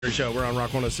Show. We're on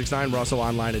Rock 106.9. We're also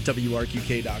online at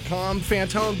WRQK.com.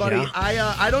 Fantone, buddy,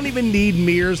 Yeah. I don't even need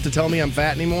mirrors to tell me I'm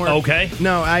fat anymore. Okay.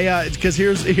 No, because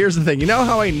here's the thing. You know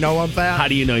how I know I'm fat? How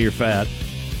do you know you're fat?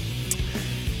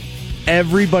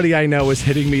 Everybody I know is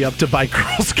hitting me up to buy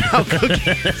Girl Scout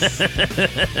cookies.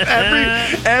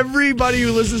 Everybody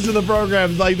who listens to the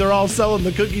program, like, they're all selling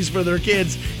the cookies for their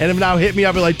kids and have now hit me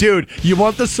up and like, dude, you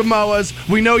want the Samoas?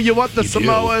 We know you want the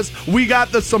Samoas. We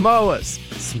got the Samoas.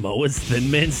 Samoa's, Thin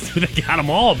Mints, dude, they got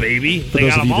them all, baby. For They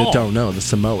those got of you them all. that don't know, the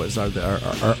Samoas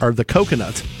are the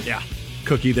coconut Yeah.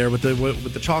 cookie there with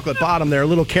the chocolate bottom there, a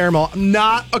little caramel. I'm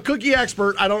not a cookie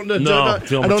expert. I don't know.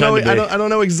 I don't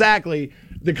know exactly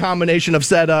the combination of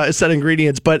said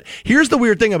ingredients. But here's the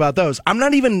weird thing about those. I'm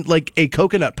not even like a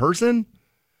coconut person.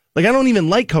 Like, I don't even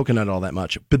like coconut all that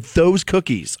much, but those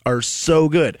cookies are so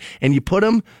good. And you put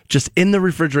them just in the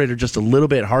refrigerator just a little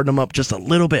bit, harden them up just a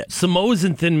little bit. Samoas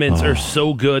and Thin Mints are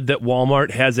so good that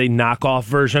Walmart has a knockoff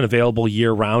version available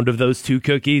year-round of those two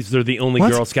cookies. They're the only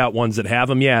Girl Scout ones that have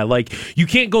them. Yeah, like, you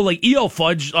can't go like E.L.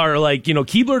 Fudge or like,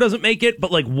 Keebler doesn't make it,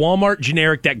 but like Walmart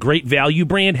generic, that Great Value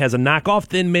brand, has a knockoff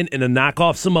Thin Mint and a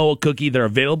knockoff Samoa cookie. They're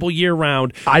available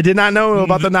year-round. I did not know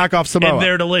about the knockoff Samoa. And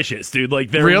they're delicious, dude.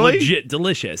 Like, they're legit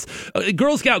delicious.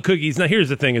 Girl Scout cookies, now here's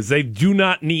the thing, is they do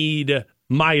not need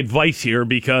my advice here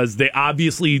because they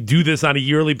obviously do this on a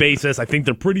yearly basis. I think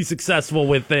they're pretty successful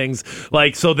with things.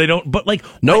 Like, so they don't, but like...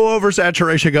 No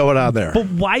oversaturation going on there. But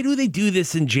why do they do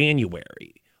this in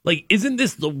January? Like, isn't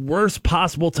this the worst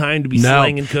possible time to be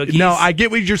slanging cookies? No, I get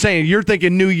what you're saying. You're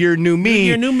thinking New Year, New Me. New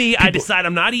Year, New Me. I decide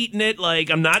I'm not eating it. Like,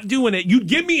 I'm not doing it. You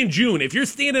give me in June. If you're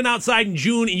standing outside in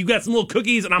June and you got some little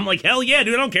cookies and I'm like, hell yeah,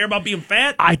 dude, I don't care about being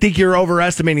fat. I think you're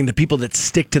overestimating the people that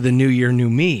stick to the New Year,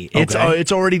 New Me.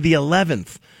 It's already the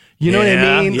 11th. You know what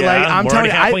I mean? Yeah, like, I'm telling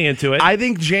you, halfway into it. I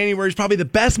think January is probably the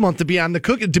best month to be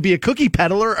to be a cookie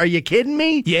peddler. Are you kidding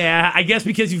me? Yeah, I guess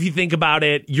because if you think about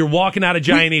it, you're walking out of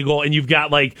Giant Eagle and you've got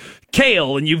like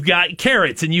kale and you've got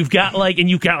carrots and you've got like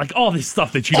all this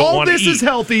stuff that you don't want to eat. All this is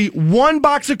healthy. One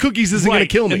box of cookies isn't going to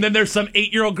kill me. And then there's some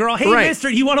 8-year-old girl. Hey,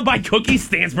 mister, you want to buy cookies?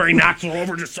 Stansbury knocks her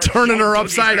over, just turning her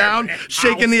upside down,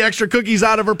 shaking the extra cookies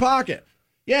out of her pocket.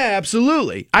 Yeah,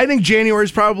 absolutely. I think January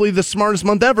is probably the smartest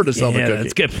month ever to sell the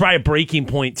cookie. It's probably a breaking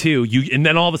point, too. And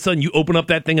then all of a sudden, you open up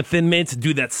that thing of Thin Mints, and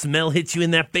dude, that smell hits you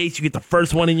in that face. You get the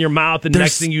first one in your mouth, and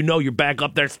next thing you know, you're back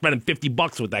up there spending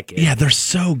 $50 with that kid. Yeah, they're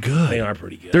so good. They are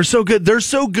pretty good. They're so good. They're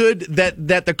so good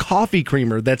that the coffee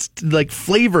creamer that's like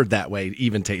flavored that way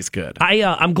even tastes good.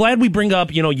 I'm glad we bring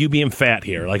up, you being fat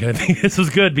here. Like, I think this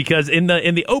was good because in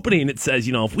the opening, it says,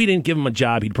 if we didn't give him a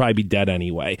job, he'd probably be dead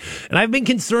anyway. And I've been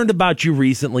concerned about you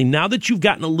recently. Now that you've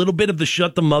gotten a little bit of the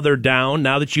shut the mother down,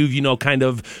 now that you've, kind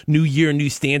of New Year, New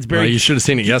Stansbury. You should have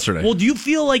seen it yesterday. Well, do you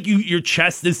feel like your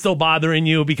chest is still bothering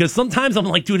you? Because sometimes I'm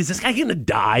like, dude, is this guy going to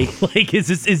die? Like, is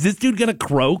this dude going to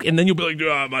croak? And then you'll be like,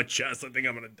 oh, my chest, I think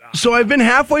I'm going to die. So I've been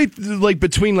halfway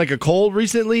between like a cold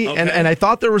recently, and I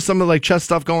thought there was some like chest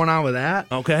stuff going on with that.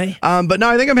 Okay. But no,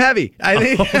 I think I'm heavy.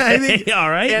 I think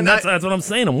all right. And that's what I'm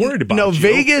saying. I'm worried about you.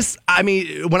 Vegas, I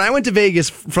mean, when I went to Vegas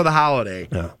for the holiday,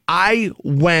 I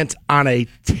went on a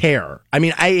tear. I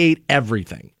mean, I ate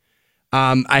everything.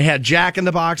 I had Jack in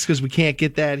the Box because we can't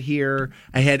get that here.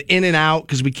 I had In-N-Out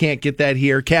because we can't get that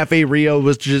here. Cafe Rio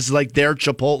was just like their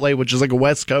Chipotle, which is like a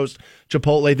West Coast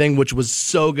Chipotle thing, which was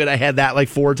so good. I had that like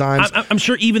 4 times. I'm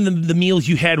sure even the meals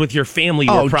you had with your family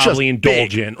were probably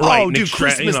indulgent. Right? Oh, dude,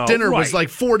 Christmas dinner was like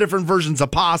 4 different versions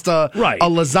of pasta, a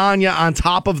lasagna on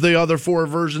top of the other 4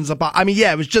 versions of pasta. I mean,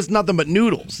 yeah, it was just nothing but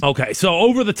noodles. Okay, so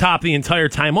over the top the entire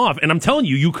time off. And I'm telling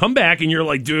you, you come back and you're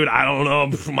like, dude, I don't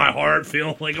know, my heart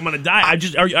feeling like I'm going to die.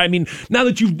 I mean, now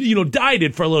that you've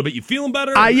dieted for a little bit, you feeling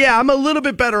better? Yeah, I'm a little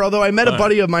bit better, although I met a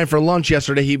buddy of mine for lunch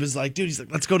yesterday. He was like, dude,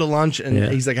 let's go to lunch.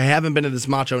 And he's like, I haven't been to this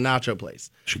Macho Nacho place.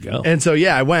 Should go. And so,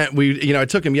 yeah, I went. I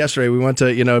took him yesterday. We went to,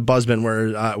 Buzzman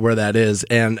where that is.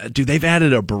 And, dude, they've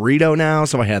added a burrito now.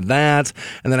 So I had that.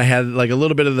 And then I had like a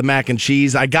little bit of the mac and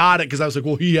cheese. I got it because I was like,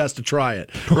 well, he has to try it.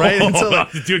 Right? And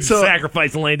so,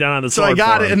 sacrifice and lay down on the sword. So I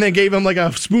got it and then gave him like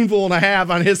a spoonful and a half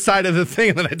on his side of the thing.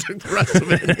 And then I took the rest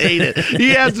of it and ate it. He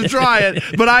has to try it,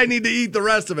 but I need to eat the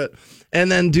rest of it. And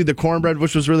then do the cornbread,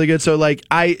 which was really good. So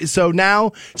so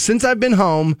now since I've been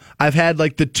home, I've had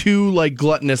like the 2 like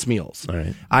gluttonous meals. All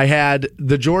right. I had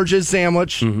the George's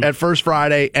sandwich at First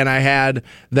Friday, and I had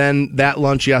then that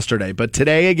lunch yesterday. But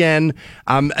today again,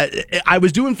 I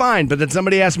was doing fine. But then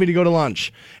somebody asked me to go to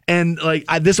lunch, and like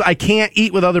I can't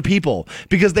eat with other people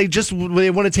because they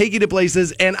want to take you to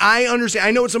places. And I understand.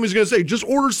 I know what somebody's going to say. Just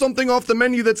order something off the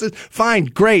menu that says fine,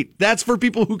 great. That's for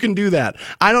people who can do that.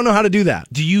 I don't know how to do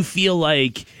that. Do you feel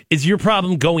like, is your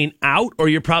problem going out or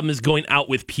your problem is going out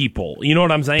with people? You know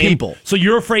what I'm saying? People. So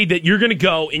you're afraid that you're going to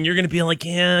go and you're going to be like,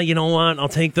 yeah, you know what? I'll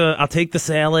take the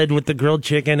salad with the grilled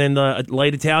chicken and the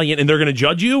light Italian, and they're going to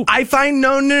judge you? I find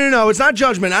no. It's not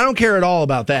judgment. I don't care at all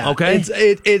about that. Okay.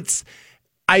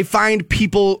 I find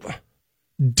people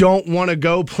don't want to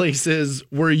go places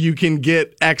where you can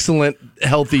get excellent,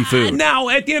 healthy food. Now,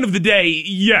 at the end of the day,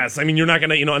 yes. I mean, you're not going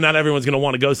to, not everyone's going to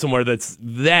want to go somewhere that's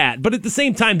that. But at the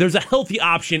same time, there's a healthy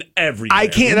option everywhere. I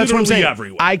can't, that's what I'm saying.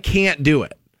 Everywhere. I can't do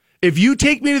it. If you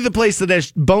take me to the place that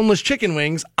has boneless chicken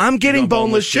wings, I'm getting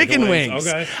boneless chicken wings.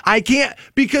 Okay. I can't,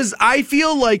 because I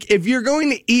feel like if you're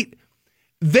going to eat,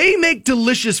 they make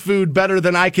delicious food better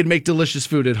than I could make delicious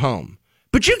food at home.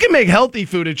 But you can make healthy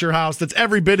food at your house that's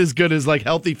every bit as good as like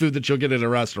healthy food that you'll get at a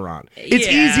restaurant. It's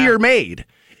easier made.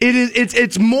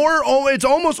 It's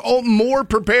almost more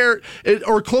prepared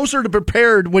or closer to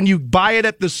prepared when you buy it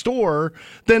at the store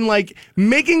than like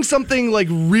making something like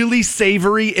really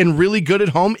savory and really good at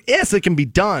home. Yes, it can be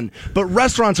done, but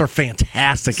restaurants are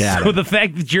fantastic at it. So the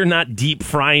fact that you're not deep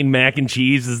frying mac and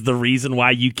cheese is the reason why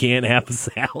you can't have a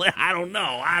salad. I don't know.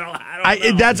 I don't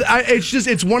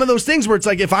know. It's one of those things where it's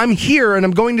like, if I'm here and I'm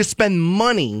going to spend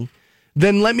money,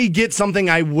 then let me get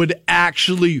something I would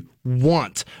actually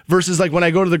want, versus like when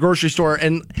I go to the grocery store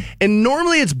and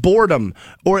normally it's boredom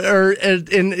or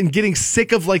getting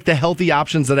sick of like the healthy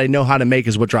options that I know how to make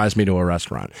is what drives me to a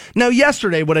restaurant. Now,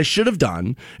 yesterday, what I should have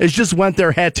done is just went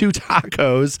there, had 2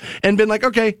 tacos, and been like,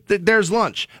 okay, there's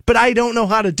lunch. But I don't know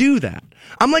how to do that.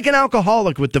 I'm like an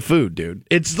alcoholic with the food, dude.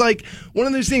 It's like one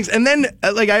of those things. And then,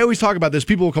 like I always talk about this,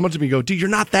 people will come up to me and go, dude, you're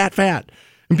not that fat.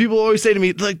 And people always say to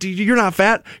me, like, dude, you're not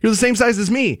fat. You're the same size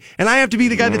as me. And I have to be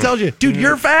the guy that tells you, dude,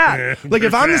 you're fat. Like,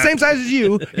 if I'm the same size as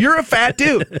you, you're a fat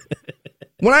dude.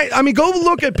 When I mean, go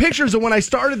look at pictures of when I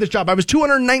started this job. I was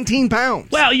 219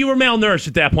 pounds. Well, you were malnourished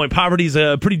at that point. Poverty's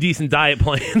a pretty decent diet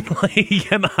plan.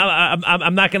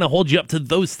 I'm not going to hold you up to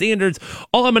those standards.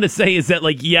 All I'm going to say is that,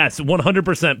 like, yes,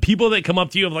 100%. People that come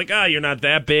up to you of like, you're not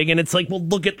that big. And it's like, well,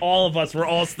 look at all of us. We're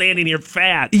all standing here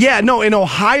fat. Yeah, no, in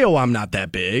Ohio, I'm not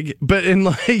that big. But in,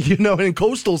 like, in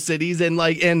coastal cities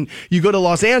and you go to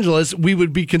Los Angeles, we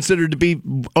would be considered to be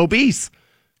obese.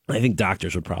 I think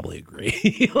doctors would probably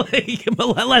agree.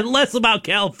 Less about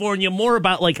California, more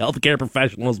about like healthcare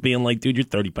professionals being like, dude, you're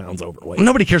 30 pounds overweight.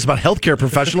 Nobody cares about healthcare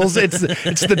professionals. It's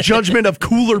the judgment of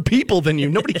cooler people than you.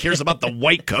 Nobody cares about the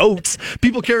white coats.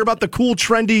 People care about the cool,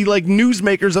 trendy like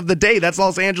newsmakers of the day. That's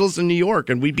Los Angeles and New York,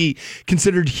 and we'd be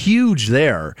considered huge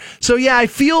there. So yeah, I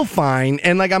feel fine,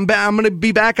 and like I'm going to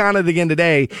be back on it again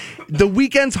today. The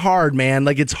weekend's hard, man.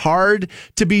 Like it's hard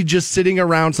to be just sitting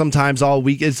around sometimes all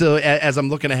week. So as I'm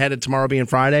looking ahead at tomorrow being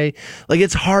Friday, like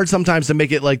it's hard sometimes to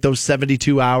make it like those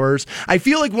 72 hours. I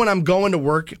feel like when I'm going to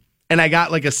work and I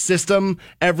got like a system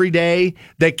every day,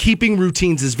 that keeping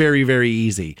routines is very, very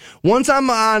easy. Once I'm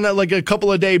on like a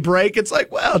couple of day break, it's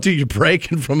like, well, dude, you're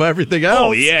breaking from everything else.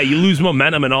 Oh yeah, you lose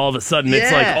momentum and all of a sudden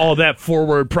it's like all that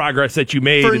forward progress that you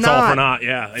made, all for naught.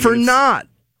 Yeah, naught.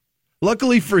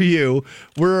 Luckily for you,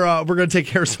 we're going to take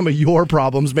care of some of your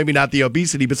problems, maybe not the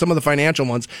obesity, but some of the financial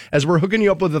ones, as we're hooking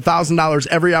you up with $1,000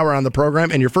 every hour on the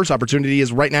program, and your first opportunity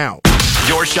is right now.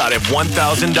 Your shot at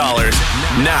 $1,000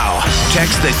 now.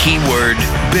 Text the keyword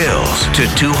BILLS to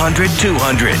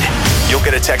 200-200. You'll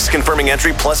get a text confirming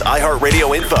entry plus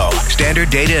iHeartRadio info.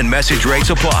 Standard data and message rates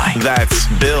apply. That's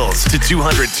BILLS to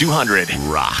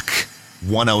 200-200. Rock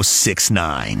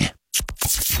 106.9.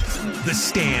 The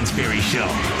Stansberry Show,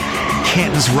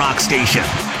 Canton's Rock Station.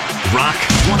 Rock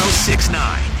 106.9.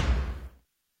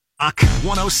 Rock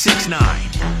 106.9.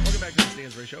 Welcome back to the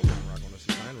Stansberry Show. We're on Rock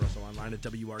 106.9. Russell online at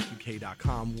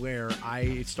WRQK.com, where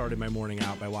I started my morning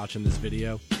out by watching this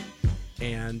video.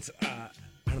 And I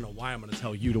don't know why I'm going to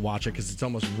tell you to watch it, because it's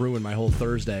almost ruined my whole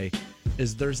Thursday.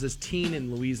 There's this teen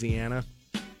in Louisiana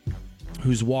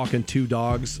who's walking 2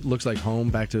 dogs, looks like home,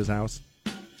 back to his house.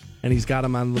 And he's got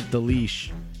them on the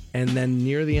leash. And then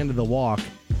near the end of the walk,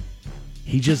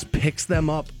 he just picks them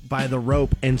up by the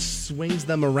rope and swings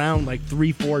them around like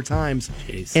 3-4 times.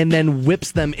 Jeez. And then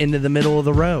whips them into the middle of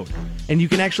the road. And you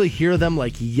can actually hear them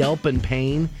like yelp in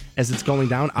pain as it's going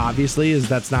down. Obviously, as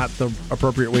that's not the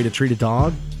appropriate way to treat a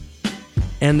dog.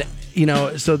 And,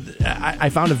 so I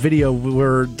found a video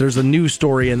where there's a news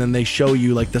story and then they show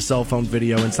you like the cell phone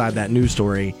video inside that news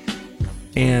story.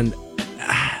 And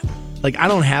like, I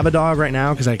don't have a dog right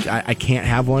now because I can't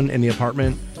have one in the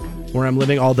apartment where I'm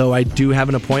living, although I do have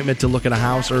an appointment to look at a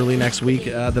house early next week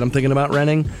that I'm thinking about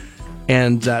renting.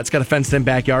 And it's got a fenced-in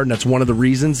backyard, and that's one of the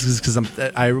reasons, because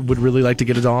I would really like to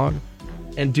get a dog.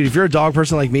 And, dude, if you're a dog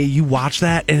person like me, you watch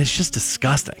that, and it's just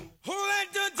disgusting.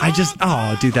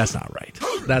 Dude, that's not right.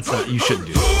 That's not. You shouldn't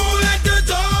do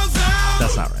that.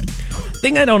 That's not right.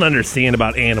 Thing I don't understand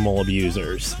about animal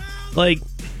abusers, like,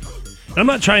 I'm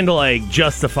not trying to like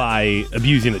justify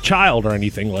abusing a child or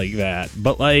anything like that,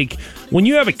 but like when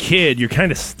you have a kid, you're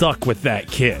kind of stuck with that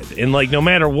kid, and like no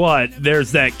matter what,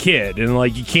 there's that kid, and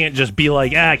like you can't just be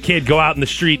like, kid, go out in the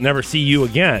street and never see you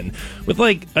again. With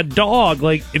like a dog,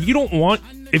 like if you want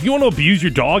to abuse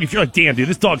your dog, if you're like, damn dude,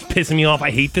 this dog's pissing me off,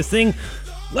 I hate this thing,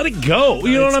 let it go.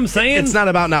 You know what I'm saying? It's not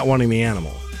about not wanting the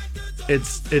animal.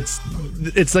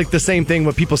 It's like the same thing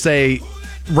when people say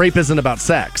rape isn't about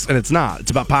sex, and it's not.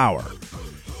 It's about power.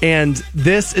 And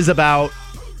this is about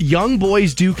young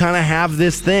boys do kind of have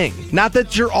this thing. Not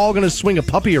that you're all going to swing a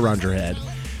puppy around your head,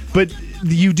 but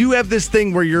you do have this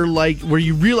thing where where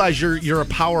you realize you're a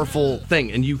powerful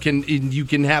thing, and you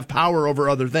can have power over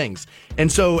other things.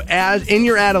 And so as in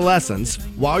your adolescence,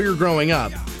 while you're growing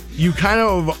up, you kind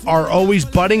of are always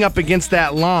butting up against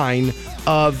that line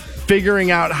of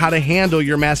figuring out how to handle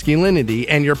your masculinity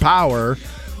and your power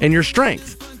and your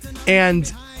strength.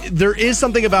 And there is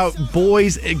something about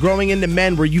boys growing into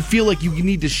men where you feel like you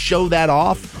need to show that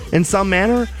off in some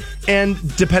manner.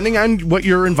 And depending on what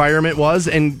your environment was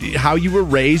and how you were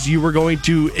raised, you were going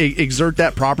to exert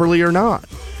that properly or not.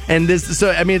 And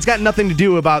it's got nothing to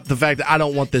do about the fact that I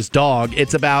don't want this dog.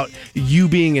 It's about you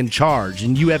being in charge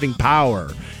and you having power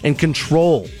and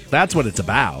control. That's what it's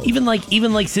about. Even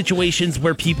like situations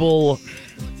where people,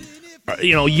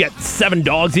 you get 7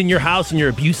 dogs in your house and you're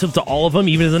abusive to all of them,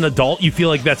 even as an adult, you feel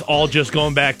like that's all just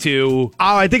going back to...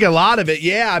 Oh, I think a lot of it,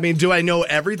 yeah. I mean, do I know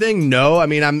everything? No. I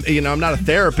mean, I'm not a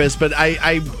therapist, but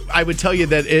I would tell you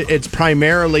that it's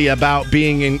primarily about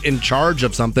being in charge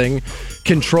of something,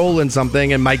 controlling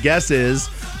something, and my guess is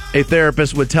a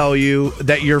therapist would tell you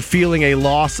that you're feeling a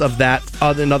loss of that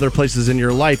in other places in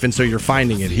your life, and so you're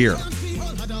finding it here.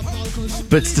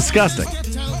 But it's disgusting.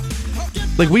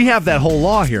 Like, we have that whole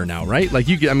law here now, right? Like,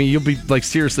 you'll be like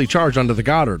seriously charged under the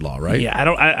Goddard law, right? Yeah,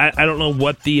 I don't know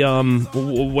what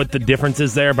the difference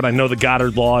is there, but I know the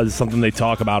Goddard law is something they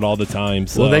talk about all the time.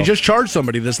 So. Well, they just charged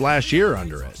somebody this last year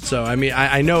under it. So I mean,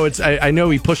 I know I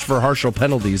know he pushed for harsher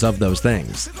penalties of those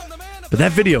things. But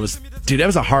that video that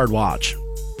was a hard watch.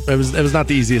 It was not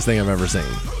the easiest thing I've ever seen.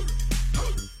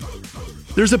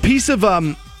 There's a piece of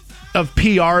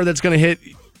PR that's going to hit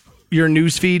your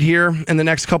news feed here in the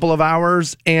next couple of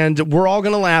hours, and we're all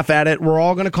going to laugh at it. We're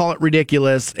all going to call it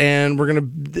ridiculous, and we're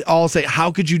going to all say,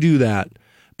 how could you do that?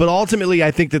 But ultimately,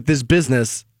 I think that this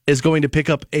business is going to pick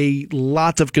up a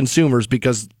lot of consumers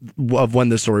because of when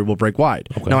this story will break wide.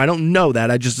 Okay. Now, I don't know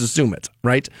that. I just assume it,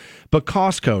 right? But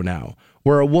Costco now,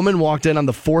 where a woman walked in on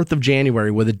the 4th of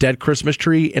January with a dead Christmas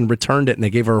tree and returned it, and they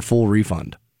gave her a full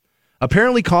refund.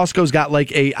 Apparently, Costco's got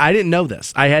like I didn't know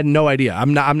this. I had no idea.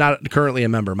 I'm not currently a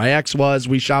member. My ex was.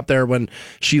 We shopped there when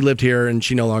she lived here, and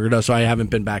she no longer does, so I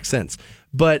haven't been back since.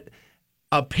 But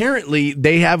apparently,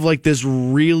 they have like this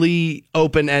really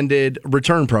open-ended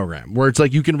return program where it's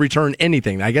like you can return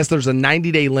anything. I guess there's a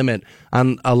 90-day limit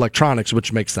on electronics,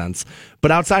 which makes sense.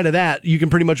 But outside of that, you can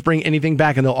pretty much bring anything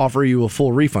back, and they'll offer you a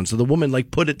full refund. So the woman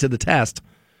like put it to the test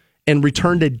and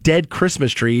returned a dead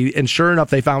Christmas tree, and sure enough,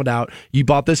 they found out you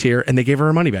bought this here, and they gave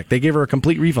her money back. They gave her a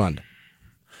complete refund.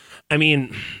 I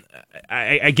mean,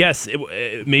 I guess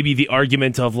maybe the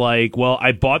argument of like, well,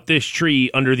 I bought this tree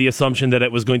under the assumption that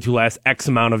it was going to last X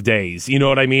amount of days. You know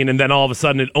what I mean? And then all of a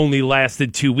sudden it only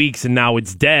lasted 2 weeks, and now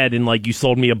it's dead, and like you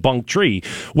sold me a bunk tree.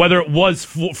 Whether it was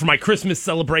for my Christmas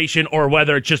celebration or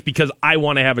whether it's just because I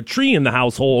want to have a tree in the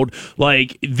household,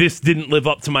 like this didn't live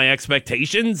up to my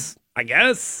expectations, I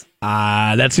guess.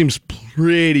 That seems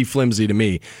pretty flimsy to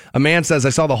me. A man says,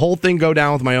 I saw the whole thing go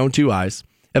down with my own 2 eyes.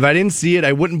 If I didn't see it,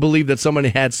 I wouldn't believe that someone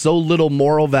had so little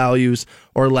moral values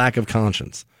or lack of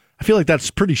conscience. I feel like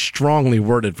that's pretty strongly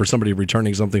worded for somebody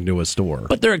returning something to a store.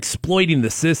 But they're exploiting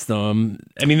the system.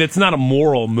 I mean, it's not a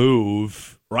moral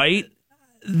move, right?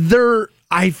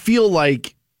 I feel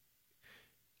like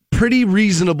pretty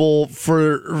reasonable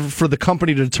for the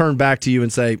company to turn back to you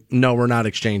and say, no, we're not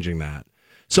exchanging that.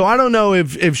 So I don't know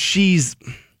if she's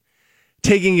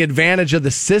taking advantage of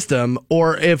the system,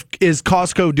 or is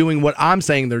Costco doing what I'm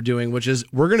saying they're doing, which is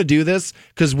we're going to do this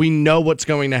because we know what's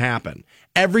going to happen.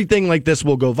 Everything like this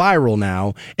will go viral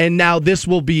now, and now this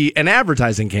will be an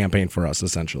advertising campaign for us,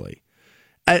 essentially.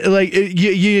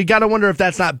 You got to wonder if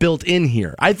that's not built in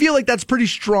here. I feel like that's pretty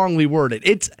strongly worded.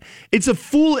 It's a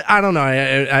fool. I don't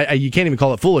know. You can't even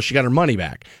call it foolish. She got her money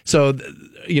back. So,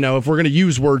 if we're going to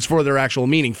use words for their actual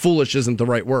meaning, foolish isn't the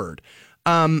right word.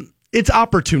 It's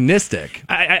opportunistic.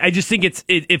 I just think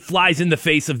it flies in the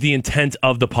face of the intent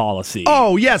of the policy.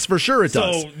 Oh, yes, for sure it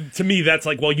does. So, to me, that's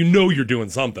like, well, you're doing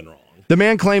something wrong. The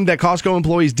man claimed that Costco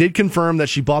employees did confirm that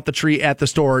she bought the tree at the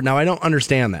store. Now, I don't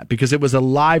understand that because it was a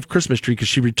live Christmas tree because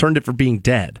she returned it for being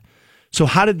dead. So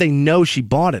how did they know she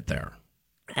bought it there?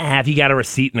 If you got a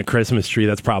receipt and a Christmas tree,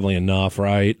 that's probably enough,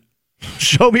 right?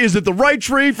 Show me, is it the right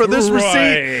tree for this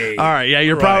receipt? All right, yeah,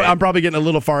 I'm probably getting a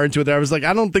little far into it there. I was like,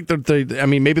 I don't think that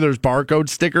maybe there's barcode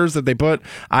stickers that they put.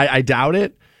 I doubt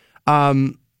it.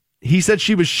 He said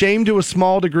she was shamed to a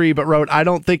small degree, but wrote, I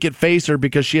don't think it fazed her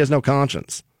because she has no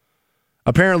conscience.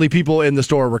 Apparently, people in the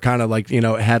store were kind of like,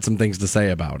 had some things to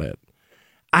say about it.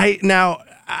 I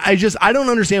don't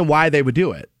understand why they would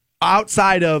do it.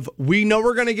 Outside of, we know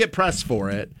we're going to get pressed for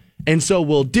it, and so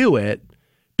we'll do it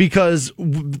because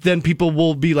then people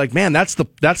will be like, man, that's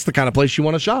the kind of place you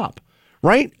want to shop,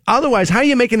 right? Otherwise, how are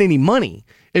you making any money?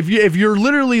 If you're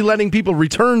literally letting people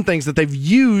return things that they've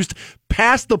used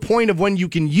past the point of when you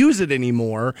can use it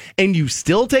anymore, and you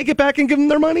still take it back and give them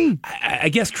their money? I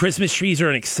guess Christmas trees are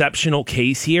an exceptional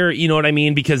case here. You know what I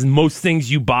mean? Because most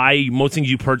things you buy, most things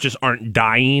you purchase aren't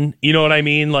dying. You know what I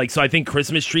mean? So I think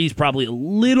Christmas trees probably a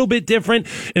little bit different,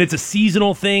 and it's a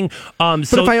seasonal thing.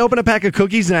 But if I open a pack of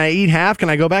cookies and I eat half, can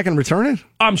I go back and return it?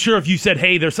 I'm sure if you said,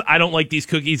 "Hey, I don't like these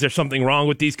cookies. There's something wrong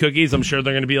with these cookies," I'm sure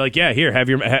they're going to be like, "Yeah, here, have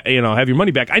your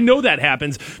money back." I know that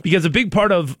happens because a big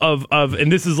part of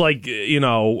and this is like,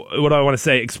 what do I want to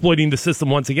say? Exploiting the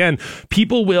system once again.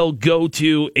 People will go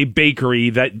to a bakery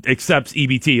that accepts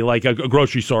EBT, like a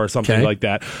grocery store or something like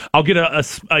that. I'll get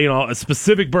a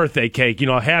specific birthday cake,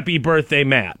 happy birthday,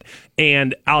 Matt.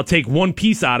 And I'll take one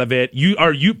piece out of it.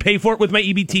 You pay for it with my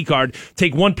EBT card.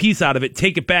 Take one piece out of it,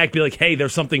 take it back, be like, hey,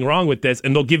 there's something wrong with this,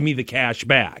 and they'll give me the cash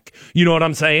back. You know what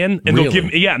I'm saying? And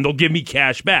they'll give me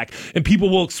cash back. And people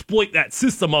will exploit that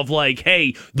system of like,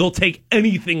 hey, they'll take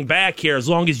anything back here as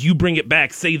long as you bring it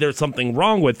back, say there's something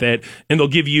wrong with it, and they'll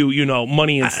give you,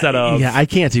 money instead of. Yeah, I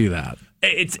can't do that.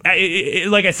 It's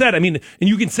like I said. I mean, and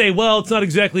you can say, well, it's not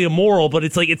exactly immoral, but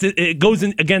it's like it goes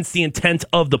against the intent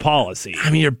of the policy.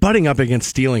 I mean, you're butting up against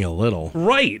stealing a little,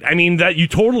 right? I mean, that you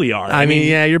totally are. I mean,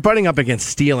 yeah, you're butting up against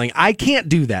stealing. I can't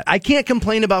do that. I can't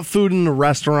complain about food in a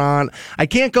restaurant. I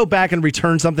can't go back and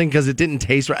return something because it didn't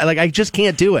taste right. Like, I just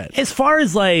can't do it. As far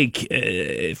as like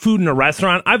food in a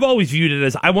restaurant, I've always viewed it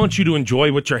as I want you to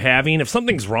enjoy what you're having. If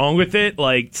something's wrong with it,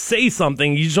 like say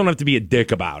something. You just don't have to be a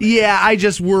dick about it. Yeah, I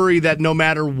just worry that no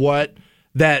matter what,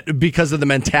 that because of the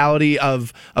mentality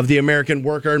of the American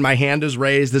worker, and my hand is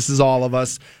raised, this is all of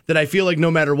us, that I feel like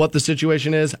no matter what the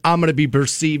situation is, I'm going to be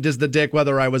perceived as the dick,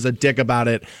 whether I was a dick about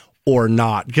it or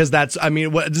not. Because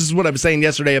this is what I was saying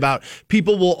yesterday about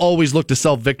people will always look to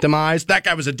self-victimize. That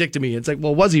guy was a dick to me. It's like,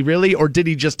 well, was he really? Or did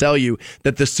he just tell you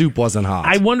that the soup wasn't hot?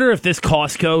 I wonder if this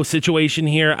Costco situation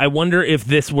here, I wonder if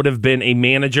this would have been a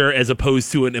manager as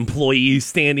opposed to an employee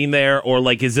standing there, or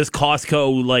like, is this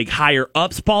Costco like higher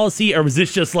ups policy, or was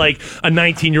this just like a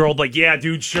 19-year-old like, yeah,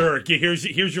 dude, sure, here's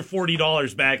your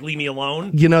 $40 back, leave me alone?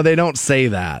 They don't say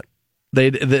that.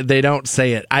 They don't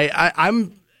say it.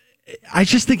 I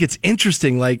just think it's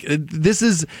interesting. Like, this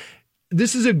is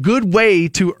a good way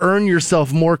to earn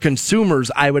yourself more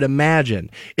consumers, I would imagine.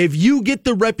 If you get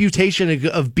the reputation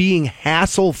of being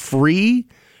hassle-free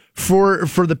for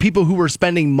the people who are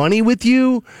spending money with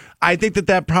you, I think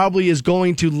that probably is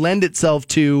going to lend itself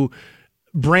to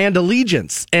brand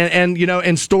allegiance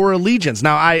and store allegiance.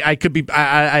 Now, I could be,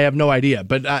 I have no idea,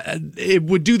 but it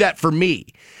would do that for me.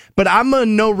 But I'm a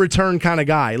no return kind of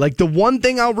guy. Like, the one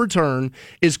thing I'll return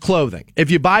is clothing. If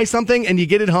you buy something and you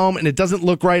get it home and it doesn't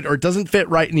look right or it doesn't fit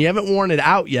right and you haven't worn it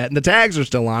out yet and the tags are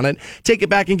still on it, take it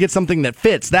back and get something that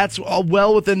fits. That's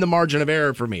well within the margin of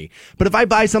error for me. But if I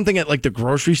buy something at like the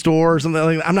grocery store or something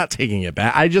like that, I'm not taking it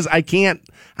back. I can't.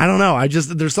 I don't know.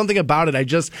 There's something about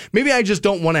it. Maybe I just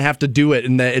don't want to have to do it,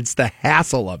 and it's the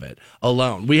hassle of it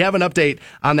alone. We have an update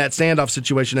on that standoff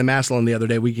situation in Massillon the other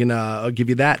day. We can give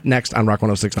you that next on Rock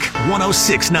 106.9.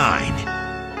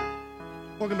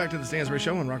 106.9. Welcome back to the Stansbury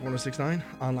Show on Rock 106.9.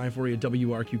 Online for you at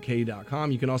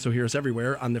WRQK.com. You can also hear us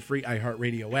everywhere on the free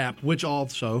iHeartRadio app, which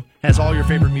also has all your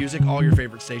favorite music, all your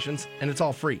favorite stations, and it's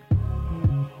all free.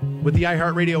 With the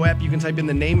iHeartRadio app, you can type in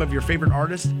the name of your favorite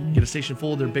artist, get a station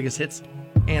full of their biggest hits,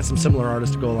 and some similar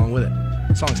artists to go along with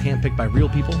it. Songs handpicked by real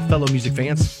people, fellow music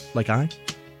fans like I.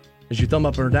 As you thumb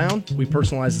up or down, we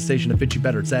personalize the station to fit you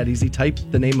better. It's that easy. Type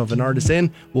the name of an artist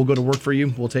in. We'll go to work for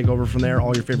you. We'll take over from there.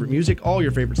 All your favorite music, all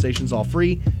your favorite stations, all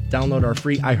free. Download our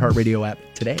free iHeartRadio app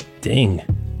today. Ding.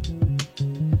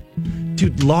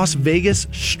 Dude, Las Vegas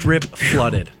Strip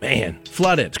flooded. Man.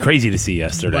 Flooded. It's crazy to see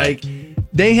yesterday. Like,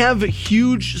 they have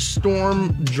huge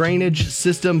storm drainage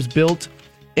systems built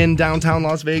in downtown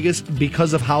Las Vegas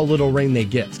because of how little rain they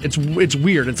get. It's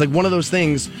weird. It's like one of those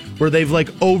things where they've like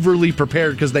overly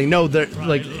prepared because they know that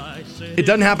like It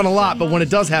doesn't happen a lot, but when it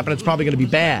does happen, it's probably going to be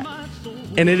bad.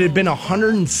 And it had been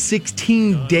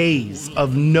 116 days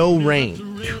of no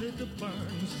rain.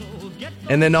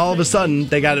 And then all of a sudden,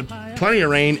 they got plenty of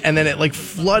rain, and then it like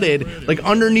flooded like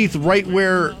underneath right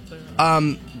where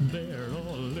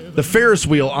the Ferris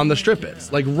wheel on the strip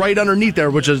is. Like right underneath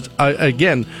there, which is,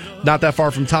 again, not that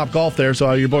far from Top Golf there,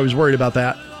 so your boy was worried about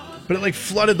that. But it like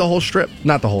flooded the whole strip.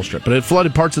 Not the whole strip, but it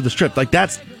flooded parts of the strip. Like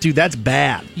that's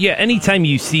bad. Yeah, anytime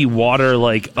you see water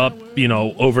like up,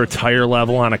 over tire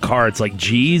level on a car, it's like,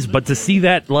 geez. But to see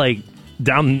that like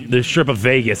down the strip of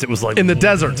Vegas, it was like in the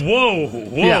desert. Whoa.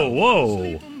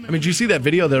 I mean, did you see that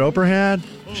video that Oprah had?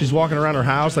 She's walking around her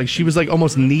house like she was like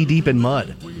almost knee deep in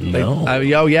mud. No.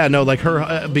 Like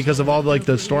her because of all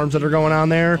the storms that are going on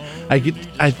there.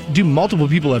 Multiple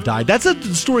people have died. That's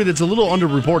a story that's a little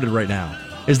underreported right now.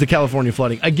 Is the California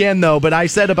flooding. Again, though, but I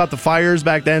said about the fires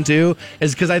back then, too,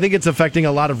 is because I think it's affecting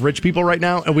a lot of rich people right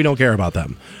now, and we don't care about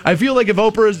them. I feel like if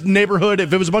Oprah's neighborhood,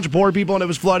 if it was a bunch of poor people and it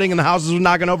was flooding and the houses were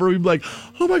knocking over, we'd be like,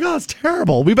 oh my God, it's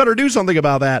terrible. We better do something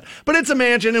about that. But it's a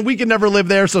mansion, and we can never live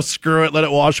there, so screw it. Let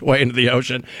it wash away into the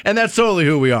ocean. And that's totally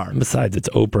who we are. Besides, it's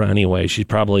Oprah anyway. She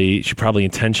probably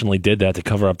intentionally did that to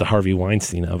cover up the Harvey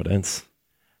Weinstein evidence.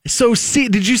 So,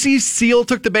 did you see Seal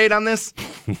took the bait on this?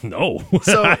 No,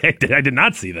 so, I did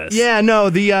not see this. Yeah, no,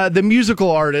 the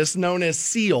musical artist known as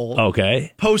Seal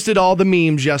posted all the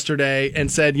memes yesterday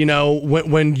and said,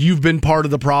 when you've been part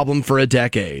of the problem for a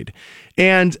decade.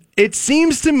 And it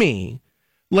seems to me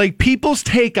like people's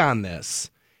take on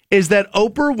this is that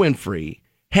Oprah Winfrey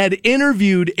had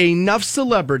interviewed enough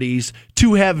celebrities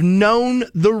to have known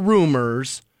the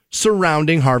rumors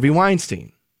surrounding Harvey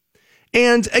Weinstein.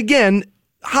 And again,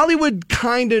 Hollywood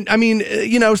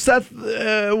Seth,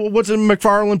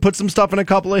 MacFarlane put some stuff in a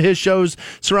couple of his shows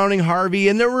surrounding Harvey.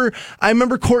 And I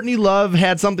remember Courtney Love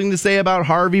had something to say about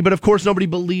Harvey, but of course nobody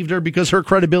believed her because her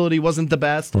credibility wasn't the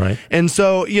best. Right. And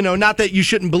so, not that you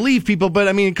shouldn't believe people, but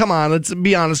I mean, come on, let's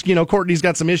be honest. Courtney's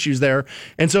got some issues there.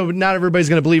 And so not everybody's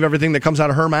going to believe everything that comes out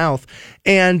of her mouth.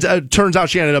 And turns out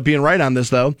she ended up being right on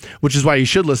this, though, which is why you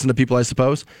should listen to people, I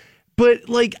suppose. But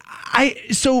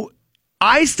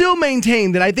I still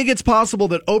maintain that I think it's possible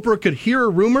that Oprah could hear a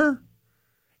rumor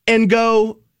and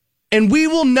go, and we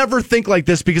will never think like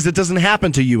this because it doesn't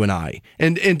happen to you and I,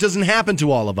 and it doesn't happen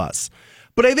to all of us.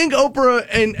 But I think Oprah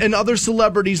and other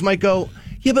celebrities might go,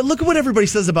 yeah, but look at what everybody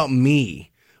says about me.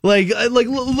 Like,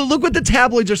 look what the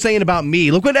tabloids are saying about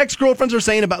me. Look what ex-girlfriends are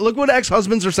saying look what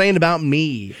ex-husbands are saying about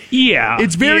me. Yeah.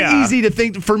 It's very easy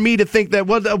for me to think that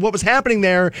what was happening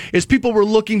there is people were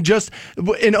looking just,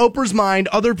 in Oprah's mind,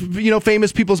 other,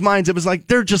 famous people's minds, it was like,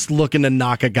 they're just looking to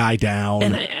knock a guy down.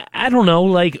 And I don't know,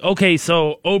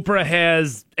 so Oprah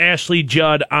has Ashley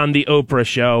Judd on the Oprah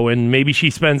show, and maybe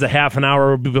she spends a half an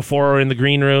hour before in the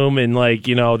green room and they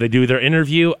do their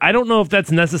interview. I don't know if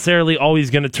that's necessarily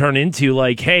always going to turn into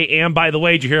hey, and by the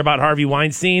way, did you hear about Harvey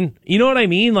Weinstein? You know what I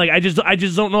mean? I just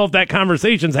don't know if that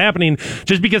conversation's happening.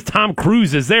 Just because Tom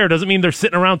Cruise is there doesn't mean they're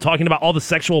sitting around talking about all the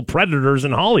sexual predators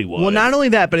in Hollywood. Well, not only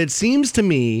that, but it seems to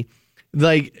me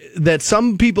that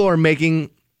some people are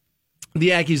making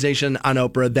the accusation on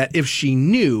Oprah that if she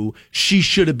knew, she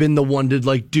should have been the one to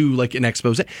do an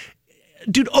expose.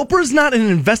 Dude, Oprah's not an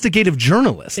investigative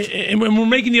journalist. And we're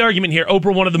making the argument here,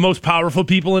 Oprah, one of the most powerful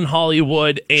people in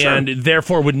Hollywood, and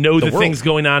therefore would know the things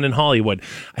going on in Hollywood.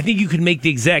 I think you could make the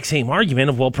exact same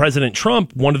argument of, President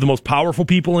Trump, one of the most powerful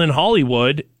people in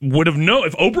Hollywood, would have known.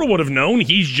 If Oprah would have known,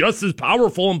 he's just as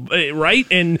powerful, right?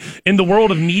 In the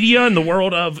world of media, in the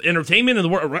world of entertainment, in the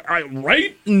world,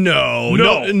 right? No,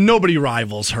 nobody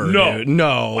rivals her. Dude.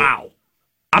 No. Wow.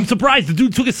 I'm surprised the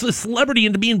dude took a celebrity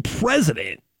into being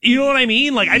president. You know what I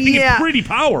mean? I think it's pretty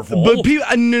powerful. But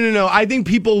no. I think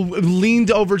people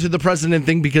leaned over to the president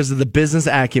thing because of the business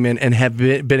acumen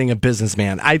and being a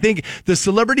businessman. I think the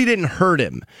celebrity didn't hurt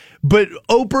him. But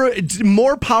Oprah, it's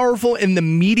more powerful in the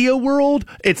media world.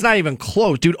 It's not even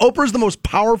close. Dude, Oprah's the most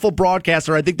powerful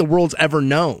broadcaster I think the world's ever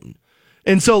known.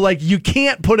 And so, you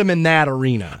can't put him in that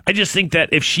arena. I just think that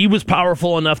if she was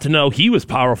powerful enough to know, he was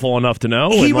powerful enough to know.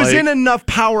 He was in enough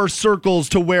power circles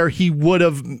to where he would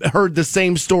have heard the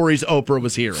same stories Oprah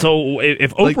was hearing. So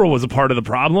if Oprah was a part of the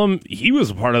problem, he was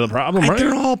a part of the problem, right?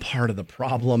 They're all part of the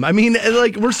problem. I mean,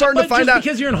 we're starting to find out.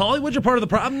 Because you're in Hollywood, you're part of the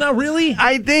problem now, really?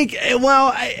 I think,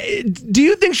 do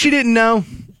you think she didn't know?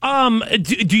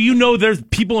 Do you know there's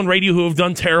people in radio who have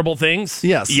done terrible things?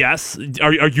 Yes. Yes.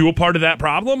 Are you a part of that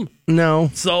problem?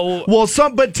 No. So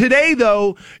but today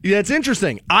though, that's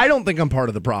interesting. I don't think I'm part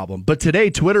of the problem, but today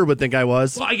Twitter would think I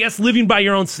was. Well, I guess living by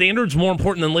your own standards more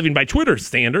important than living by Twitter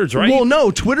standards, right? Well,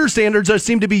 no, Twitter standards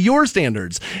seem to be your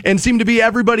standards and seem to be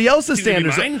everybody else's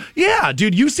standards. Yeah,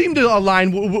 dude, you seem to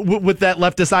align with that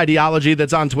leftist ideology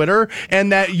that's on Twitter,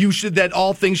 and that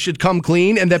all things should come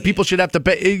clean, and that people should have to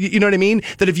pay. You know what I mean?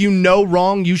 That if you know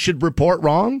wrong, you should report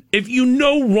wrong. If you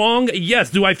know wrong, yes.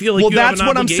 Do I feel like? Well, that's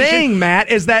what I'm saying, Matt.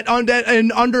 Is that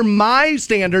under my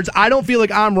standards, I don't feel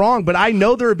like I'm wrong, but I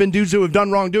know there have been dudes who have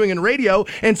done wrongdoing in radio,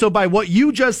 and so by what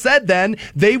you just said, then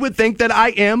they would think that I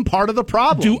am part of the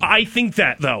problem. Do I think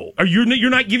that though? You're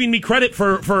not giving me credit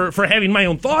for having my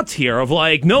own thoughts here. Of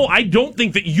like, no, I don't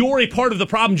think that you're a part of the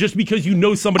problem just because you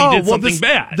know somebody did something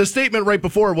bad. The statement right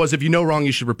before was, if you know wrong,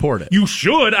 you should report it. You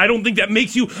should. I don't think that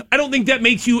makes you. I don't think that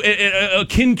makes you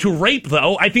akin to rape,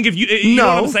 though. I think if you know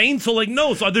what I'm saying. So like,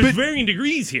 no. So there's varying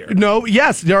degrees here. No.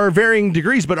 Yes, there are varying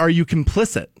degrees, but are you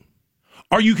complicit?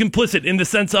 Are you complicit in the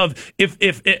sense of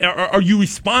if are you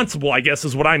responsible, I guess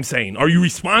is what I'm saying. Are you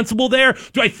responsible there?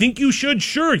 Do I think you should?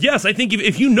 Sure, yes. I think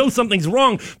if you know something's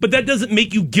wrong, but that doesn't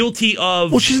make you guilty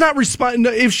of... Well, she's not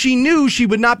if she knew, she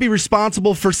would not be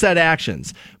responsible for said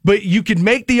actions. But you could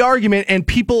make the argument, and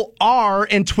people are,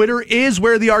 and Twitter is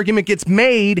where the argument gets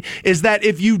made, is that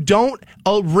if you don't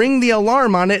ring the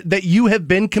alarm on it, that you have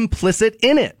been complicit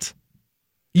in it.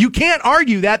 You can't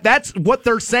argue that. That's what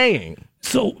they're saying.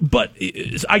 So, but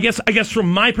I guess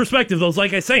from my perspective, though,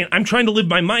 like I say, I'm trying to live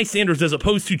by my standards as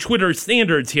opposed to Twitter's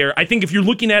standards here. I think if you're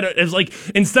looking at it as like,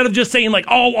 instead of just saying like,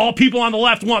 oh, all people on the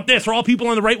left want this or all people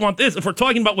on the right want this, if we're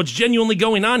talking about what's genuinely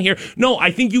going on here, no, I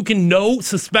think you can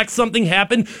suspect something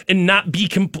happened and not be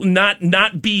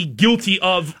guilty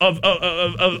of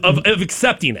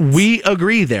accepting it. We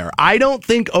agree there. I don't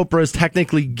think Oprah is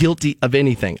technically guilty of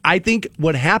anything. I think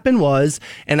what happened was,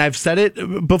 and I've said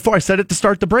it before, I said it to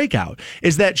start the breakout,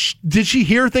 is that did she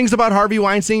hear things about Harvey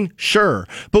Weinstein? Sure.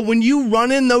 But when you run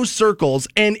in those circles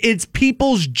and it's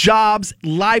people's jobs,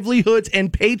 livelihoods, and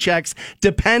paychecks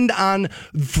depend on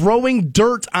throwing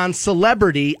dirt on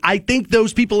celebrity, I think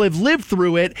those people have lived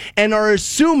through it and are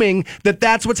assuming that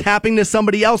that's what's happening to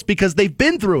somebody else because they've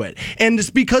been through it. And it's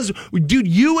because, dude,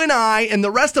 you and I and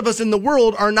the rest of us in the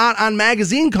world are not on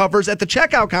magazine covers at the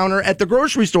checkout counter at the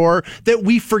grocery store that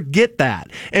we forget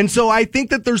that. And so I think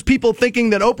that there's people thinking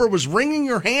that Oprah was wringing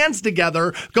your hands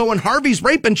together going, Harvey's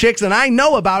raping chicks and I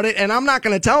know about it and I'm not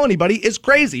going to tell anybody, is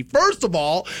crazy. First of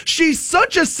all, she's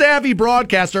such a savvy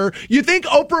broadcaster. You think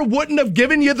Oprah wouldn't have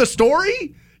given you the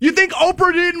story? You think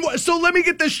Oprah didn't? So let me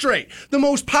get this straight. The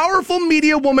most powerful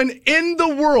media woman in the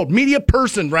world, media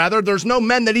person rather, there's no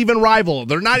men that even rival.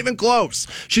 They're not even close.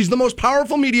 She's the most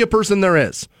powerful media person there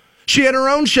is. She had her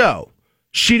own show.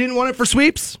 She didn't want it for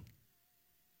sweeps?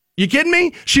 You kidding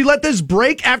me? She let this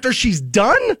break after she's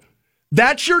done?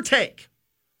 That's your take.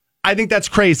 I think that's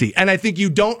crazy. And I think you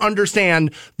don't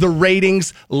understand the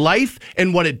ratings life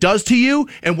and what it does to you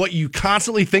and what you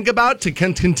constantly think about to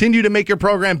continue to make your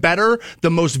program better,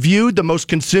 the most viewed, the most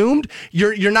consumed.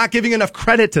 You're not giving enough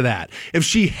credit to that. If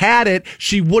she had it,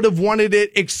 she would have wanted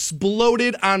it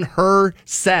exploded on her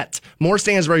set. More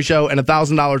Stansbury Show and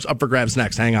 $1,000 up for grabs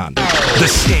next. Hang on. The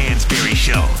Stansbury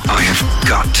Show. I have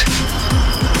got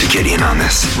to get in on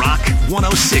this. Rock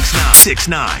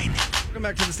 106.9. Welcome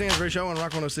back to the Stansbury Show on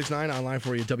Rock 106.9, online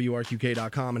for you,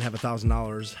 WRQK.com, and have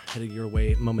 $1,000 heading your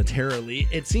way momentarily.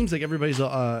 It seems like everybody's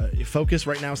focus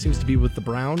right now seems to be with the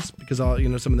Browns because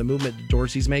some of the movement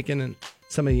Dorsey's making and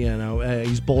some of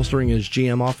he's bolstering his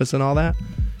GM office and all that.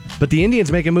 But the Indians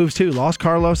making moves too. Lost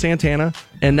Carlos Santana,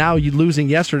 and now you losing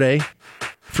yesterday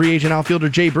free agent outfielder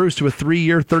Jay Bruce to a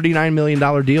 3-year, $39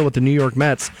 million deal with the New York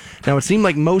Mets. Now it seemed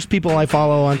like most people I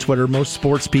follow on Twitter, most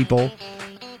sports people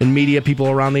and media people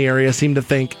around the area seem to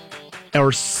think, or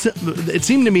it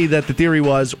seemed to me that the theory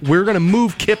was, we're going to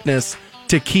move Kipnis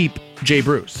to keep Jay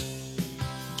Bruce.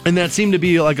 And that seemed to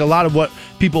be like a lot of what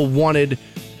people wanted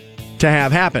to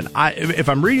have happen. If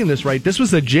I'm reading this right, this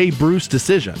was a Jay Bruce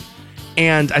decision.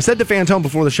 And I said to Fantone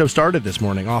before the show started this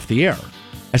morning off the air,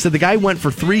 I said the guy went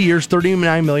for 3 years,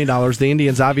 $39 million. The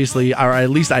Indians obviously, or at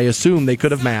least I assume they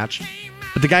could have matched.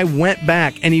 But the guy went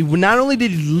back, and he not only did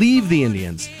he leave the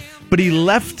Indians, but he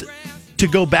left to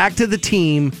go back to the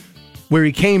team where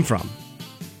he came from.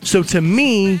 So to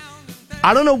me,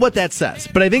 I don't know what that says,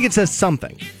 but I think it says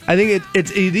something. I think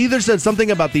it either says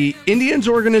something about the Indians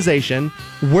organization,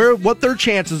 what their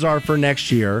chances are for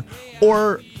next year,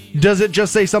 or does it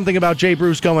just say something about Jay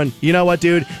Bruce going, you know what,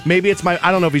 dude, maybe it's I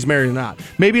don't know if he's married or not.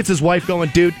 Maybe it's his wife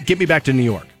going, dude, get me back to New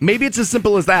York. Maybe it's as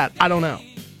simple as that. I don't know.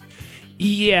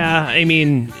 Yeah, I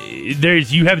mean,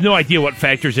 you have no idea what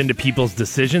factors into people's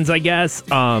decisions, I guess.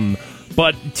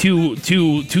 But to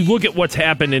look at what's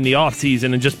happened in the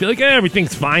offseason and just be like,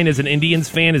 everything's fine as an Indians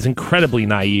fan is incredibly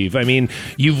naive. I mean,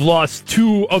 you've lost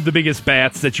two of the biggest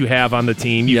bats that you have on the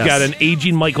team. You've got an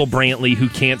aging Michael Brantley who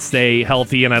can't stay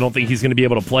healthy, and I don't think he's going to be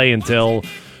able to play until...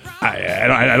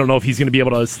 I don't know if he's going to be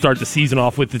able to start the season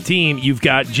off with the team. You've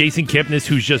got Jason Kipnis,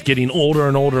 who's just getting older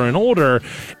and older and older.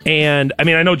 And, I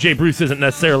mean, I know Jay Bruce isn't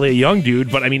necessarily a young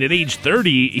dude, but, I mean, at age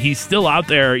 30, he's still out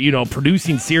there,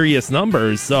 producing serious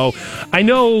numbers. So I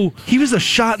know... He was a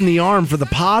shot in the arm for the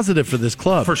positive for this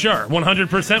club. For sure.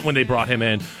 100% when they brought him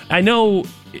in. I know,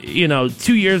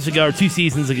 2 years ago or 2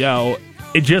 seasons ago...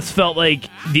 It just felt like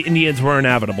the Indians were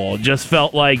inevitable. It just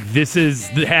felt like this is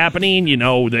happening,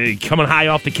 they coming high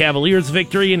off the Cavaliers'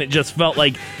 victory, and it just felt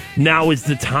like now is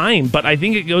the time. But I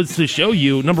think it goes to show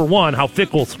you, number one, how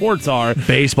fickle sports are.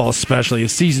 Baseball especially. A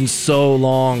season's so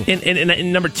long.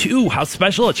 And number two, how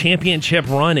special a championship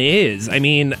run is. I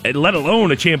mean, let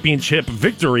alone a championship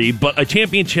victory, but a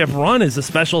championship run is a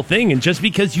special thing. And just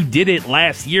because you did it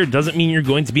last year doesn't mean you're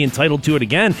going to be entitled to it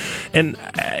again. And,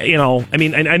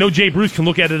 I know Jay Bruce can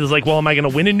look at it as like, well, am I going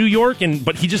to win in New York?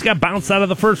 But he just got bounced out of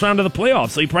the first round of the playoffs,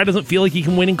 so he probably doesn't feel like he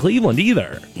can win in Cleveland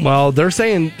either. Well, they're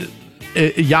saying...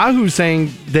 Yahoo's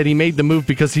saying that he made the move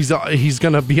because he's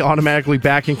going to be automatically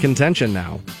back in contention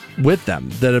now with them.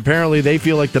 That apparently they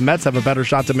feel like the Mets have a better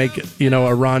shot to make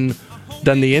a run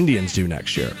than the Indians do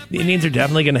next year. The Indians are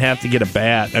definitely going to have to get a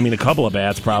bat. I mean, a couple of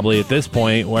bats probably at this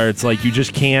point, where it's like you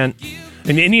just can't.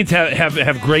 And the Indians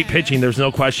have great pitching, there's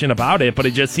no question about it, but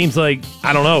it just seems like,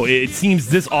 I don't know, it seems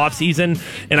this offseason,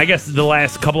 and I guess the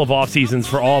last couple of off seasons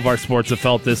for all of our sports have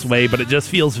felt this way, but it just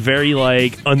feels very,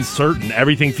 uncertain.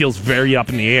 Everything feels very up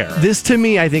in the air. This, to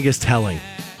me, I think is telling.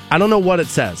 I don't know what it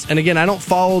says. And again, I don't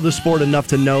follow the sport enough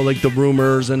to know, the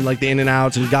rumors and, the in and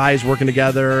outs and guys working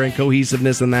together and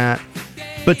cohesiveness and that.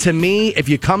 But to me, if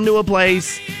you come to a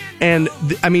place, and,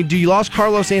 you lost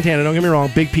Carlos Santana, don't get me wrong,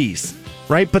 big piece.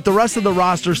 Right? But the rest of the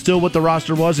roster is still what the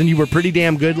roster was, and you were pretty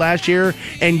damn good last year.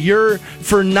 And you're,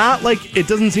 for not it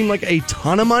doesn't seem like a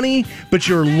ton of money, but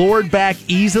you're lured back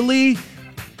easily.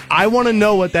 I want to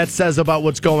know what that says about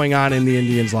what's going on in the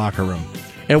Indians locker room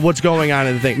and what's going on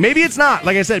in the thing. Maybe it's not.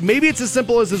 Like I said, maybe it's as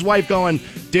simple as his wife going,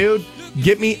 dude,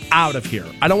 get me out of here.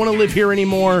 I don't want to live here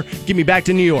anymore. Get me back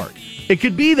to New York. It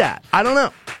could be that. I don't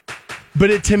know.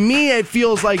 But to me, it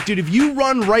feels like, dude, if you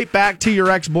run right back to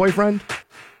your ex-boyfriend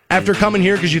after coming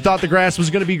here because you thought the grass was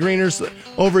going to be greener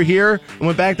over here and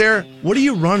went back there, what are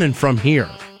you running from here?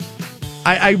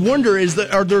 I wonder,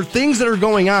 are there things that are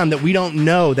going on that we don't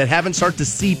know that haven't started to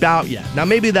seep out yet? Now,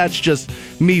 maybe that's just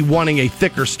me wanting a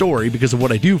thicker story because of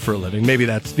what I do for a living. Maybe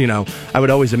that's, I would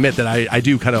always admit that I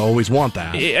do kind of always want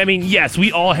that. I mean, yes,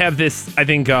 we all have this, I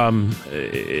think,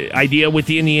 idea with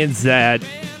the Indians that,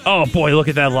 oh boy, look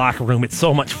at that locker room. It's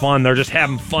so much fun. They're just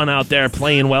having fun out there,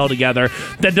 playing well together.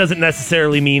 That doesn't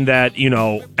necessarily mean that,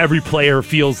 every player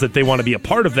feels that they want to be a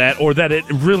part of that or that it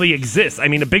really exists. I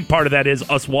mean, a big part of that is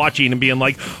us watching and being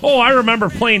like, oh, I remember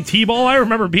playing T-ball. I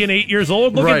remember being 8 years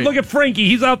old. Look at Frankie.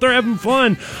 He's out there having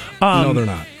fun. No, they're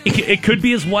not. It could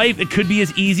be his wife. It could be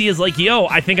as easy as yo,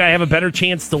 I think I have a better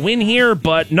chance to win here.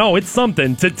 But no, it's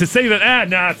something. To say that,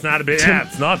 no, it's not a bit.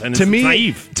 It's nothing. It's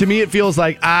naive. To me, it feels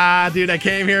like, dude, I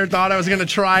came here, thought I was going to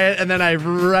try it, and then I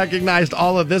recognized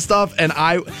all of this stuff. And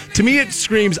to me, it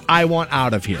screams, I want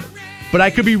out of here. But I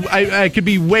could be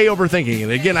way overthinking it.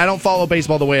 Again, I don't follow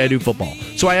baseball the way I do football,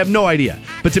 so I have no idea.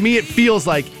 But to me, it feels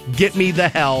like, get me the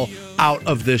hell out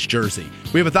of this jersey.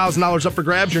 We have $1,000 up for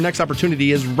grabs. Your next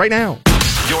opportunity is right now.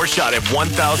 Your shot at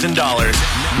 $1,000.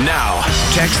 Now,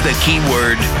 text the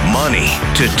keyword money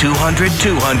to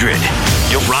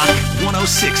 200-200. You'll rock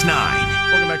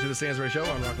 1069. Welcome back to the Stansbury Show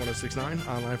on Rock 1069,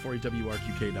 online for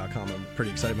WRQK.com. I'm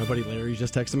pretty excited. My buddy Larry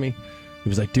just texted me. He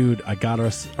was like, dude, I got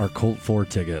us our Colt Ford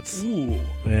tickets. Ooh.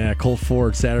 Yeah, Colt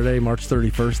Ford, Saturday, March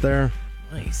 31st there.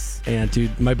 Nice. And,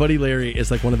 dude, my buddy Larry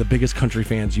is like one of the biggest country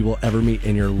fans you will ever meet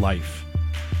in your life.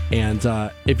 And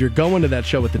if you're going to that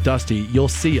show with the Dusty, you'll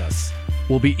see us.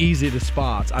 We'll be easy to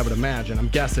spot, I would imagine. I'm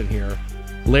guessing here.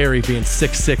 Larry being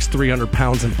 6'6", 300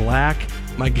 pounds and black,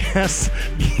 my guess,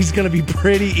 he's going to be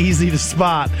pretty easy to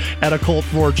spot at a Colt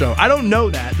Ford show. I don't know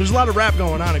that. There's a lot of rap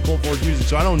going on in Colt Ford music,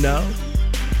 so I don't know.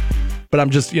 But I'm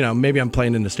just, maybe I'm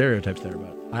playing into stereotypes there,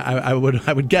 but I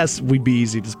would guess we'd be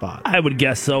easy to spot. I would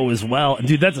guess so as well.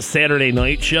 Dude, that's a Saturday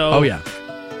night show. Oh, yeah.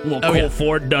 Colt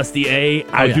Ford, Dusty A.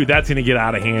 Dude, that's going to get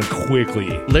out of hand quickly.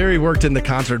 Larry worked in the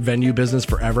concert venue business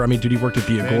forever. I mean, dude, he worked at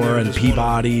the Agora and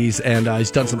Peabody's, and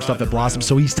he's done some stuff at Blossom.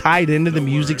 So he's tied into the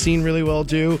music scene really well,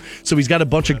 too. So he's got a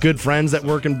bunch of good friends that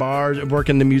work in bars, work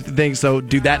in the music thing. So,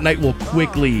 dude, that night will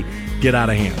quickly get out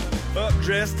of hand.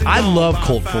 I love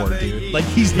Colt Ford, dude. Like,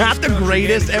 he's not the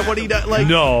greatest at what he does. Like,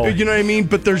 no. You know what I mean?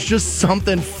 But there's just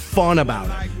something fun about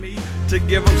it. To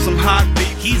give him some hot beats.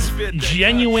 He's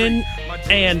genuine,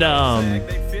 and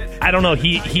I don't know.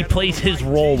 He plays his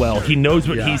role well. He knows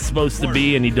what he's supposed to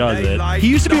be, and he does it. He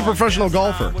used to be a professional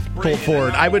golfer, Colt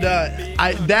Ford.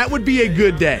 That would be a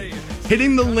good day.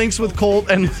 Hitting the links with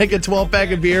Colt and like a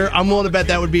 12-pack of beer, I'm willing to bet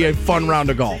that would be a fun round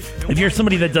of golf. If you're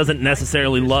somebody that doesn't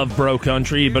necessarily love bro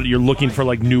country, but you're looking for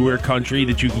like newer country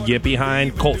that you can get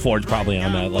behind, Colt Ford's probably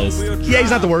on that list. Yeah, he's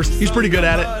not the worst. He's pretty good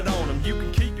at it.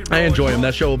 I enjoy him.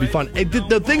 That show will be fun.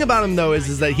 The thing about him, though,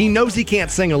 is that he knows he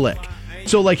can't sing a lick.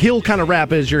 So, like, he'll kind of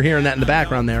rap as you're hearing that in the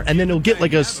background there, and then he'll get, he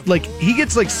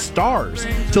gets, stars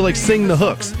to, sing the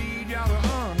hooks.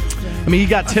 I mean, he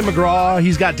got Tim McGraw,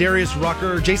 he's got Darius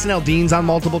Rucker, Jason Aldean's on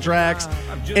multiple tracks.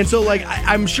 And so,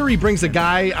 I'm sure he brings a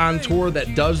guy on tour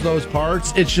that does those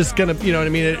parts. It's just going to, you know what I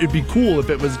mean? It'd be cool if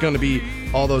it was going to be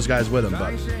all those guys with him,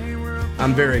 but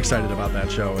I'm very excited about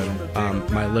that show, and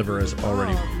my liver is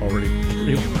already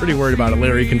pretty worried about it.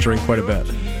 Larry can drink quite a bit.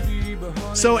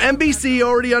 So NBC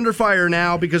already under fire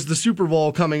now because the Super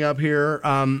Bowl coming up here.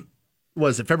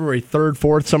 Was it February 3rd,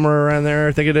 4th, somewhere around there,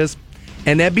 I think it is.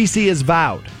 And NBC has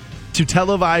vowed to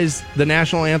televise the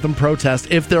national anthem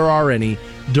protest, if there are any,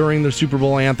 during the Super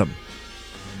Bowl anthem.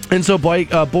 And so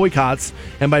boycotts,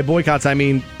 and by boycotts I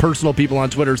mean personal people on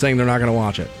Twitter saying they're not going to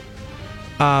watch it.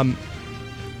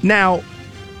 Now,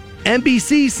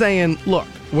 NBC saying, look,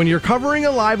 when you're covering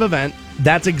a live event,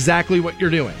 that's exactly what you're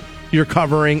doing. You're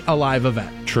covering a live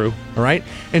event. True. All right?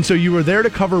 And so you were there to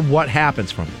cover what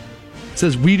happens from it. It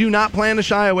says, we do not plan to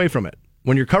shy away from it.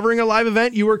 When you're covering a live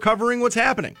event, you are covering what's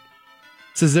happening.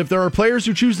 It says, if there are players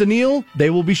who choose to kneel,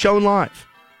 they will be shown live.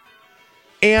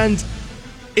 And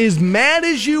as mad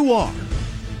as you are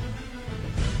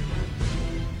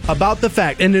about the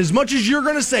fact, and as much as you're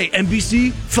going to say,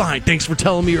 NBC, fine, thanks for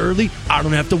telling me early, I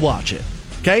don't have to watch it.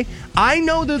 Okay? I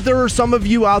know that there are some of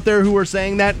you out there who are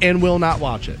saying that and will not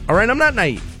watch it. All right? I'm not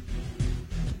naive.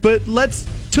 But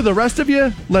to the rest of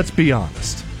you, let's be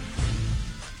honest.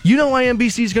 You know why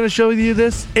NBC is going to show you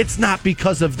this? It's not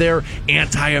because of their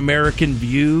anti-American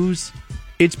views.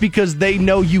 It's because they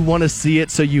know you want to see it,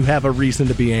 so you have a reason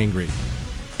to be angry.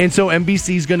 And so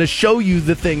NBC is going to show you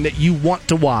the thing that you want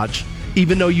to watch,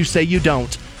 even though you say you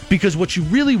don't, because what you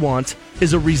really want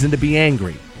is a reason to be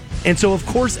angry. And so, of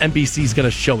course, NBC is going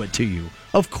to show it to you.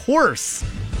 Of course.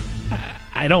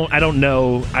 I don't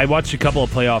know. I watched a couple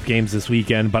of playoff games this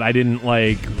weekend, but I didn't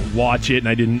watch it,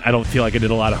 and I don't feel like I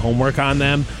did a lot of homework on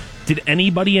them. Did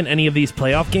anybody in any of these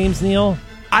playoff games, Neil?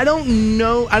 I don't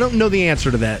know. I don't know the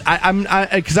answer to that.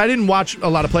 Because I didn't watch a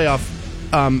lot of playoff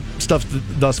stuff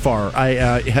thus far.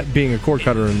 Being a cord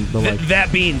cutter and the like.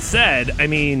 That being said, I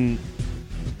mean,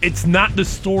 it's not the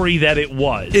story that it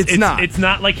was. It's not. It's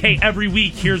not like, hey, every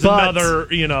week here's another.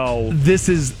 This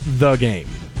is the game.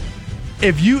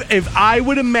 If I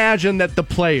would imagine that the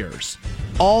players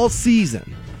all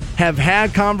season have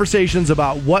had conversations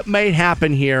about what may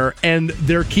happen here, and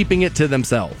they're keeping it to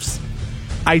themselves.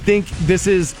 I think this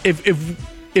is if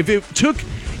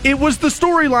it was the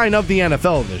storyline of the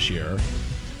NFL this year,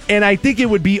 and I think it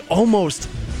would be almost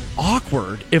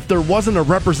awkward if there wasn't a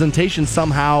representation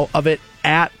somehow of it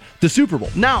at the Super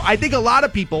Bowl. Now, I think a lot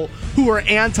of people who are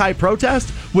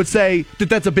anti-protest would say that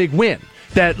that's a big win.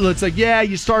 That it's like, yeah,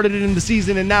 you started it in the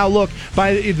season, and now look,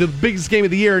 by the biggest game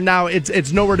of the year, now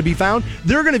it's nowhere to be found.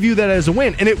 They're going to view that as a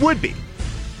win, and it would be.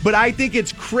 But I think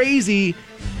it's crazy.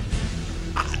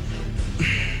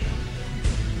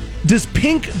 Does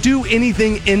Pink do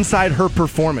anything inside her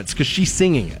performance because she's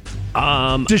singing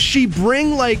it? Does she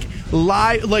bring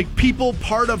people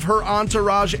part of her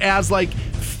entourage as like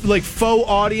faux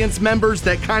audience members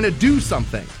that kind of do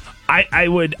something? I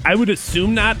would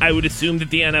assume not. I would assume that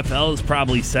the NFL has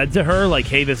probably said to her, like,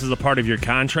 hey, this is a part of your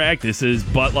contract.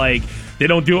 But they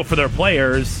don't do it for their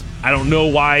players. I don't know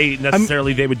why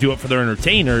necessarily they would do it for their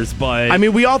entertainers, but... I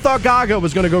mean, we all thought Gaga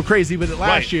was going to go crazy with it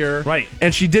last year. Right.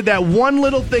 And she did that one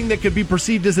little thing that could be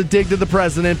perceived as a dig to the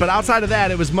president, but outside of that,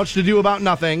 it was much to do about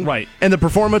nothing. Right. And the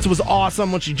performance was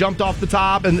awesome when she jumped off the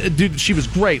top, and, dude, she was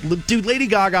great. Dude, Lady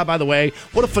Gaga, by the way,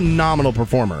 what a phenomenal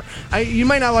performer. You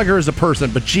might not like her as a person,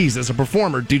 but geez, as a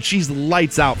performer, dude, she's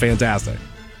lights out fantastic.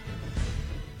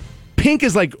 Pink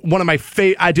is, one of my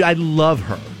favorite... I love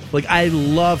her. I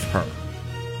love her.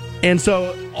 And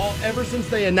so ever since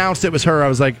they announced it was her, I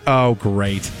was like, oh,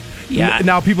 great. Yeah.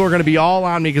 Now people are going to be all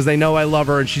on me because they know I love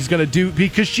her, and she's going to do,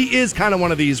 because she is kind of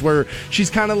one of these where she's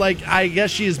kind of like, I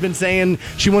guess she has been saying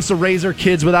she wants to raise her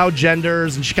kids without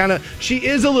genders, and she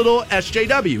is a little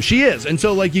SJW. She is. And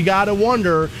so, like, you got to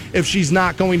wonder if she's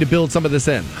not going to build some of this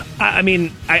in. I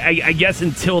mean, I guess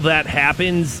until that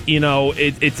happens, you know,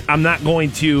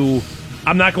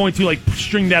 I'm not going to like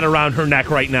string that around her neck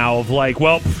right now of like,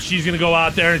 well, she's going to go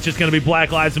out there and it's just going to be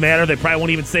Black Lives Matter. They probably won't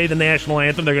even say the national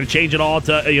anthem. They're going to change it all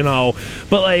to, you know.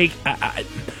 But like,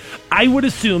 I would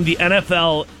assume the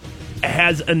NFL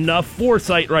has enough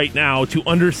foresight right now to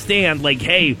understand, like,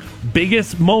 hey,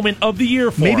 biggest moment of the year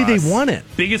for us. Maybe they want it.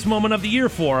 Biggest moment of the year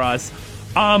for us.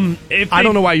 I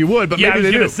don't know why you would, but maybe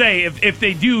they do. I was going to say, if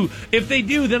they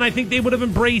do, then I think they would have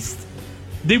embraced.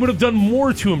 They would have done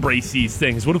more to embrace these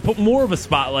things, would have put more of a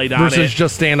spotlight on it. Versus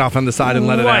just stand off on the side and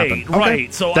let it happen.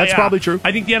 Right. So that's probably true.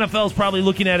 I think the NFL is probably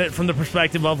looking at it from the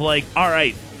perspective of like, all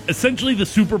right, essentially the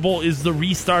Super Bowl is the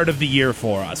restart of the year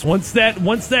for us. Once that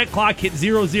clock hits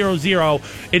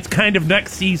 0-0-0, it's kind of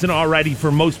next season already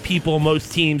for most people,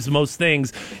 most teams, most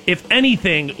things. If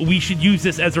anything, we should use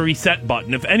this as a reset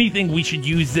button. If anything, we should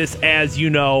use this as,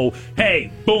 you know,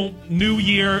 hey, boom, new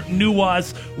year, new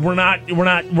us. We're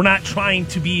not trying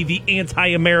to be the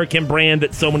anti-American brand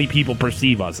that so many people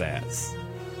perceive us as.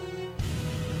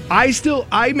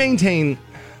 I maintain,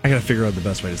 I got to figure out the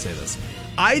best way to say this.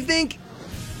 I think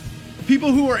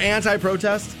people who are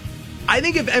anti-protest, I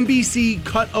think if NBC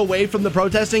cut away from the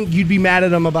protesting, you'd be mad at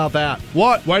them about that.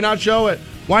 What? Why not show it?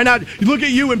 Why not? Look at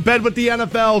you in bed with the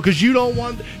NFL because you don't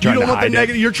want the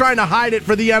negative. You're trying to hide it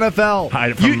for the NFL.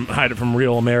 Hide it from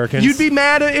real Americans. You'd be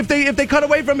mad if they cut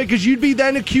away from it because you'd be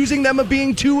then accusing them of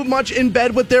being too much in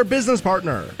bed with their business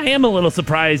partner. I am a little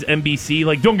surprised NBC.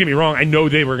 Like, don't get me wrong. I know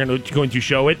they were going to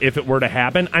show it if it were to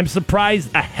happen. I'm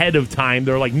surprised ahead of time.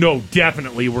 They're like, no,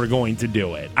 definitely we're going to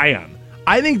do it. I am.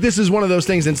 I think this is one of those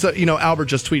things, and so, you know, Albert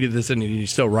just tweeted this, and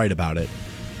he's so right about it.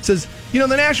 It says, you know,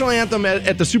 the national anthem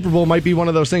at the Super Bowl might be one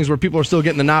of those things where people are still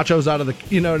getting the nachos out of the,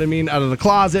 you know what I mean, out of the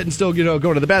closet and still, you know,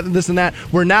 going to the bathroom, this and that.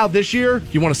 Where now this year,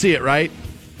 you want to see it, right?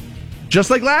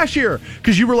 Just like last year,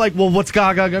 because you were like, well, what's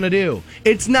Gaga going to do?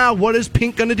 It's now, what is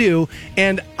Pink going to do?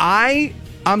 And I'm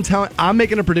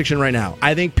making a prediction right now.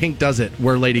 I think Pink does it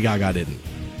where Lady Gaga didn't.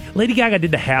 Lady Gaga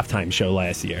did the halftime show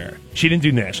last year. She didn't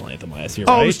do the national anthem last year,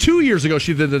 right? Oh, it was 2 years ago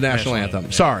she did the national anthem.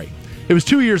 Yeah. Sorry. It was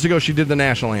 2 years ago she did the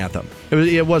national anthem.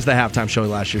 It was the halftime show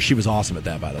last year. She was awesome at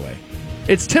that, by the way.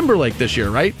 It's Timberlake this year,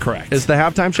 right? Correct. It's the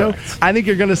halftime show? Correct. I think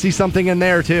you're going to see something in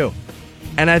there, too.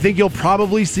 And I think you'll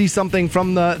probably see something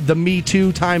from the Me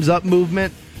Too Time's Up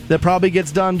movement that probably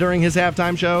gets done during his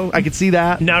halftime show. I could see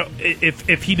that. Now,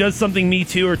 if he does something Me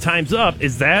Too or Time's Up,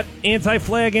 is that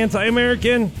anti-flag,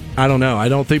 anti-American? I don't know. I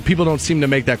don't think people don't seem to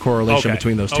make that correlation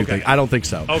between those two things. I don't think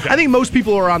so. Okay. I think most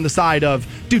people are on the side of,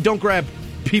 dude, don't grab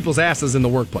people's asses in the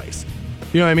workplace.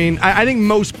 You know what I mean? I think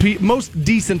most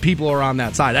decent people are on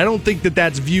that side. I don't think that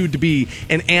that's viewed to be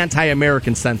an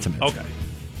anti-American sentiment. Okay.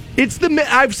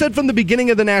 I've said from the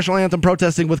beginning of the national anthem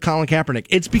protesting with Colin Kaepernick,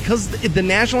 it's because the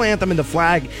national anthem and the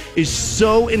flag is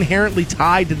so inherently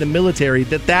tied to the military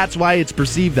that's why it's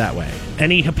perceived that way.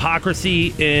 Any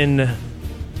hypocrisy in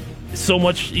so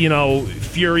much, you know,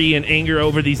 fury and anger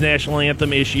over these national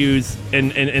anthem issues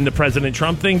and the President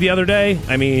Trump thing the other day?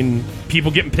 I mean, people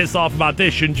getting pissed off about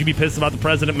this. Shouldn't you be pissed about the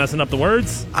president messing up the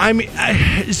words? I mean,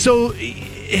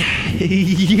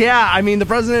 yeah, I mean, the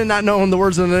president not knowing the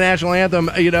words of the national anthem,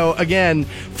 you know, again,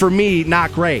 for me,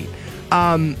 not great.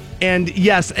 And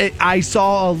yes, I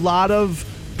saw a lot of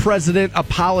president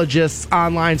apologists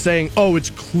online saying, oh, it's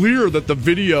clear that the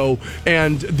video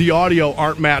and the audio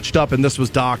aren't matched up and this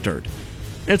was doctored.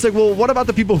 And it's like, well, what about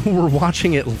the people who were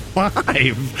watching it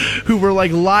live, who were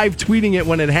like live tweeting it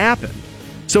when it happened?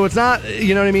 So it's not,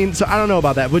 you know what I mean? So I don't know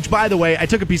about that, which, by the way, I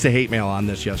took a piece of hate mail on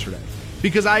this yesterday.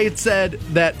 Because I had said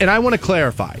that, and I want to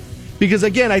clarify, because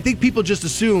again, I think people just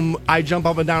assume I jump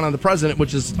up and down on the president,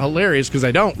 which is hilarious because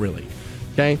I don't really,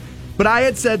 okay? But I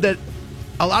had said that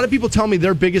a lot of people tell me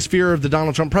their biggest fear of the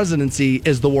Donald Trump presidency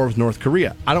is the war with North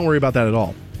Korea. I don't worry about that at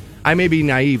all. I may be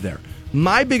naive there.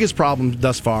 My biggest problem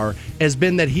thus far has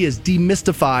been that he has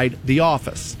demystified the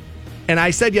office. And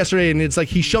I said yesterday, and it's like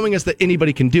he's showing us that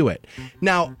anybody can do it.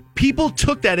 Now, people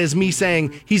took that as me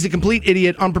saying he's a complete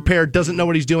idiot, unprepared, doesn't know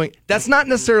what he's doing. That's not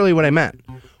necessarily what I meant.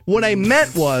 What I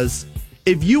meant was,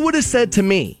 if you would have said to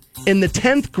me in the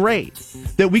 10th grade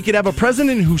that we could have a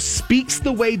president who speaks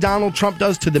the way Donald Trump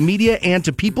does to the media and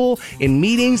to people in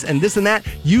meetings and this and that,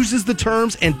 uses the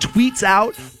terms and tweets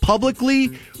out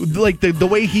publicly, like the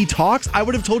way he talks, I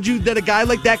would have told you that a guy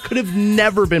like that could have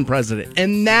never been president.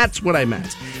 And that's what I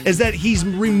meant, is that he's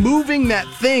removing that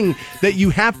thing that you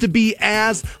have to be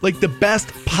as like the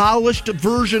best polished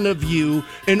version of you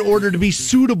in order to be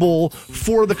suitable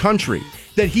for the country.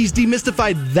 That he's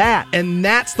demystified that, and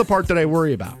that's the part that I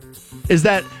worry about, is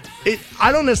that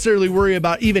I don't necessarily worry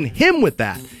about even him with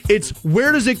that. It's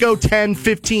where does it go 10,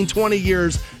 15, 20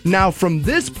 years now from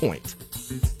this point?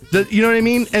 You know what I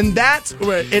mean? And that's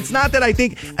where it's not that I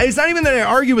think, it's not even that I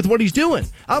argue with what he's doing.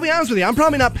 I'll be honest with you, I'm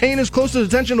probably not paying as close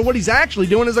attention to what he's actually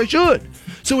doing as I should.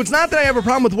 So it's not that I have a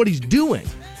problem with what he's doing.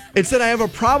 It's that I have a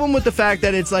problem with the fact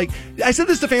that it's like, I said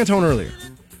this to Fantone earlier.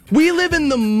 We live in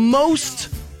the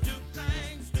most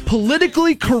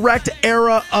politically correct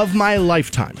era of my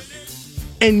lifetime.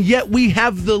 And yet we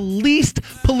have the least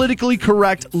politically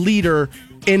correct leader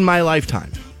in my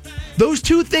lifetime. Those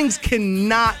two things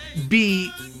cannot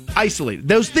be isolated.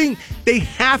 Those things, they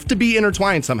have to be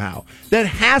intertwined somehow. That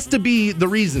has to be the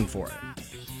reason for it.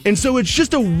 And so it's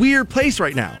just a weird place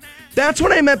right now. That's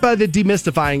what I meant by the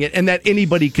demystifying it and that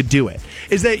anybody could do it.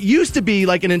 Is that it used to be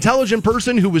like an intelligent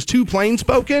person who was too plain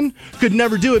spoken could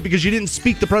never do it because you didn't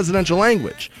speak the presidential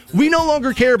language. We no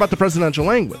longer care about the presidential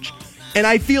language. And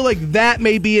I feel like that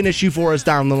may be an issue for us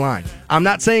down the line. I'm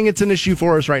not saying it's an issue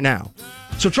for us right now.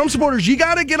 So Trump supporters, you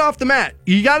got to get off the mat.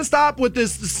 You got to stop with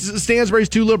this Stansbury's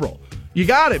too liberal. You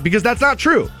got it, because that's not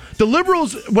true. The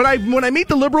liberals, when I meet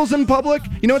the liberals in public,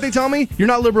 you know what they tell me? You're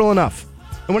not liberal enough.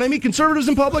 And when I meet conservatives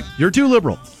in public, you're too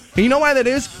liberal. And you know why that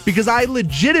is? Because I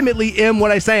legitimately am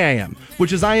what I say I am,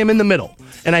 which is I am in the middle.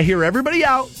 And I hear everybody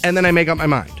out, and then I make up my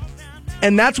mind.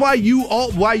 And that's why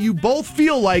you both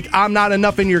feel like I'm not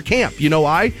enough in your camp. You know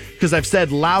why? Because I've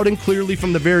said loud and clearly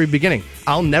from the very beginning,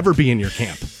 I'll never be in your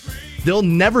camp. They'll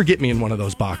never get me in one of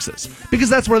those boxes, because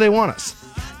that's where they want us.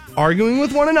 Arguing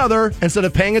with one another instead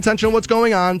of paying attention to what's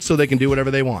going on so they can do whatever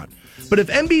they want. But if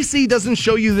NBC doesn't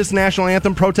show you this national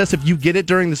anthem protest, if you get it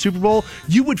during the Super Bowl,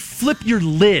 you would flip your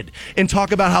lid and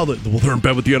talk about how they're in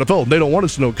bed with the NFL and they don't want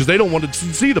us to know because they don't want to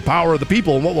see the power of the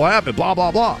people and what will happen, blah,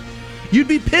 blah, blah. You'd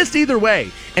be pissed either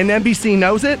way. And NBC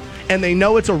knows it, and they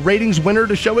know it's a ratings winner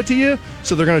to show it to you,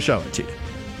 so they're going to show it to you.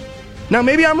 Now,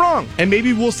 maybe I'm wrong, and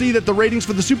maybe we'll see that the ratings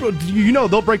for the Super Bowl,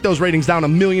 they'll break those ratings down a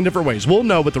million different ways. We'll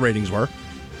know what the ratings were.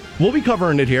 We'll be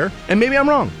covering it here, and maybe I'm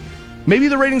wrong. Maybe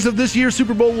the ratings of this year's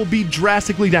Super Bowl will be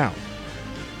drastically down.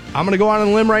 I'm going to go out on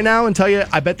a limb right now and tell you,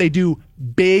 I bet they do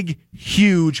big,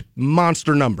 huge,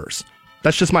 monster numbers.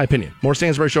 That's just my opinion. More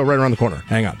Stansbury Show right around the corner.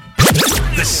 Hang on.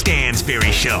 The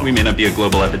Stansbury Show. We may not be a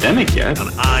global epidemic yet. On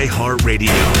iHeartRadio.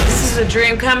 This is a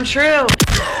dream come true.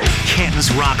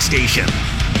 Canton's Rock Station.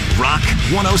 Rock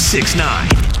 1069.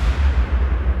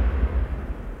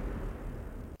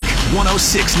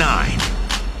 1069.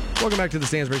 Welcome back to the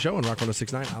Stansbury Show on Rock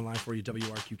 1069. Online for you,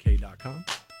 WRQK.com.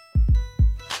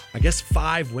 I guess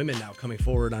 5 women now coming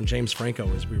forward on James Franco,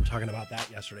 as we were talking about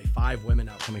that yesterday. 5 women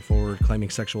now coming forward claiming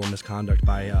sexual misconduct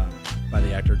by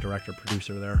the actor, director,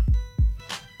 producer there.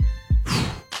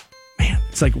 Man,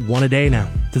 it's like one a day now.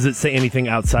 Does it say anything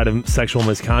outside of sexual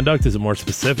misconduct? Is it more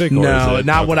specific? Or no,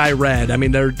 not what I read. I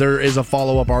mean, there is a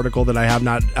follow-up article that I have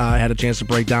not had a chance to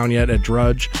break down yet at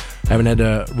Drudge. I haven't had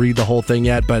to read the whole thing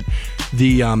yet, but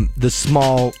the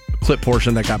small clip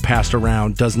portion that got passed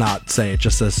around does not say it.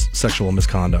 Just says sexual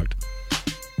misconduct.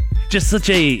 Just such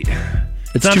a...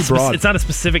 It's too broad. It's not a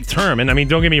specific term. And I mean,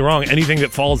 don't get me wrong, anything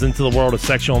that falls into the world of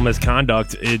sexual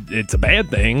misconduct, it's a bad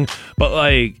thing. But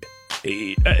like...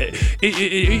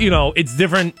 it's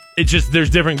different. It's just there's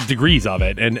different degrees of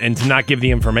it, and to not give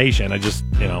the information, it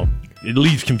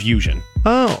leaves confusion.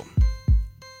 Oh,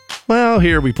 well,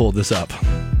 here we pulled this up,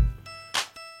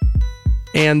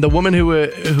 and the woman who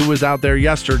was out there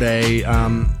yesterday,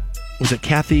 was it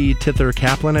Kathy Tither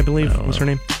Kaplan? I believe was her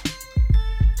name.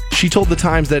 She told The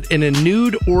Times that in a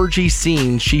nude orgy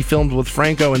scene she filmed with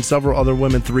Franco and several other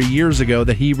women 3 years ago,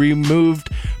 that he removed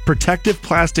protective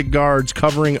plastic guards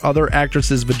covering other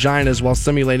actresses' vaginas while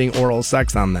simulating oral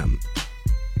sex on them.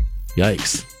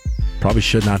 Yikes. Probably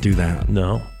should not do that.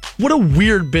 No. What a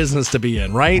weird business to be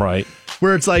in, right? Right.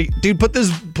 Where it's like, dude, put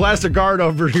this plastic guard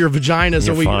over your vagina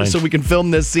so we can film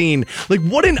this scene. Like,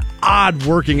 what an odd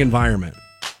working environment.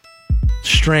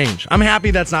 Strange. I'm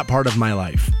happy that's not part of my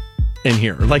life. In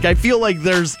here, like, I feel like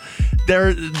there's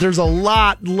a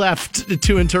lot left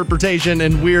to interpretation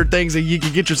and weird things, and you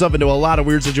can get yourself into a lot of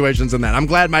weird situations in that. I'm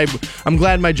glad my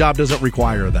job doesn't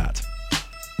require that.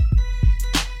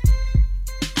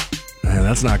 Man,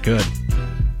 that's not good.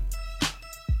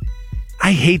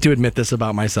 I hate to admit this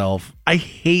about myself. I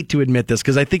hate to admit this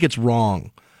because I think it's wrong,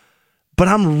 but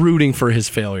I'm rooting for his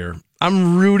failure.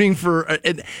 I'm rooting for,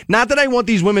 not that I want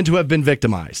these women to have been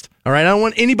victimized. All right. I don't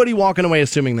want anybody walking away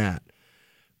assuming that.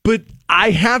 But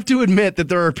I have to admit that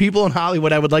there are people in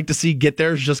Hollywood I would like to see get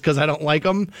theirs just because I don't like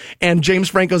them. And James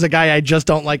Franco's a guy I just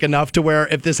don't like enough to where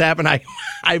if this happened,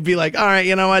 I'd be like, all right,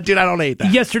 you know what, dude, I don't hate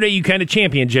that. Yesterday, you kind of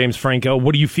championed James Franco.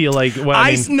 What do you feel like?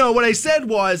 Well, No, what I said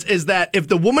is that if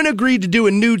the woman agreed to do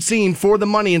a nude scene for the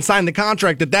money and sign the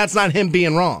contract, that's not him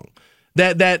being wrong.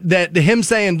 That him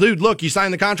saying, dude, look, you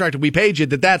signed the contract and we paid you,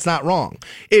 that's not wrong.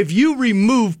 If you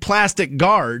remove plastic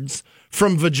guards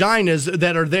from vaginas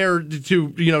that are there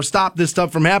to, stop this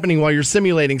stuff from happening while you're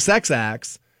simulating sex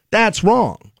acts, that's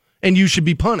wrong. And you should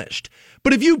be punished.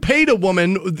 But if you paid a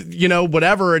woman,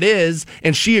 whatever it is,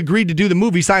 and she agreed to do the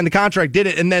movie, signed the contract, did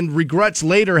it, and then regrets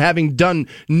later having done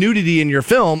nudity in your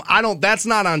film, that's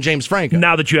not on James Franco.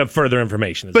 Now that you have further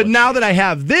information. But now that I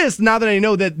have this, now that I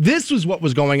know that this was what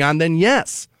was going on, then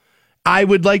yes, I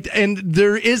would like to,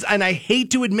 and I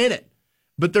hate to admit it,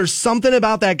 but there's something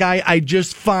about that guy I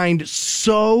just find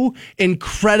so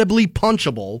incredibly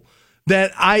punchable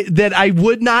that I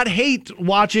would not hate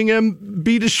watching him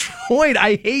be destroyed.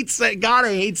 I hate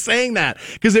saying that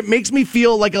because it makes me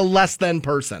feel like a less than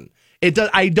person. It does.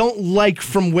 I don't like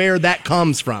from where that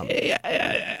comes from.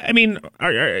 I mean,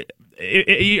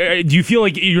 do you feel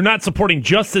like you're not supporting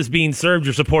justice being served?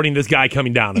 You're supporting this guy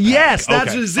coming down. Yes,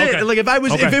 that's just it. Okay. Like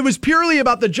if it was purely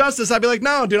about the justice, I'd be like,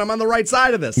 no, dude, I'm on the right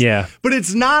side of this. Yeah, but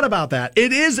it's not about that.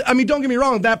 It is. I mean, don't get me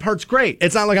wrong. That part's great.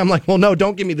 It's not like I'm like, well, no,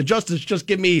 don't give me the justice. Just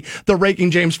give me the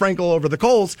raking James Franco over the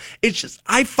coals. It's just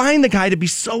I find the guy to be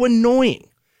so annoying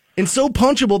and so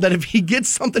punchable that if he gets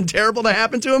something terrible to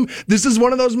happen to him, this is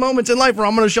one of those moments in life where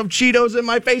I'm going to shove Cheetos in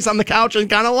my face on the couch and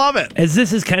kind of love it. As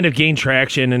this has kind of gained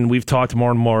traction and we've talked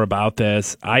more and more about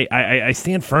this, I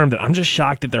stand firm that I'm just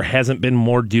shocked that there hasn't been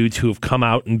more dudes who have come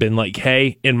out and been like,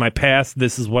 hey, in my past,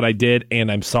 this is what I did,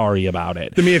 and I'm sorry about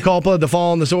it. The mea culpa, the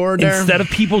fall on the sword there? Instead of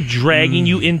people dragging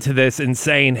you into this and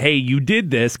saying, hey, you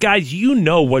did this, guys, you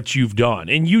know what you've done,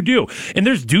 and you do. And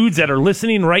there's dudes that are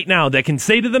listening right now that can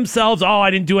say to themselves, oh,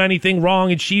 I didn't do anything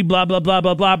wrong, and she blah, blah, blah,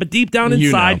 blah, blah. But deep down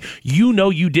inside, you know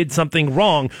you did something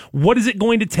wrong. What is it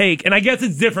going to take? And I guess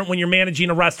it's different when you're managing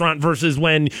a restaurant versus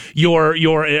when you're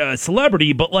a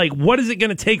celebrity, but like, what is it going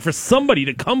to take for somebody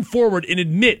to come forward and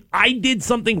admit, I did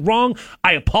something wrong,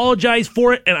 I apologize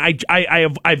for it, and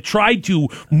I've tried to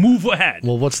move ahead?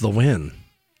 Well, what's the win?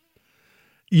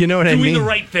 You know what I mean? Doing the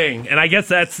right thing, and I guess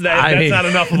that's not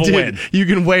enough of a win. You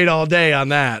can wait all day on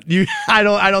that. I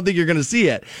don't think you're going to see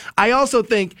it. I also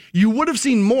think you would have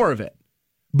seen more of it,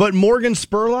 but Morgan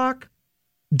Spurlock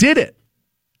did it,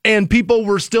 and people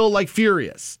were still like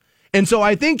furious. And so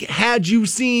I think had you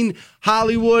seen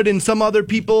Hollywood and some other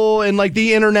people and like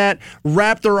the internet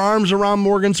wrap their arms around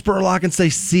Morgan Spurlock and say,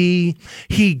 see,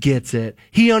 he gets it.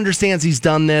 He understands he's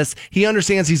done this. He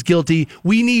understands he's guilty.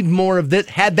 We need more of this.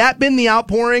 Had that been the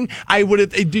outpouring,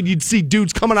 you'd see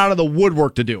dudes coming out of the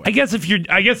woodwork to do it. I guess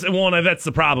that's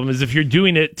the problem is if you're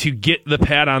doing it to get the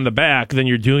pat on the back, then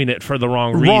you're doing it for the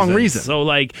wrong reason. So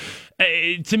like,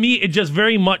 to me, it just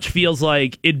very much feels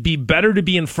like it'd be better to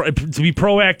be to be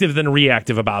proactive than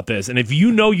reactive about this. And if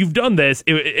you know you've done this,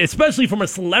 especially from a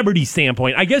celebrity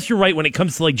standpoint, I guess you're right when it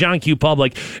comes to like John Q.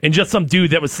 Public and just some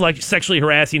dude that was sexually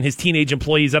harassing his teenage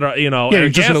employees at you're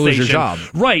just going to lose your job,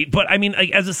 right? But I mean, like,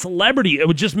 as a celebrity, it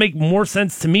would just make more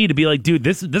sense to me to be like, dude,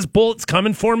 this bullet's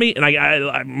coming for me, and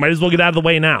I might as well get out of the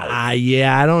way now.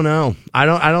 Yeah, I don't know.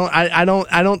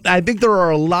 I think there are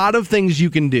a lot of things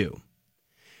you can do.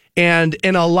 And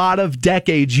in a lot of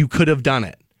decades, you could have done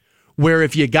it. Where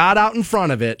if you got out in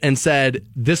front of it and said,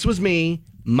 this was me,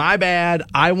 my bad,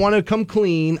 I want to come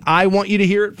clean, I want you to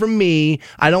hear it from me,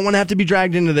 I don't want to have to be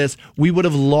dragged into this, we would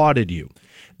have lauded you.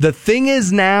 The thing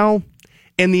is now,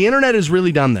 and the internet has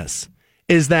really done this,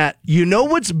 is that you know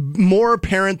what's more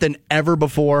apparent than ever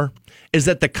before? Is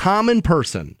that the common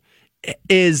person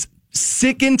is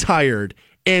sick and tired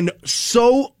and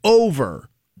so over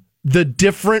the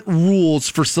different rules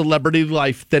for celebrity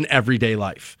life than everyday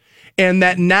life. And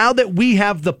that now that we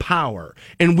have the power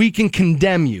and we can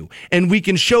condemn you and we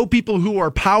can show people who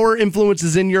are power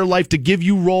influences in your life to give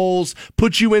you roles,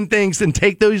 put you in things and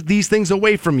take these things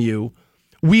away from you,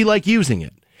 we like using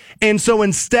it. And so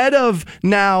instead of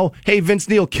now, hey, Vince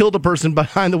Neil killed a person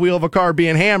behind the wheel of a car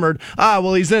being hammered.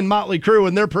 Well, he's in Motley Crue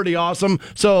and they're pretty awesome.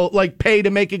 So like pay to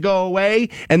make it go away.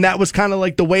 And that was kind of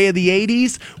like the way of the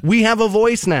 80s. We have a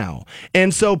voice now.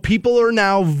 And so people are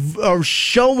now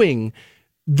showing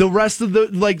the rest of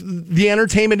the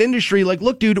entertainment industry, like,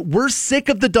 look, dude, we're sick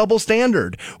of the double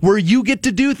standard where you get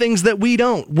to do things that we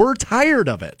don't. We're tired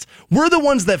of it. We're the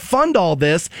ones that fund all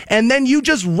this, and then you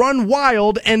just run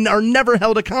wild and are never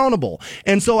held accountable.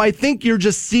 And so I think you're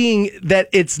just seeing that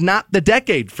it's not the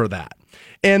decade for that.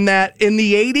 And that in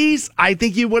the 80s, I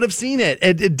think you would have seen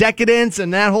it. Decadence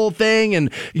and that whole thing,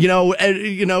 and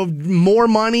more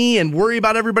money and worry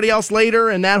about everybody else later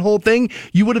and that whole thing.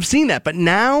 You would have seen that. But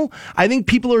now, I think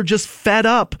people are just fed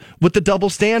up with the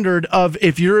double standard of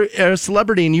if you're a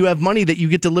celebrity and you have money that you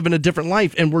get to live in a different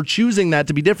life, and we're choosing that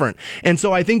to be different. And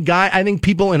so I think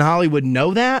people in Hollywood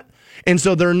know that. And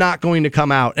so they're not going to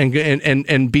come out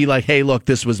and be like, hey, look,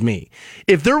 this was me.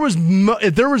 If there was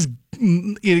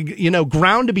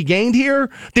ground to be gained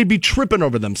here, they'd be tripping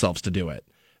over themselves to do it.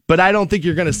 But I don't think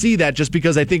you're going to see that, just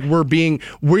because I think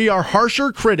we are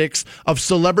harsher critics of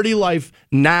celebrity life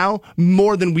now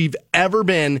more than we've ever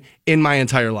been in my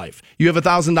entire life. You have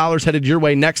 $1,000 headed your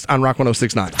way next on Rock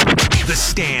 106.9. The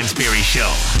Stansberry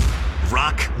Show.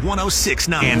 Rock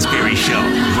 106.9. Stansberry Show.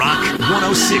 Rock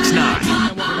 106.9.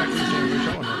 Welcome back to the Stansberry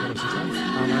Show on Rock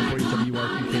 106.9. Online for you,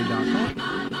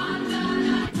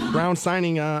 WRQK.com. Brown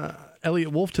signing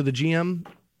Elliot Wolf to the GM,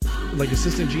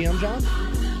 assistant GM job.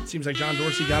 Seems like John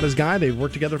Dorsey got his guy. They've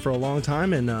worked together for a long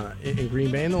time in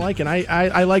Green Bay and the like. And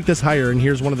I like this hire, and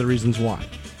here's one of the reasons why.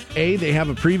 A, they have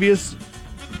a previous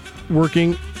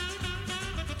working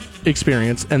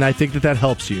experience, and I think that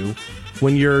helps you.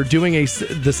 When you're doing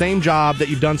the same job that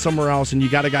you've done somewhere else and you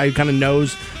got a guy who kind of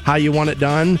knows how you want it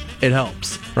done, it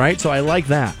helps, right? So I like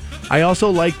that. I also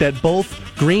like that both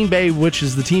Green Bay, which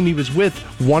is the team he was with,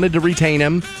 wanted to retain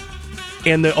him,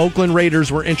 and the Oakland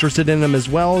Raiders were interested in him as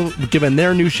well, given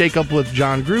their new shakeup with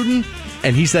John Gruden.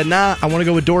 And he said, nah, I want to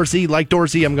go with Dorsey. Like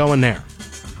Dorsey, I'm going there.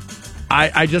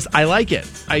 I like it.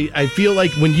 I feel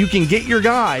like when you can get your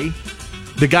guy,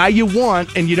 the guy you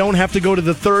want, and you don't have to go to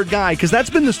the third guy, because that's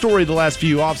been the story the last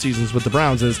few off seasons with the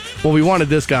Browns is, well, we wanted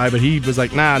this guy, but he was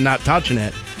like, nah, I'm not touching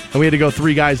it. And we had to go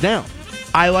 3 guys down.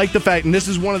 I like the fact, and this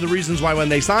is one of the reasons why when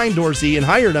they signed Dorsey and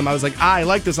hired him, I was like, I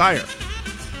like this hire.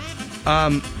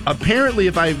 Apparently,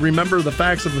 if I remember the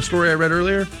facts of the story I read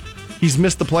earlier, he's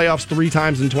missed the playoffs 3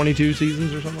 times in 22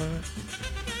 seasons or something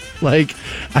like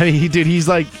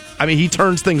that. He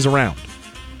turns things around.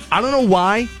 I don't know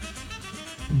why,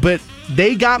 but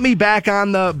they got me back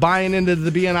on the buying into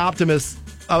the being optimist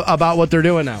about what they're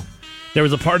doing now. There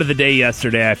was a part of the day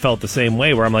yesterday I felt the same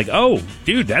way, where I'm like, oh,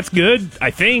 dude, that's good,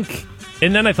 I think.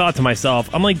 And then I thought to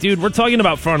myself, I'm like, dude, we're talking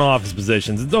about front office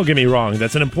positions. Don't get me wrong,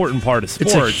 that's an important part of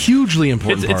sports. It's a hugely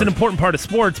important part. It's an important part of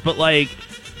sports, but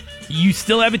you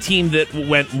still have a team that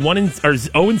went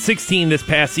 0-16 this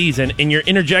past season, and you're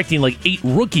interjecting 8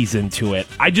 rookies into it.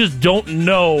 I just don't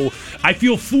know. I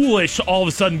feel foolish to all of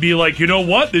a sudden be like, you know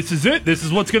what? This is it. This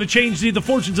is what's going to change the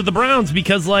fortunes of the Browns,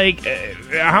 because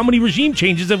how many regime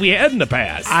changes have we had in the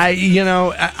past?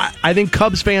 I think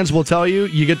Cubs fans will tell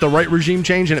you get the right regime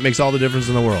change and it makes all the difference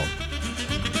in the world.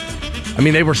 I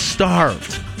mean, they were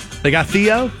starved. They got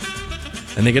Theo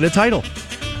and they get a title.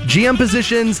 GM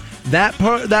positions, that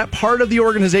part of the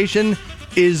organization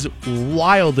is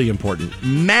wildly important,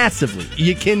 massively.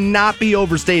 You cannot be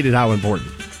overstated how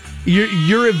important.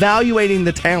 You're evaluating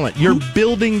the talent. You're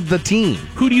building the team.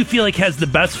 Who do you feel like has the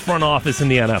best front office in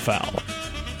the NFL?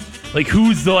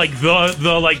 Who's the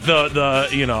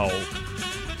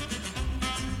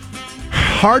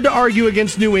Hard to argue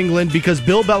against New England, because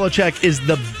Bill Belichick is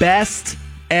the best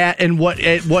at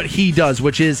what he does,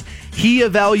 which is he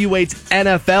evaluates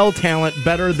NFL talent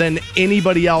better than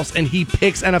anybody else, and he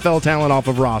picks NFL talent off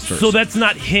of rosters. So that's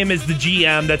not him as the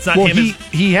GM. That's not him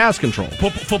he has control.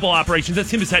 Football operations.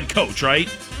 That's him as head coach, right?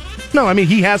 No, I mean,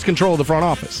 he has control of the front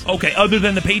office. Okay, other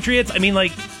than the Patriots? I mean,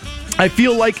 I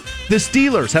feel like the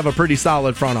Steelers have a pretty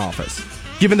solid front office,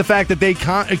 given the fact that they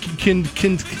can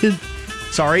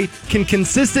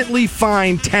consistently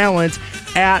find talent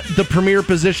at the premier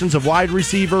positions of wide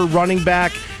receiver, running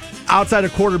back, outside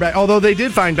of quarterback, although they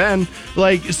did find Ben.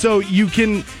 They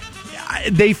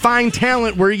find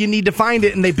talent where you need to find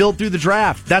it, and they build through the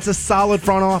draft. That's a solid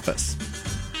front office.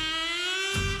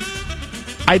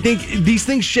 I think these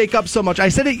things shake up so much. I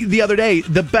said it the other day,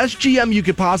 the best GM you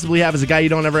could possibly have is a guy you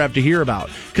don't ever have to hear about,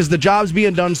 because the job's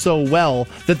being done so well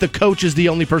that the coach is the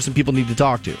only person people need to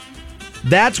talk to.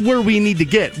 That's where we need to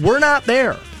get. We're not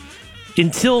there.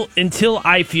 Until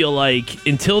I feel like,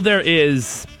 until there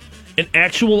is an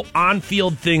actual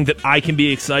on-field thing that I can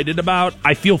be excited about,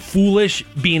 I feel foolish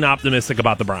being optimistic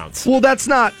about the Browns. Well, that's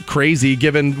not crazy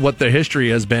given what the history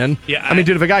has been. Yeah, I mean,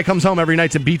 dude, if a guy comes home every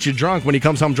night to beat you drunk, when he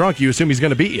comes home drunk, you assume he's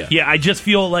going to beat you. Yeah, I just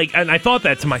feel like, and I thought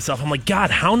that to myself, I'm like, God,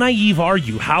 how naive are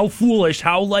you? How foolish,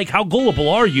 how gullible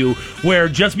are you, where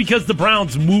just because the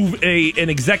Browns move an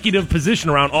executive position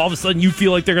around, all of a sudden you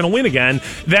feel like they're going to win again.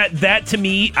 That to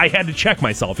me, I had to check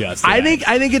myself yesterday.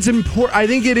 I think it's important. I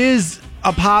think it is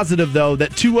a positive, though,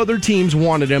 that two other teams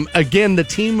wanted him. Again, the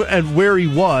team and where he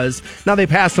was. Now, they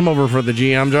passed him over for the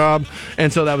GM job,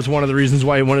 and so that was one of the reasons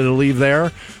why he wanted to leave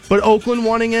there. But Oakland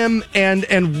wanting him, and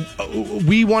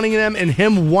we wanting him, and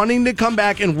him wanting to come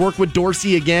back and work with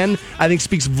Dorsey again, I think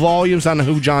speaks volumes on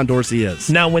who John Dorsey is.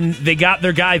 Now, when they got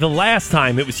their guy the last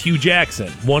time, it was Hugh Jackson.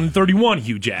 131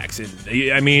 Hugh Jackson.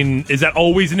 I mean, is that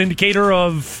always an indicator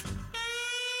of...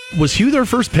 Was Hugh their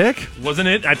first pick? Wasn't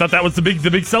it? I thought that was the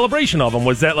big celebration of him.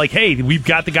 Was that like, hey, we've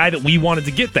got the guy that we wanted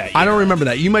to get that year. I don't remember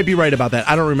that. You might be right about that.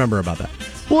 I don't remember about that.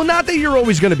 Well, not that you're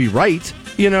always going to be right.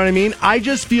 You know what I mean? I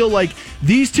just feel like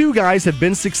these two guys have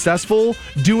been successful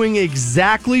doing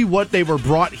exactly what they were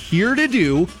brought here to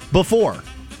do before.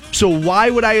 So why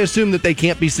would I assume that they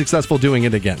can't be successful doing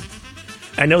it again?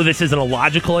 I know this isn't a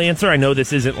logical answer. I know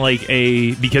this isn't like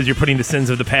because you're putting the sins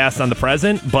of the past on the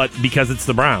present, but because it's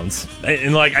the Browns.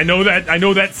 And like I know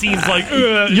that seems like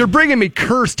you're bringing me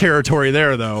curse territory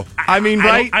there, though. I mean,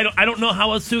 right? I don't know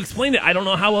how else to explain it. I don't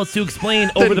know how else to explain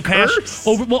over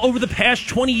the past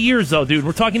 20 years, though, dude.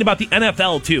 We're talking about the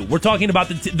NFL too. We're talking about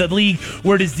the league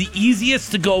where it is the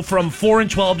easiest to go from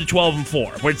 4-12 to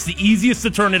 12-4, where it's the easiest to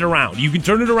turn it around. You can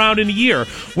turn it around in a year.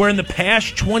 Where in the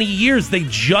past 20 years they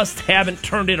just haven't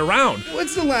turned it around.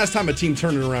 When's the last time a team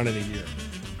turned it around in a year?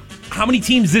 How many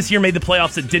teams this year made the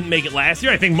playoffs that didn't make it last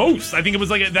year? I think most. I think it was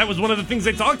that was one of the things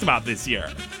they talked about this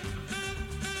year.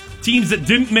 Teams that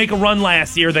didn't make a run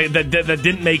last year, that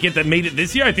didn't make it, that made it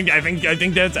this year. I think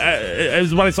that's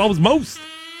is what I saw was most.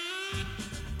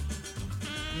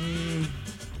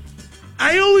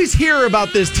 I always hear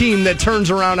about this team that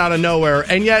turns around out of nowhere,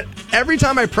 and yet every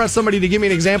time I press somebody to give me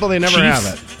an example, they never have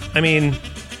it. I mean,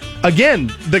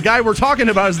 again, the guy we're talking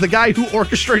about is the guy who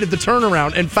orchestrated the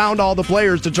turnaround and found all the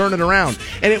players to turn it around.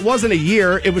 And it wasn't a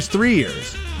year, it was 3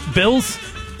 years. Bills?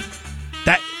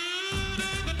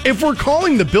 If we're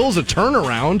calling the Bills a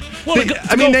turnaround, well,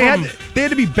 they had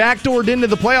to be backdoored into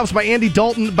the playoffs by Andy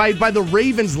Dalton, by the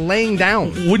Ravens laying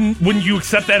down. Wouldn't you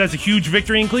accept that as a huge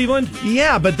victory in Cleveland?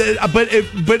 Yeah, but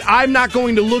I'm not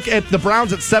going to look at the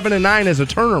Browns at 7-9 as a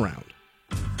turnaround.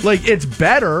 Like, it's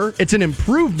better. It's an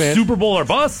improvement. Super Bowl or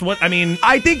bust? What? I mean,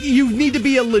 I think you need to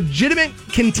be a legitimate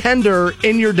contender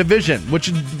in your division,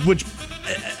 which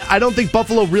I don't think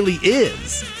Buffalo really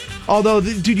is. Although,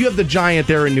 dude, you have the Giant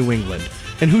there in New England.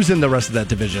 And who's in the rest of that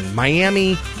division?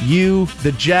 Miami,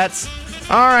 the Jets.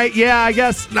 All right, yeah, I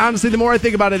guess, honestly, the more I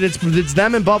think about it, it's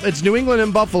them and it's New England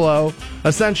and Buffalo,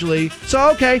 essentially.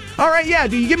 So, okay, all right, yeah,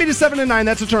 do you give me to 7-9?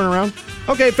 That's a turnaround.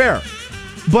 Okay, fair.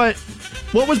 But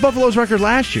what was Buffalo's record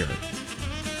last year?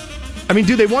 I mean,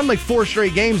 dude, they won like 4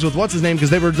 straight games with what's-his-name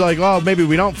because they were like, oh, maybe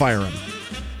we don't fire him.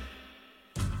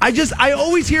 I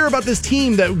always hear about this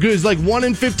team that goes like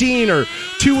 1-15 or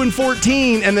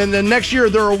 2-14, and then the next year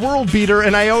they're a world beater,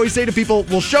 and I always say to people,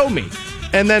 well, show me.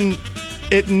 And then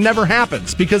it never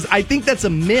happens because I think that's a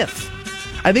myth.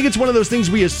 I think it's one of those things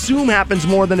we assume happens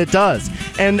more than it does.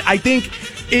 And I think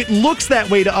it looks that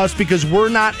way to us because we're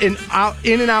not an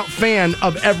in-and-out fan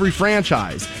of every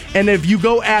franchise. And if you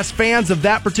go ask fans of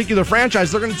that particular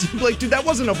franchise, they're going to be like, dude, that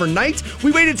wasn't overnight.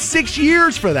 We waited 6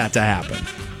 years for that to happen.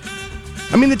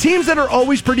 I mean, the teams that are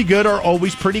always pretty good are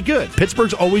always pretty good.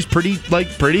 Pittsburgh's always pretty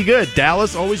good.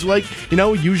 Dallas always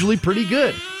usually pretty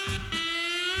good.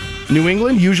 New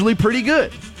England usually pretty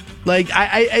good. Like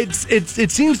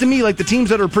it seems to me like the teams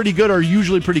that are pretty good are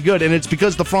usually pretty good, and it's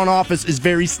because the front office is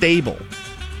very stable.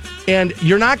 And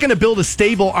you're not going to build a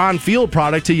stable on-field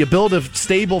product till you build a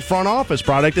stable front office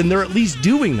product, and they're at least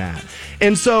doing that.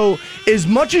 And so, as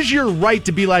much as you're right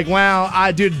to be like, well,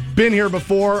 been here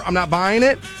before, I'm not buying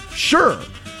it, sure.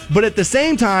 But at the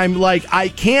same time, like, I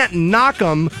can't knock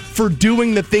them for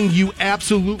doing the thing you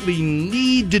absolutely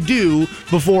need to do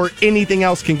before anything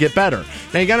else can get better.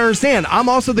 Now, you got to understand, I'm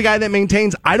also the guy that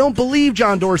maintains I don't believe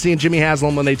John Dorsey and Jimmy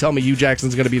Haslam when they tell me Hugh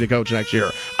Jackson's going to be the coach next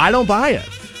year. I don't buy it.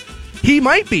 He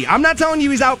might be. I'm not telling you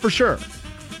he's out for sure.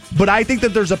 But I think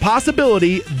that there's a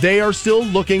possibility they are still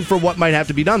looking for what might have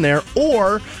to be done there,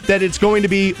 or that it's going to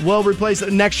be, well, replace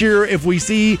it next year. If we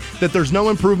see that there's no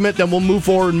improvement, then we'll move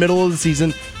forward middle of the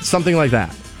season, something like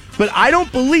that. But I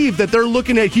don't believe that they're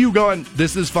looking at Hugh going,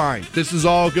 this is fine. This is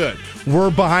all good. We're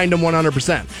behind him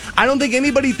 100%. I don't think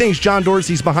anybody thinks John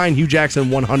Dorsey's behind Hugh Jackson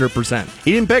 100%.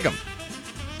 He didn't pick him.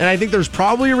 And I think there's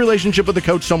probably a relationship with the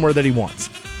coach somewhere that he wants.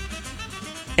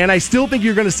 And I still think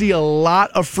you're going to see a lot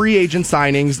of free agent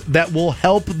signings that will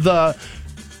help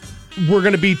we're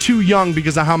going to be too young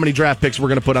because of how many draft picks we're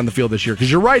going to put on the field this year.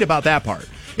 Because you're right about that part,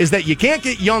 is that you can't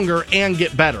get younger and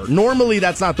get better. Normally,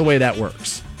 that's not the way that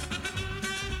works.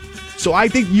 So I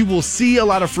think you will see a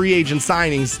lot of free agent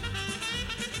signings,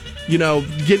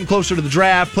 getting closer to the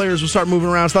draft. Players will start moving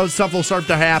around. Stuff will start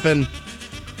to happen.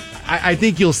 I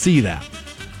think you'll see that.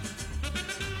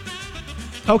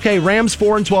 Okay, Rams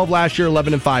 4-12 last year,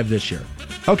 11-5 this year.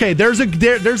 Okay, there's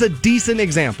a decent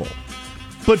example.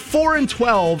 But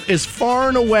 4-12 is far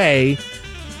and away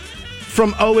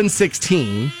from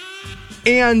 0-16.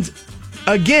 And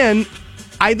again,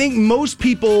 I think most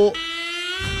people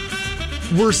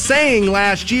were saying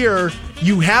last year,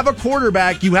 you have a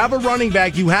quarterback, you have a running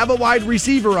back, you have a wide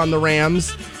receiver on the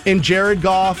Rams in Jared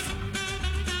Goff,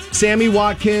 Sammy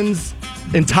Watkins,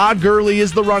 and Todd Gurley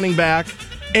is the running back.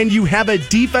 And you have a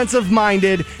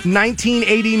defensive-minded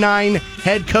 1989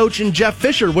 head coach in Jeff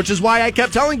Fisher, which is why I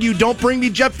kept telling you, don't bring me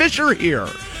Jeff Fisher here.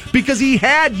 Because he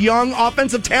had young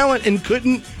offensive talent and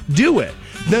couldn't do it.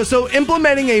 So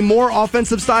implementing a more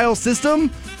offensive-style system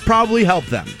probably helped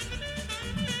them.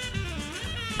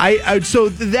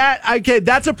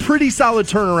 That's a pretty solid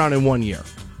turnaround in 1 year.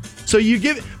 So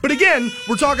but again,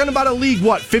 we're talking about a league,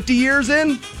 50 years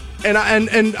in? And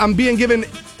I'm being given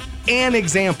an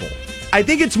example. I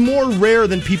think it's more rare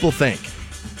than people think.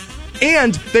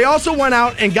 And they also went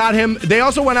out and got him. They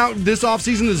also went out this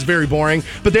offseason. This is very boring.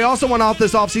 But they also went out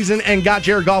this offseason and got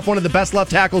Jared Goff, one of the best left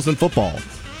tackles in football.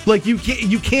 Like, you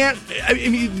can't. I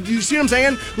mean, you see what I'm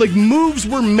saying? Like, moves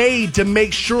were made to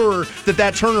make sure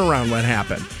that turnaround would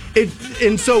happen.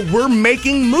 And so we're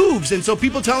making moves. And so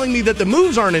people telling me that the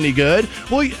moves aren't any good,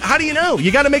 well, how do you know?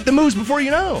 You got to make the moves before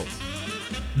you know.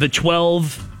 The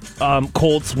 12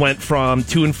 Colts went from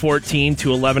 2-14 to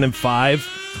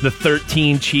 11-5. The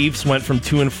 13 Chiefs went from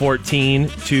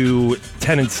 2-14 to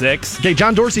 10-6. Okay,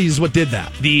 John Dorsey is what did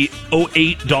that. The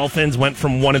 08 Dolphins went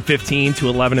from 1-15 to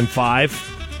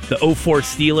 11-5. The 04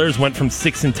 Steelers went from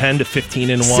 6-10 to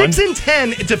 15-1.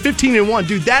 6-10 to 15-1,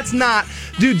 dude. That's not,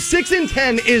 dude.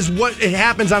 6-10 is what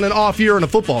happens on an off year in a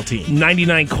football team.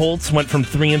 99 Colts went from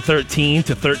 3-13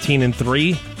 to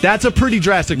 13-3. That's a pretty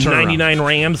drastic turnaround. 99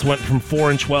 Rams went from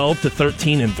 4-12 to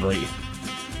 13-3.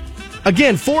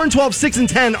 Again, 4-12,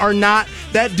 6-10 are not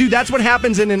that, dude. That's what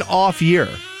happens in an off year.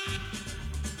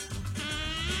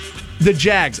 The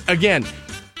Jags, again.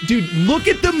 Dude, look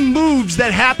at the moves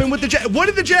that happened with the Jags. What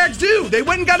did the Jags do? They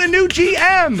went and got a new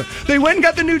GM. They went and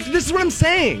got the new... This is what I'm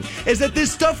saying, is that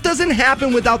this stuff doesn't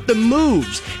happen without the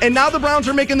moves. And now the Browns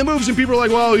are making the moves, and people are like,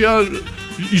 well, yeah,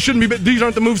 you shouldn't be... These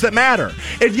aren't the moves that matter.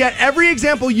 And yet, every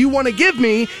example you want to give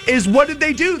me is, what did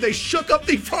they do? They shook up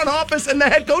the front office and the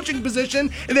head coaching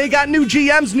position, and they got new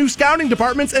GMs, new scouting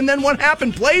departments, and then what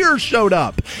happened? Players showed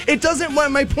up. It doesn't...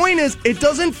 My point is, it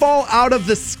doesn't fall out of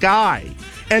the sky.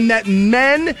 And that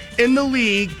men in the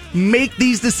league make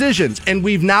these decisions. And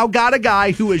we've now got a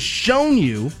guy who has shown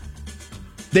you,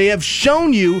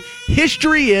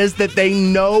 history is that they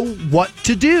know what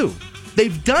to do.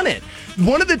 They've done it.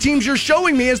 One of the teams you're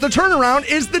showing me as the turnaround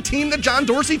is the team that John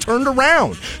Dorsey turned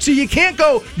around. So you can't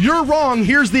go, you're wrong,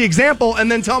 here's the example, and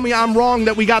then tell me I'm wrong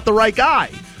that we got the right guy.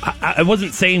 I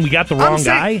wasn't saying we got the wrong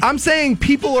guy. I'm saying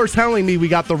people are telling me we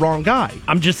got the wrong guy.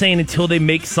 I'm just saying until they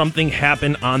make something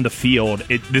happen on the field,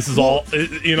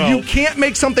 You can't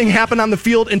make something happen on the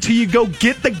field until you go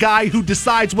get the guy who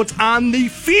decides what's on the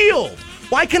field.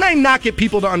 Why can I not get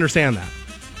people to understand that?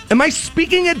 Am I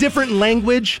speaking a different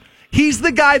language? He's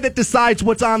the guy that decides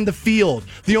what's on the field.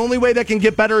 The only way that can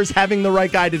get better is having the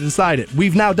right guy to decide it.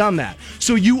 We've now done that.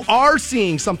 So you are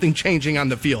seeing something changing on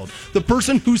the field. The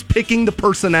person who's picking the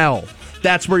personnel,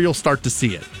 that's where you'll start to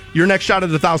see it. Your next shot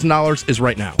at $1,000 is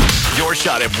right now. Your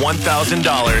shot at $1,000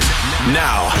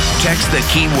 now. Text the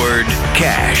keyword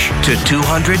cash to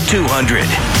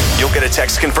 200-200. You'll get a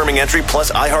text confirming entry plus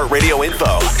iHeartRadio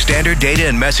info. Standard data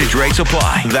and message rates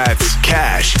apply. That's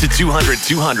cash to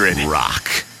 200-200. Rock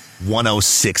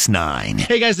 106.9.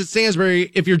 Hey guys, it's Stansbury.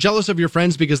 If you're jealous of your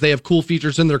friends because they have cool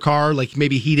features in their car, like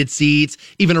maybe heated seats,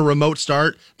 even a remote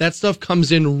start, that stuff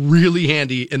comes in really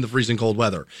handy in the freezing cold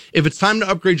weather. If it's time to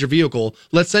upgrade your vehicle,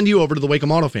 let's send you over to the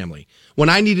Wacom Auto family. When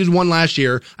I needed one last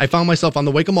year, I found myself on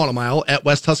the Wacom Auto Mile at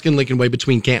West Tuscan Lincoln Way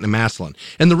between Canton and Massillon.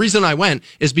 And the reason I went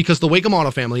is because the Wacom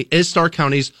Auto family is Stark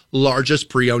County's largest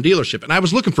pre-owned dealership. And I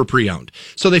was looking for pre-owned.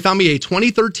 So they found me a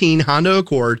 2013 Honda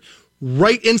Accord,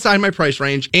 right inside my price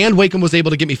range, and Wacom was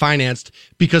able to get me financed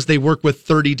because they work with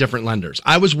 30 different lenders.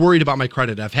 I was worried about my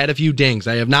credit. I've had a few dings.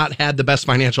 I have not had the best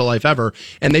financial life ever.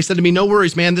 And they said to me, no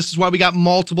worries, man. This is why we got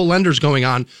multiple lenders going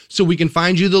on, so we can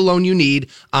find you the loan you need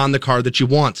on the car that you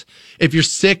want. If you're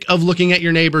sick of looking at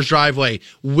your neighbor's driveway,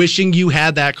 wishing you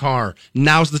had that car,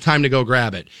 now's the time to go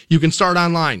grab it. You can start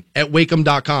online at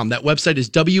Wacom.com. That website is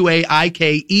WAIKEM.com,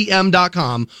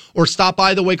 or stop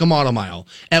by the Wacom Auto Mile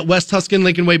at West Tuscan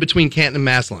Lincoln Way between Canton and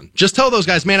Massillon. Just tell those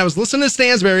guys, man, I was listening to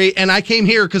Stansberry and I came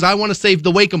here because I want to save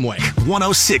the Wacom way.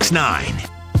 106.9.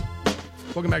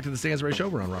 Welcome back to the Stansberry Show.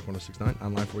 We're on Rock 106.9,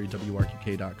 online for you,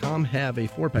 WRQK.com. Have a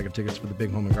 4-pack of tickets for the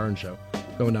Big Home and Garden Show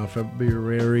going down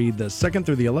February the 2nd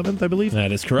through the 11th, I believe.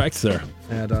 That is correct, sir.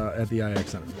 At the IX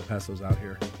Center. We'll pass those out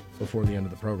here before the end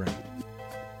of the program.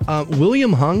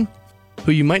 William Hung,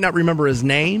 who you might not remember his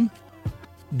name,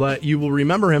 but you will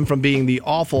remember him from being the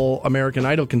awful American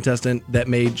Idol contestant that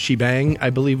made She Bang, I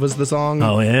believe was the song.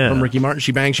 Oh, yeah. From Ricky Martin.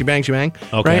 She Bang, She Bang, She Bang.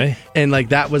 Okay. Right? And like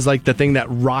that was like the thing that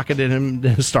rocketed him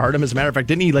to stardom. As a matter of fact,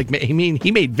 didn't he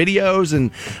he made videos, and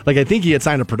like I think he had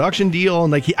signed a production deal,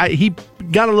 and like he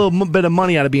got a little bit of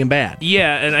money out of being bad.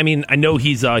 Yeah, and I mean, I know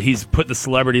he's put the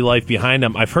celebrity life behind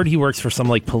him. I've heard he works for some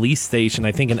like police station,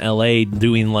 I think in LA,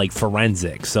 doing like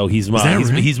forensics. So he's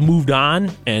moved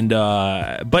on, and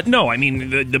but no, I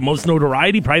mean the most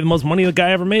notoriety, probably the most money the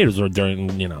guy ever made was during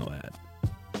that.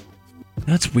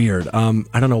 That's weird. I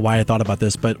don't know why I thought about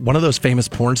this, but one of those famous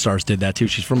porn stars did that too.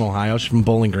 She's from Ohio. She's from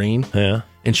Bowling Green. Yeah,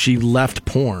 and she left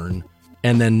porn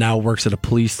and then now works at a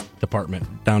police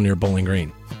department down near Bowling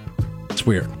Green. It's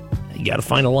weird. You got to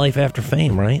find a life after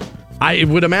fame, right? I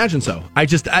would imagine so.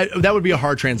 That would be a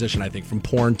hard transition, I think, from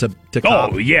porn to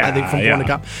cop. Oh, yeah. I think from porn to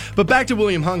cop. But back to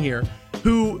William Hung here,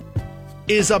 who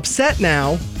is upset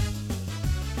now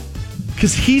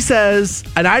because he says,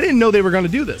 and I didn't know they were going to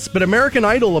do this, but American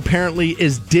Idol apparently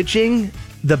is ditching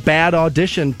the bad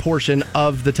audition portion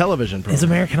of the television program. Is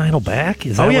American Idol back?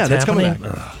 Is that what's that's happening?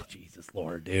 coming back. Oh, Jesus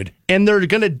Lord, dude. And they're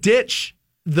going to ditch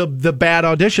the bad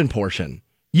audition portion.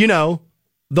 The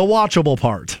watchable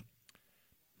part.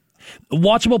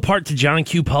 Watchable part to John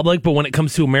Q. Public, but when it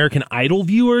comes to American Idol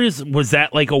viewers, was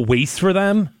that like a waste for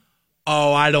them?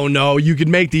 Oh, I don't know. You could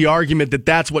make the argument that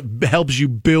that's what helps you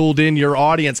build in your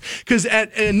audience. Because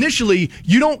initially,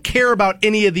 you don't care about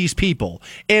any of these people.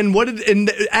 And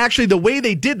actually, the way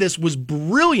they did this was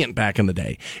brilliant back in the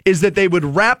day, is that they would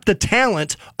wrap the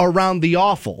talent around the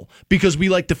awful, because we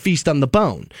like to feast on the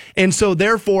bone. And so,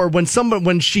 therefore, when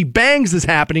She Bangs is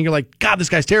happening, you're like, God, this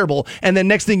guy's terrible. And then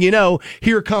next thing you know,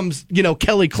 here comes,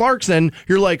 Kelly Clarkson.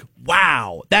 You're like,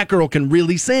 wow, that girl can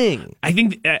really sing. I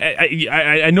think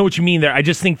I know what you mean there. I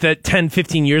just think that 10,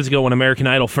 15 years ago when American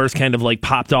Idol first kind of like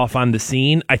popped off on the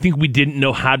scene, I think we didn't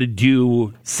know how to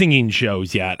do singing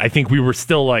shows yet. I think we were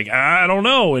still like, I don't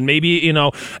know. And maybe,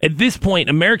 at this point,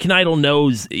 American Idol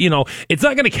knows, it's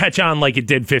not going to catch on like it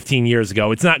did 15 years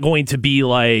ago. It's not going to be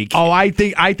like... Oh, I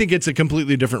think it's a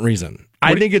completely different reason.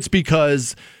 I think it's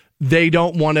because they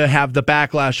don't want to have the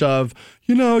backlash of,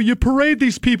 you parade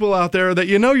these people out there that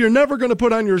you're never going to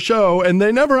put on your show, and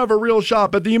they never have a real shot,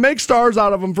 but you make stars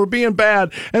out of them for being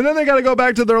bad, and then they got to go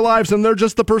back to their lives, and they're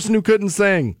just the person who couldn't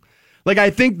sing. Like,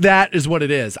 I think that is what it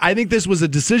is. I think this was a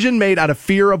decision made out of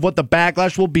fear of what the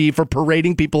backlash will be for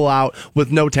parading people out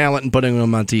with no talent and putting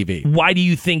them on TV. Why do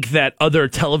you think that other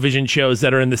television shows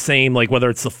that are in the same, like whether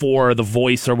it's The Four or The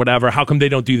Voice or whatever, how come they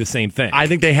don't do the same thing? I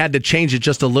think they had to change it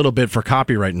just a little bit for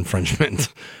copyright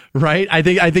infringement, right? I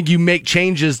think you make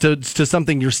changes to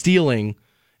something you're stealing.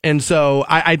 And so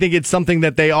I think it's something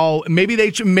that they all maybe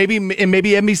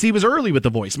NBC was early with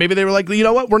The Voice. Maybe they were like, you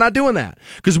know what, we're not doing that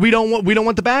because we don't want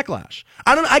the backlash.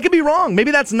 I could be wrong. Maybe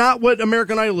that's not what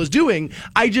American Idol is doing.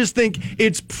 I just think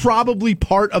it's probably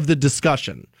part of the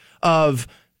discussion of,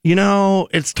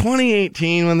 it's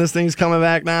 2018 when this thing's coming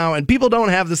back now, and people don't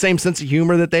have the same sense of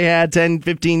humor that they had 10,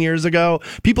 15 years ago.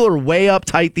 People are way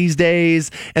uptight these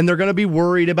days, and they're going to be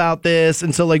worried about this,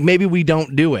 and so like maybe we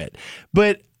don't do it.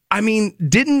 But I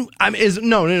know.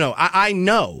 I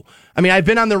know. I mean, I've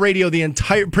been on the radio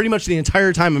pretty much the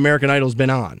entire time American Idol's been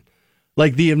on,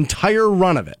 like the entire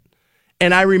run of it.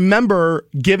 And I remember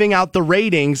giving out the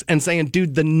ratings and saying,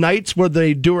 dude, the nights where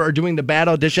they are doing the bad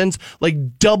auditions,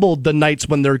 like doubled the nights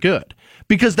when they're good,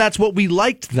 because that's what we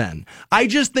liked then. I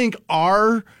just think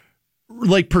our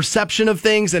like perception of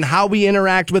things and how we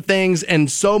interact with things,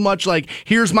 and so much like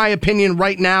here's my opinion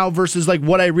right now versus like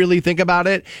what I really think about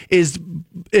it is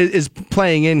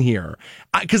playing in here.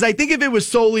 Because I think if it was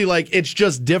solely like it's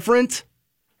just different,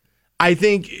 I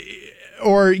think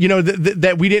or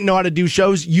that we didn't know how to do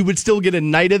shows, you would still get a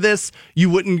night of this. You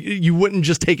wouldn't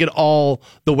just take it all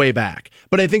the way back.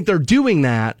 But I think they're doing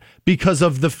that because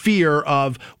of the fear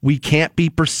of we can't be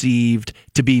perceived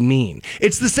to be mean.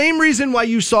 It's the same reason why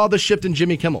you saw the shift in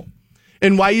Jimmy Kimmel,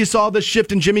 and why you saw the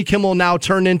shift in Jimmy Kimmel now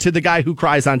turn into the guy who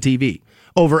cries on TV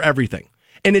over everything.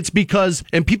 And it's because,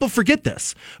 and people forget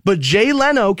this, but Jay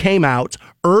Leno came out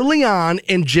early on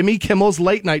in Jimmy Kimmel's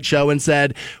late night show and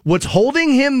said, what's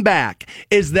holding him back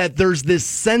is that there's this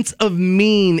sense of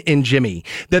mean in Jimmy,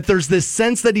 that there's this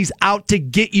sense that he's out to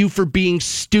get you for being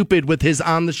stupid with his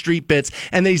on the street bits,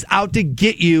 and that he's out to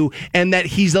get you, and that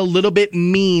he's a little bit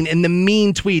mean in the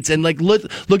mean tweets. And like,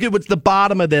 look at what's the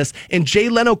bottom of this. And Jay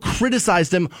Leno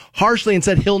criticized him harshly and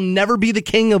said he'll never be the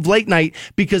king of late night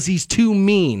because he's too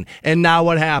mean. And now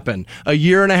what happened? A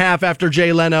year and a half after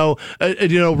Jay Leno,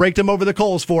 raked him over the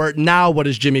coals for it. Now what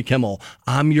is Jimmy Kimmel?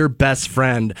 I'm your best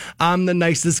friend. I'm the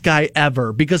nicest guy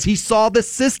ever, because he saw the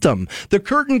system. The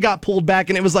curtain got pulled back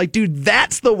and it was like, dude,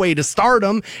 that's the way to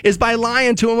stardom, is by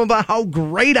lying to him about how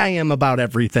great I am about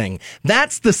everything.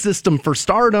 That's the system for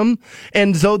stardom.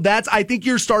 And so I think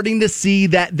you're starting to see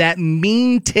that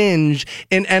mean tinge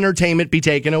in entertainment be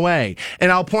taken away.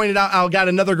 And I'll point it out. I've got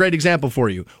another great example for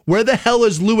you. Where the hell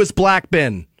is Louis Black been?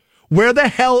 Where the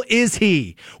hell is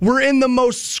he? We're in the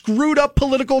most screwed up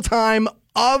political time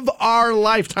of our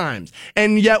lifetimes.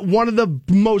 And yet one of the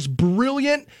most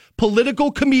brilliant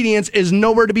political comedians is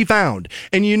nowhere to be found.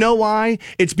 And you know why?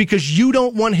 It's because you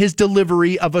don't want his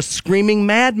delivery of a screaming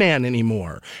madman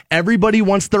anymore. Everybody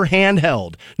wants their hand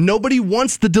held. Nobody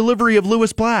wants the delivery of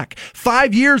Louis Black.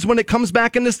 5 years when it comes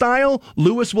back into style,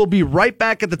 Louis will be right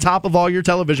back at the top of all your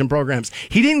television programs.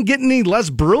 He didn't get any less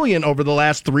brilliant over the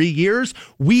last 3 years.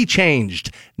 We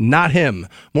changed, not him.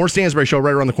 More Stansbury Show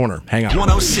right around the corner. Hang on.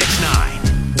 106.9.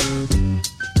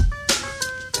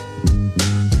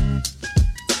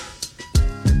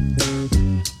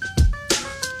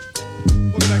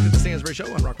 Show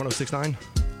on Rock 106.9,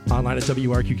 online at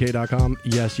WRQK.com.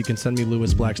 Yes, you can send me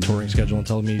Louis Black's touring schedule and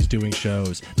tell me he's doing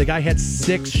shows. The guy had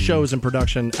 6 shows in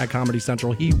production at Comedy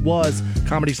Central. He was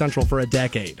Comedy Central for a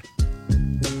decade.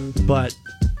 But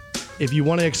if you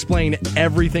want to explain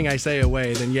everything I say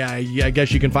away, then yeah, I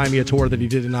guess you can find me a tour that he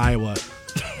did in Iowa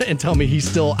and tell me he's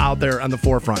still out there on the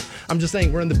forefront. I'm just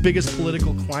saying, we're in the biggest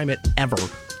political climate ever.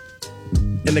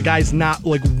 And the guy's not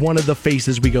like one of the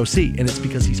faces we go see, and it's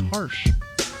because he's harsh.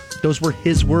 Those were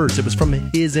his words. It was from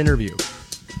his interview.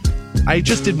 I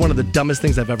just did one of the dumbest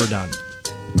things I've ever done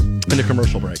in a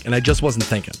commercial break, and I just wasn't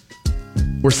thinking.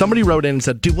 Where somebody wrote in and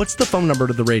said, dude, what's the phone number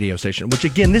to the radio station? Which,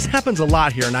 again, this happens a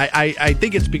lot here, and I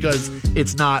think it's because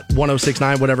it's not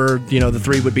 106.9, whatever, the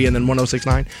 3 would be, and then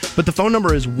 106.9. But the phone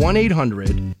number is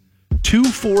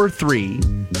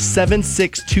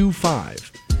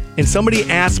 1-800-243-7625. And somebody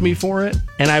asked me for it,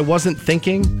 and I wasn't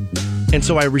thinking, and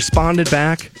so I responded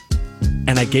back.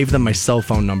 And I gave them my cell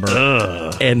phone number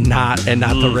and not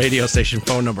the radio station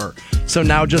phone number. So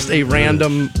now just a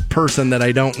random person that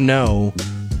I don't know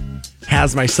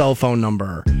has my cell phone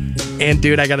number. And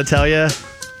dude, I got to tell you,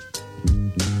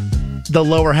 the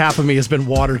lower half of me has been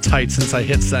watertight since I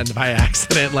hit send by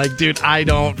accident. Like, dude, I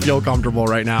don't feel comfortable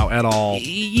right now at all.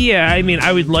 Yeah, I mean,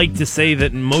 I would like to say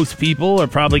that most people are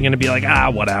probably going to be like,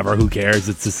 whatever, who cares?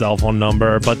 It's a cell phone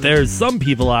number. But there's some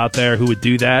people out there who would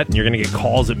do that, and you're going to get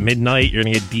calls at midnight. You're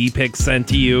going to get D-pics sent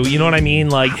to you. You know what I mean?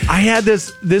 Like, I had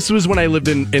this was when I lived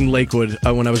in Lakewood,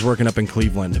 when I was working up in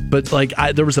Cleveland. But, like,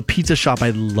 there was a pizza shop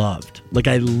I loved. Like,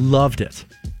 I loved it.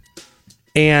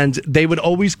 And they would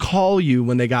always call you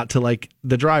when they got to like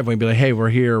the driveway and be like, hey, we're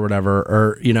here or whatever.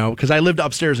 Or, because I lived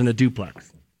upstairs in a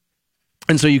duplex.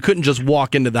 And so you couldn't just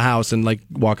walk into the house and like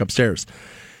walk upstairs.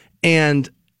 And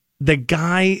the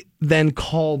guy then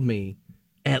called me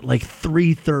at like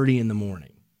 3:30 in the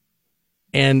morning.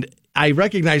 And I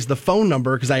recognized the phone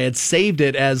number because I had saved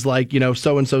it as like,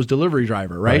 so-and-so's delivery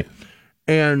driver, right?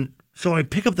 And so I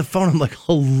pick up the phone. I'm like,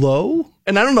 hello?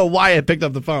 And I don't know why I picked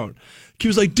up the phone. He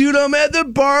was like, dude, I'm at the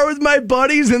bar with my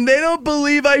buddies and they don't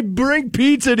believe I bring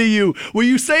pizza to you. Will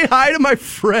you say hi to my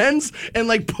friends? And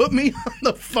like put me on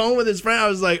the phone with his friend. I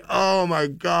was like, oh my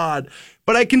God.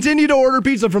 But I continue to order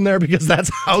pizza from there because that's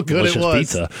how good delicious it was.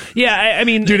 Pizza. Yeah, I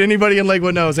mean... Dude, anybody in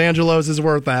Lakewood knows Angelo's is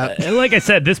worth that. And like I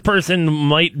said, this person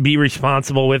might be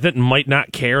responsible with it and might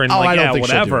not care. And I don't think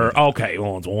whatever. Okay,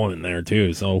 well, it's a woman there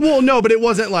too, so... Well, no, but it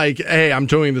wasn't like, hey, I'm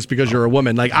doing this because you're a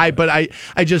woman. Like, I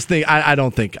just think, I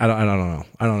don't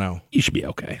know. You should be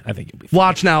okay. I think you'll be fine.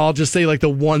 Watch now, I'll just say like the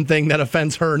one thing that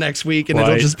offends her next week, and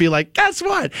it'll just be like, guess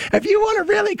what? If you want to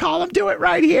really call him, do it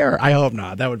right here. I hope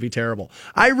not. That would be terrible.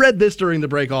 I read this during the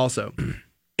break also,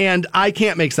 and I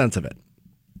can't make sense of it.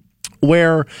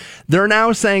 where they're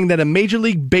now saying that a Major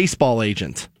League Baseball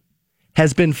agent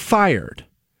has been fired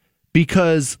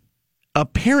because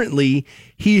apparently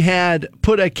he had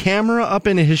put a camera up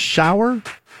in his shower.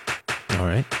 All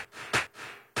right.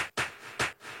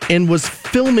 And was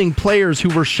filming players who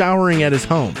were showering at his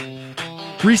home.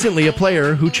 Recently, a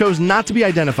player who chose not to be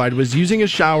identified was using a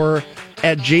shower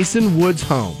at Jason Wood's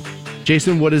home.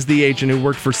 Jason Wood is the agent who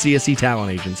worked for CSE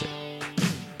Talent Agency.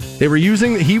 He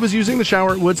was using the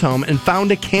shower at Wood's home and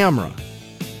found a camera.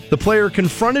 The player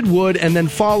confronted Wood and then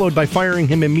followed by firing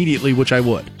him immediately, which I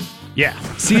would. Yeah.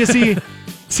 CSE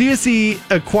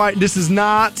acquired. This is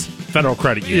not Federal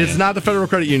Credit Union. It's not the Federal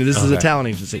Credit Union. This is a talent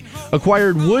agency.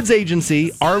 Acquired Wood's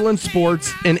agency, Arlen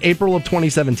Sports, in April of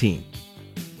 2017.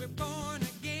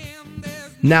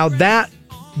 Now, that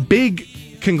big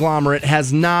conglomerate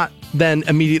has not then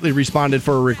immediately responded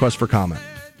for a request for comment.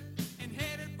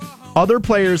 Other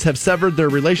players have severed their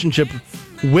relationship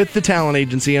with the talent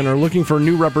agency and are looking for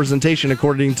new representation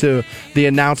according to the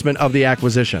announcement of the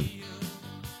acquisition.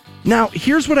 Now,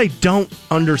 here's what I don't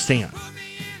understand.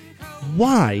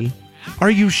 Why are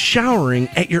you showering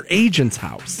at your agent's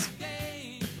house?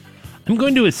 I'm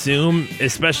going to assume,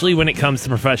 especially when it comes to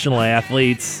professional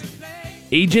athletes,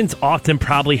 agents often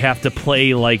probably have to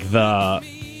play like the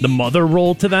mother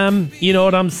role to them. You know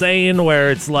what I'm saying?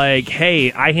 Where it's like,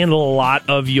 hey, I handle a lot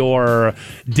of your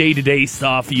day-to-day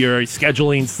stuff, your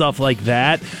scheduling stuff like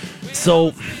that.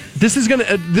 So this is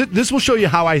gonna. This will show you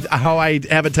how I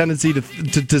have a tendency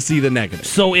to see the negative.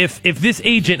 So if this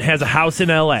agent has a house in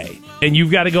L.A. and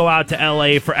you've got to go out to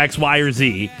L.A. for X, Y, or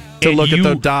Z to look at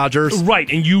the Dodgers, right?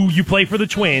 And you play for the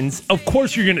Twins. Of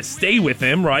course, you're going to stay with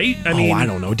him, right? I mean, I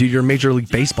don't know, dude. You're a Major League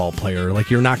Baseball player.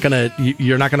 Like you're not gonna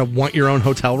want your own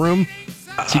hotel room.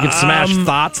 So you can smash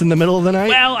thoughts in the middle of the night?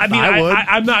 Well, I mean,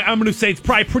 I'm going to say it's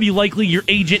probably pretty likely your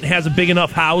agent has a big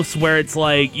enough house where it's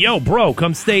like, yo, bro,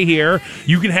 come stay here.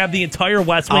 You can have the entire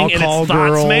West Wing and it's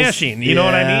thought smashing. You know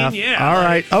what I mean? Yeah. All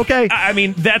right. Okay. I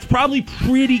mean, that's probably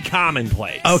pretty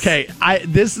commonplace. Okay.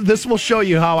 This will show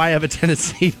you how I have a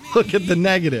tendency to look at the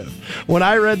negative. When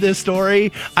I read this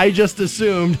story, I just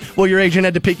assumed, well, your agent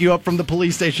had to pick you up from the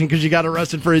police station because you got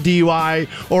arrested for a DUI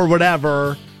or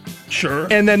whatever. Sure.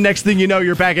 And then next thing you know,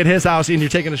 you're back at his house and you're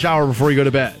taking a shower before you go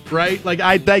to bed, right? Like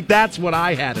that's what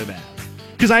I had it at.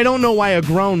 Because I don't know why a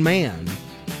grown man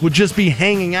would just be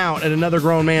hanging out at another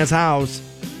grown man's house,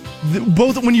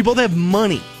 when you both have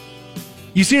money.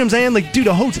 You see what I'm saying? Like, dude,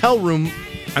 a hotel room,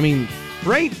 I mean,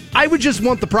 right? I would just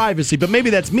want the privacy, but maybe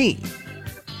that's me.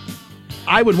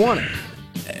 I would want it.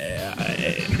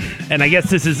 And I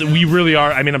guess we really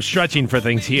are, I mean, I'm stretching for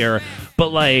things here,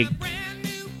 but like,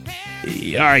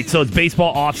 all right, so it's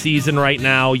baseball off season right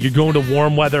now. You're going to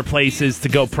warm weather places to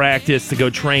go practice, to go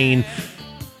train.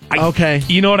 Okay.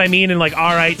 You know what I mean? And like,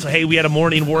 all right, so hey, we had a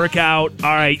morning workout.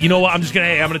 All right, you know what? I'm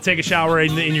gonna take a shower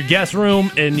in your guest room,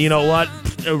 and you know what?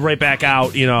 Right back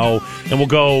out, and we'll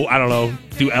go, I don't know,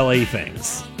 do LA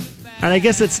things. And I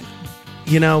guess it's,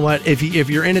 you know what? If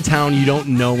you're in a town, you don't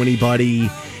know anybody.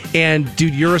 And,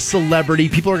 dude, you're a celebrity.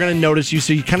 People are going to notice you,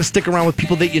 so you kind of stick around with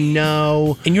people that you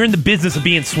know. And you're in the business of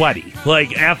being sweaty.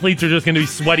 Like, athletes are just going to be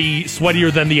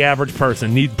sweatier than the average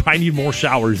person. Probably need more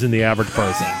showers than the average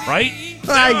person, right?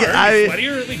 Sweatier?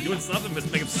 Are they doing something to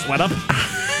make them sweat up?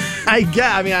 I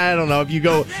don't know. If you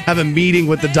go have a meeting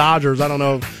with the Dodgers, I don't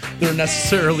know if they're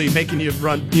necessarily making you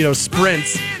run,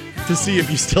 sprints to see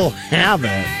if you still have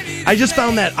it. I just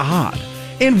found that odd.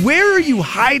 And where are you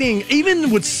hiding,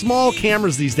 even with small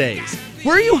cameras these days?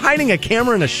 Where are you hiding a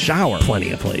camera in a shower?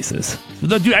 Plenty of places.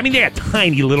 Dude, I mean, they got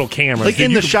tiny little cameras. Like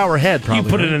in the shower head, probably. You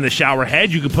put it in the shower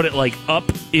head. You could put it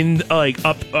up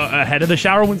ahead of the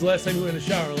shower. When's the last time you were in the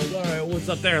shower? Like, all right, what's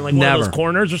up there? Like one of those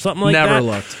corners or something like that? Never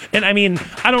looked. And I mean,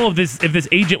 I don't know if this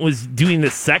agent was doing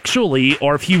this sexually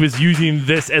or if he was using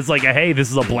this as like hey,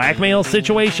 this is a blackmail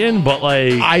situation, but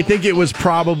like... I think it was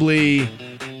probably...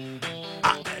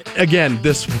 Again,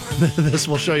 this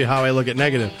will show you how I look at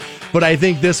negative. But I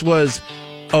think this was,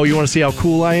 oh, you want to see how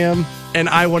cool I am? And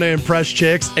I want to impress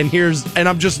chicks, and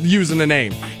I'm just using the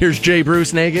name. Here's Jay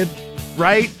Bruce naked,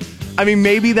 right? I mean,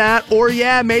 maybe that, or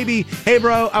yeah, maybe, hey,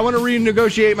 bro, I want to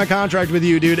renegotiate my contract with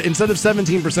you, dude. Instead of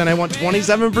 17%, I want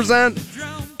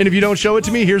 27%. And if you don't show it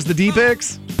to me, here's the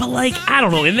D-pics. But, like, I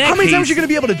don't know. In that How many times are you going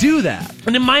to be able to do that?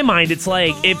 And in my mind, it's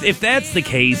like, if that's the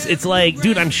case, it's like,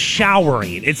 dude, I'm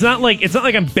showering. It's not like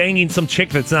I'm banging some chick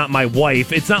that's not my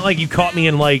wife. It's not like you caught me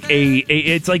in, like,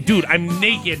 it's like, dude, I'm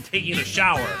naked taking a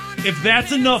shower. If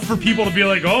that's enough for people to be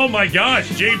like, oh, my gosh,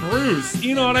 Jay Bruce.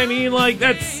 You know what I mean? Like,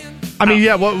 that's... I mean,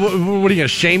 yeah, what are you going to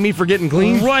shame me for getting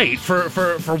clean? Right,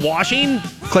 for washing?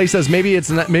 Clay says maybe it's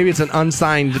an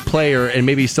unsigned player and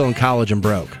maybe he's still in college and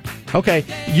broke. Okay,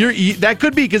 that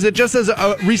could be because it just says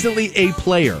recently a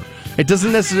player. It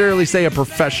doesn't necessarily say a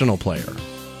professional player.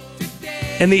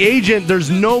 And the agent, there's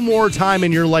no more time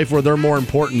in your life where they're more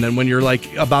important than when you're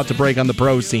like about to break on the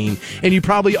pro scene. And you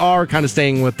probably are kind of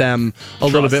staying with them a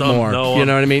little bit more. You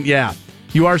know what I mean? Yeah.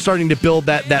 You are starting to build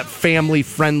that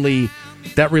family-friendly,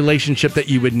 that relationship that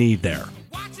you would need there.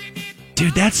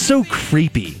 Dude, that's so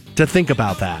creepy to think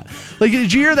about that. Like,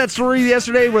 did you hear that story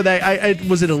yesterday where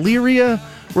was it Illyria?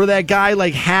 Where that guy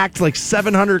like hacked like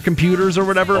 700 computers or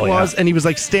whatever it was, and he was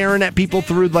like staring at people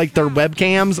through like their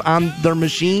webcams on their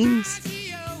machines?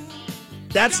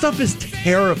 That stuff is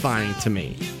terrifying to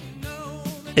me.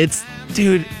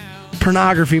 Dude,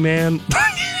 pornography, man.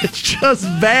 It's just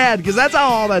bad because that's how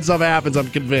all that stuff happens, I'm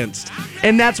convinced.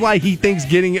 And that's why he thinks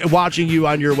watching you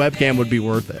on your webcam would be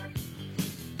worth it.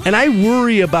 And I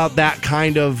worry about that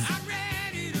kind of,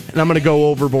 and I'm going to go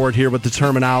overboard here with the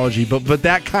terminology, but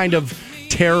that kind of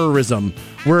terrorism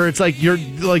where it's like you're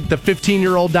like the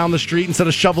 15-year-old down the street, instead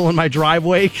of shoveling my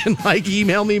driveway, can like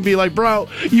email me and be like, bro,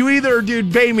 you either,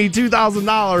 dude, pay me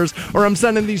 $2,000 or I'm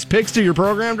sending these pics to your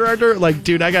program director. Like,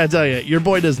 dude, I gotta tell you, your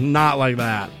boy does not like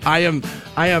that. I am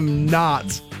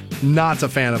not a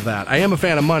fan of that. I am a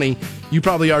fan of money. You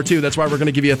probably are too. That's why we're going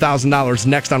to give you $1,000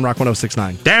 next on Rock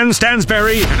 106.9. Dan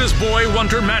Stansberry and his boy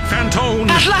Wonder Matt Fantone.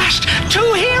 At last,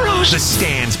 two heroes. The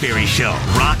Stansberry Show,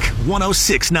 Rock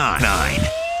 106.9.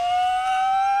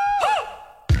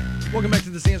 Welcome back to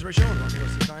the Stansberry Show on Rock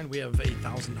 106.9. We have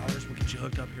 $1,000. We'll get you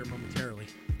hooked up here momentarily.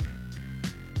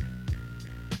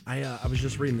 I was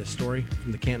just reading this story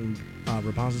from the Canton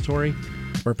Repository,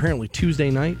 where apparently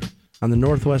Tuesday night, on the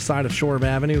northwest side of Shore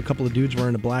Avenue, a couple of dudes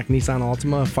wearing a black Nissan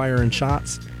Altima firing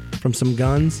shots from some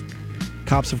guns.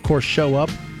 Cops, of course, show up.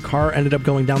 Car ended up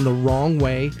going down the wrong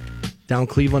way, down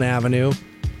Cleveland Avenue,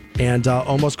 and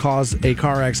almost caused a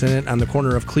car accident on the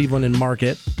corner of Cleveland and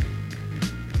Market.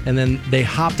 And then they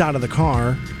hopped out of the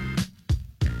car,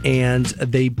 and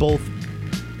they both,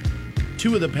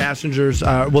 two of the passengers,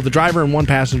 the driver and one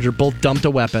passenger both dumped a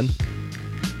weapon.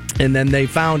 And then they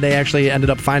actually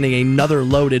ended up finding another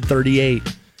loaded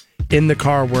 .38 in the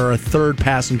car where a third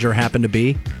passenger happened to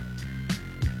be.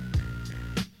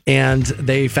 And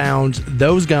they found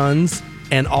those guns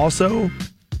and also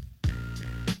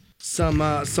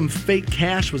some fake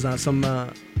cash was on,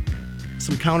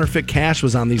 some counterfeit cash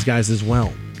was on these guys as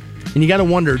well. And you got to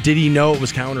wonder, did he know it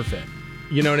was counterfeit?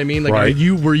 You know what I mean? Like, right.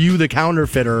 Were you the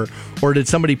counterfeiter, or did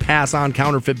somebody pass on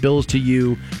counterfeit bills to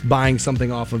you buying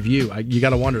something off of you? You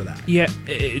got to wonder that. Yeah,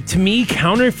 to me,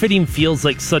 counterfeiting feels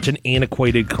like such an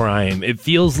antiquated crime. It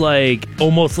feels like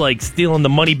almost like stealing the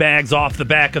money bags off the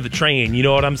back of the train. You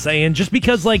know what I'm saying? Just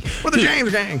because, like, the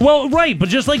James gang. Well, right, but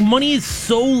just like money is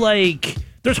so like.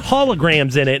 There's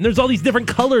holograms in it, and there's all these different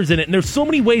colors in it, and there's so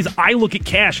many ways I look at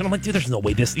cash, and I'm like, dude, there's no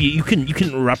way you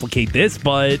can replicate this,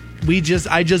 but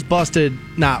I just busted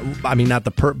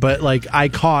but like I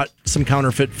caught some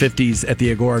counterfeit 50s at the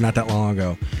Agora not that long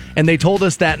ago, and they told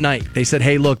us that night. They said,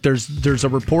 hey, look, there's a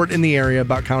report in the area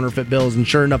about counterfeit bills, and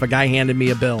sure enough, a guy handed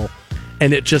me a bill,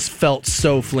 and it just felt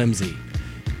so flimsy.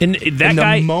 And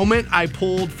the moment I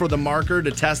pulled for the marker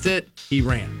to test it, he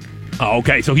ran. Oh,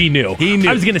 okay, so he knew.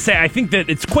 I was going to say, I think that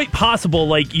it's quite possible,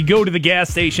 like, you go to the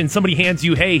gas station, somebody hands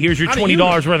you, hey, here's your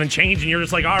 $20 worth of change, and you're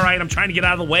just like, all right, I'm trying to get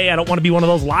out of the way. I don't want to be one of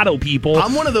those lotto people.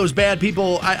 I'm one of those bad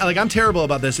people. I'm terrible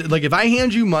about this. Like, if I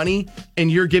hand you money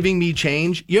and you're giving me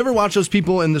change, you ever watch those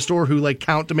people in the store who, like,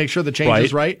 count to make sure the change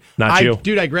is right? Not you.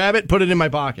 Dude, I grab it, put it in my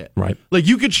pocket. Right. Like,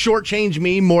 you could shortchange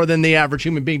me more than the average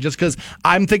human being just because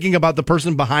I'm thinking about the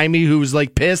person behind me who's,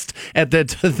 like, pissed at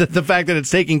the fact that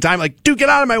it's taking time. Like, dude, get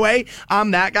out of my way.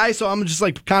 I'm that guy. So I'm just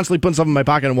like constantly putting stuff in my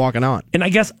pocket and walking on. And I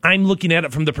guess I'm looking at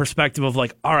it from the perspective of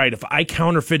like, all right, if I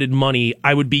counterfeited money,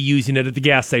 I would be using it at the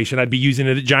gas station. I'd be using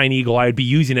it at Giant Eagle. I'd be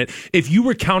using it. If you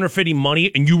were counterfeiting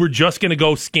money and you were just going to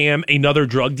go scam another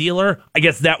drug dealer, I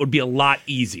guess that would be a lot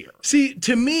easier. See,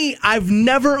 to me, I've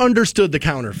never understood the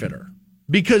counterfeiter.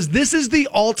 Because this is the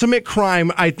ultimate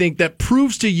crime, I think, that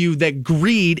proves to you that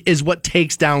greed is what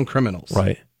takes down criminals.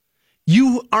 Right.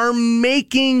 You are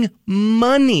making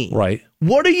money. Right.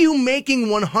 What are you making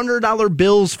 $100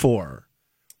 bills for?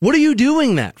 What are you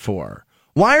doing that for?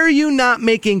 Why are you not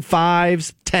making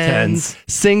 5s, 10s,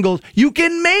 singles? You're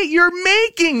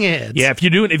making it. Yeah, if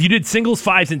you did singles,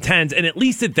 5s, and 10s, and at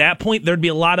least at that point, there'd be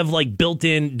a lot of like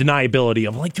built-in deniability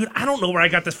of like, dude, I don't know where I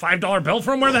got this $5 bill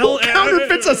from. Where the hell?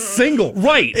 Counterfeits a single.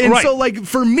 Right. And so like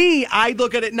for me, I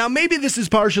look at it now. Maybe this is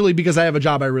partially because I have a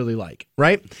job I really like,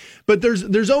 right? But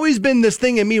there's always been this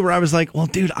thing in me where I was like, well,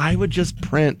 dude, I would just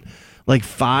print like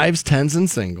 5s, 10s, and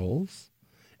singles.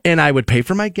 and I would pay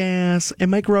for my gas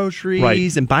and my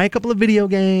groceries and buy a couple of video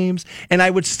games, and I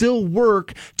would still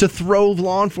work to throw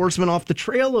law enforcement off the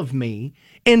trail of me.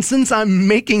 And since I'm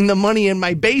making the money in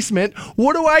my basement,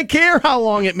 what do I care how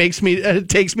long it takes me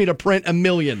to print 1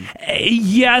 million?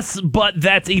 Yes, but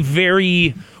that's a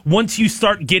very... Once you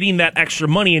start getting that extra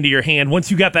money into your hand,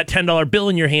 once you got that $10 bill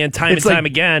in your hand time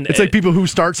again... It's like people who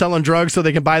start selling drugs so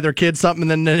they can buy their kids something, and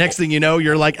then the next thing you know,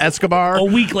 you're like Escobar. A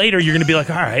week later, you're going to be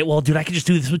like, all right, well, dude, I could just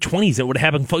do this with 20s. It would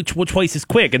happen twice as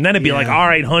quick. And then it'd be like, all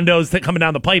right, hundos coming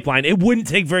down the pipeline. It wouldn't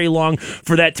take very long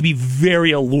for that to be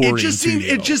very alluring.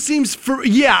 It just seems...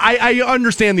 I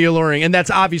understand the alluring, and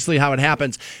that's obviously how it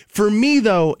happens. For me,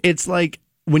 though, it's like,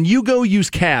 when you go use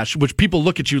cash, which people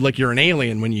look at you like you're an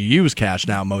alien when you use cash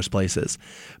now most places,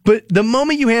 but the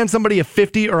moment you hand somebody a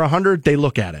 50 or 100, they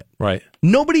look at it. Right.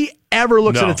 Nobody ever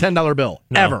looks at a $10 bill.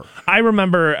 No. Ever. I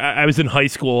remember I was in high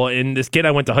school, and this kid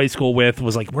I went to high school with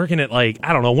was like working at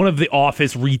one of the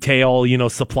office retail,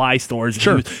 supply stores.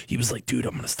 Sure. He was like, dude,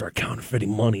 I'm going to start counterfeiting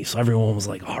money. So everyone was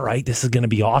like, all right, this is going to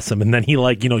be awesome. And then he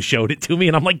showed it to me,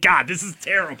 and I'm like, God, this is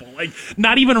terrible. Like,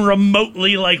 not even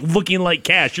remotely looking like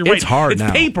cash. You're right. It's hard it's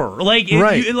now. Paper.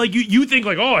 You think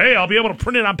oh, hey, I'll be able to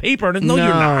print it on paper. And no, you're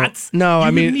not. No,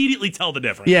 you immediately tell the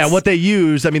difference. Yeah, what they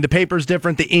use, the paper's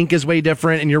different, the ink is way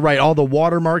different, and you're right, all the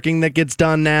watermarking that gets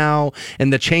done now,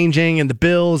 and the changing, and the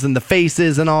bills, and the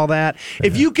faces, and all that.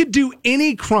 If you could do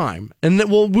any crime, and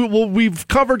we've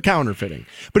covered counterfeiting,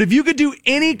 but if you could do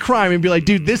any crime and be like,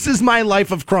 dude, this is my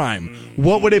life of crime,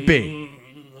 what would it be?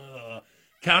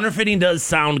 Counterfeiting does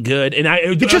sound good, and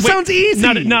it just sounds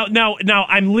easy. Now,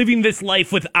 I'm living this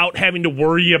life without having to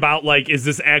worry about is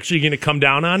this actually going to come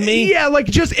down on me? Yeah,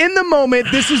 just in the moment,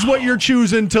 this is what you're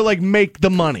choosing to make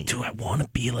the money. Do I want to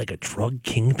be a drug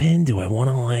kingpin? Do I want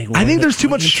to I think there's too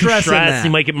much stress in that. You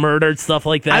might get murdered, stuff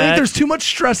like that. I think there's too much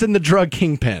stress in the drug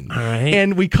kingpin. All right.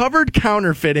 And we covered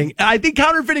counterfeiting. I think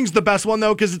counterfeiting's the best one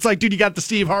though, because it's dude, you got the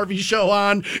Steve Harvey show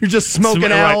on. You're just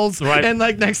smoking L's, right. And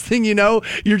next thing you know,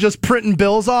 you're just printing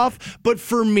bills off. But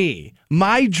for me,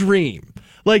 my dream,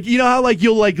 how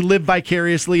you'll live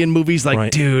vicariously in movies,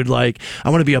 right. Dude, I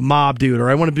want to be a mob dude, or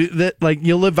I want to be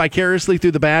you'll live vicariously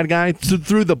through the bad guy,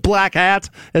 through the black hat,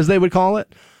 as they would call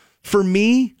it. For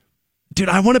me, dude,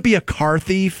 I want to be a car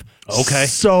thief. Okay.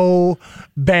 So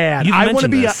bad. I want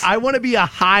to be a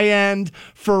high-end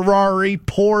Ferrari,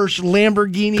 Porsche,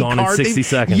 Lamborghini Gone car in 60 thief.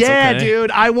 seconds. Yeah, okay.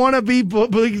 Dude. I want to be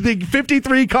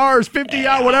 53 cars, 50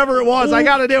 out, whatever it was. I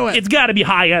got to do it. It's got to be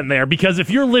high-end there, because if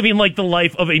you're living the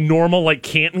life of a normal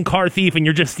Canton car thief and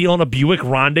you're just stealing a Buick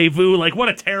Rendezvous, what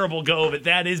a terrible go of it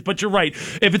that is. But you're right.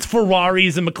 If it's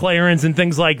Ferraris and McLarens and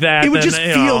things like that, it would just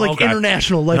feel like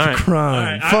international life of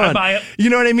crime. Right. Fun. I buy it. You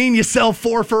know what I mean? You sell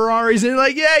 4 Ferraris and you're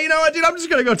like, yeah, you know what, dude, I'm just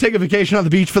going to go take a vacation on the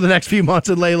beach for the next few months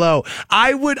and lay low.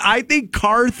 I think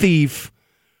car thief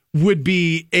would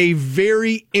be a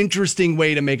very interesting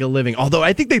way to make a living. Although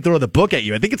I think they throw the book at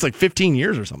you. I think it's 15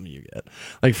 years or something you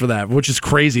get for that, which is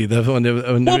crazy. But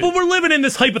we're living in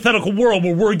this hypothetical world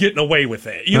where we're getting away with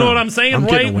it. You know what I'm saying,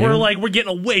 right? We're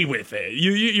getting away with it.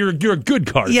 You're a good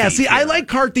car thief. Yeah, see, I like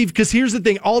car thief because here's the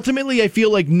thing. Ultimately, I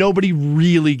feel like nobody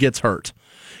really gets hurt.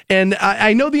 And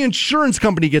I know the insurance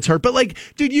company gets hurt, but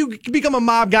dude, you become a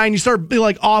mob guy and you start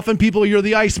offing people, you're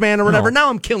the Iceman or whatever. No. Now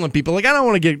I'm killing people. I don't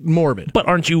want to get morbid. But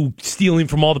aren't you stealing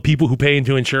from all the people who pay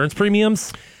into insurance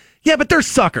premiums? Yeah, but they're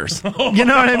suckers. You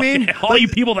know what I mean? All you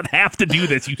people that have to do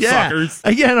this, suckers.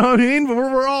 You know what I mean?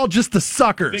 We're all just the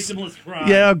suckers. Victimless crime.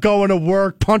 Yeah, going to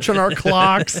work, punching our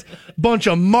clocks. Bunch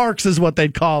of marks is what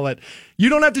they'd call it. You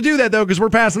don't have to do that, though, because we're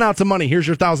passing out some money. Here's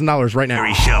your $1,000 right now.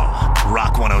 Gary Show,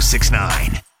 Rock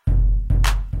 106.9.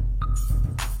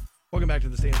 Welcome back to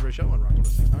the Stansbury Show on Rock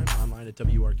 106.9, online at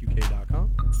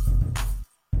WRQK.com.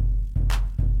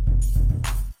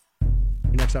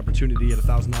 Your next opportunity at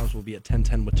 $1,000 will be at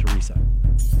 10:10 with Teresa.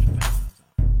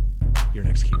 Your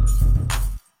next keyword.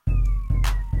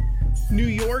 New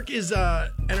York is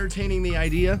entertaining the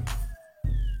idea.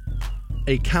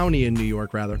 A county in New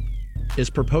York, rather, is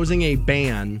proposing a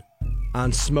ban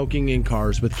on smoking in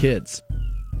cars with kids.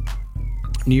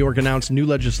 New York announced new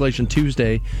legislation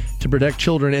Tuesday to protect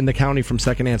children in the county from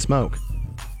secondhand smoke.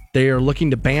 They are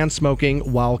looking to ban smoking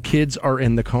while kids are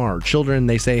in the car. Children,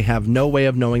 they say, have no way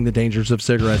of knowing the dangers of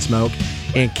cigarette smoke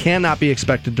and cannot be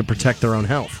expected to protect their own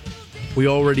health. We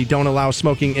already don't allow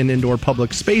smoking in indoor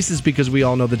public spaces because we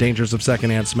all know the dangers of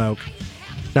secondhand smoke.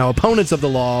 Now, opponents of the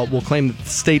law will claim that the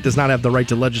state does not have the right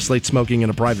to legislate smoking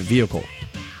in a private vehicle.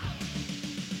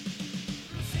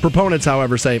 Proponents,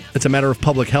 however, say it's a matter of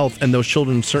public health, and those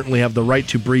children certainly have the right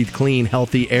to breathe clean,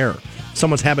 healthy air.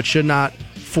 Someone's habit should not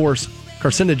force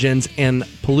carcinogens and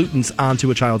pollutants onto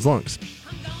a child's lungs.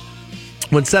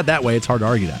 When said that way, it's hard to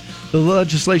argue that. The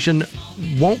legislation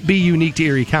won't be unique to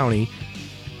Erie County,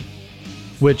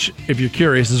 which, if you're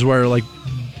curious, is where like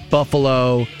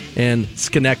Buffalo and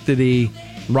Schenectady,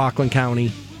 Rockland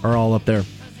County are all up there.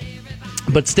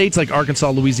 But states like Arkansas,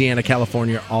 Louisiana,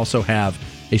 California also have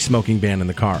a smoking ban in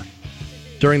the car.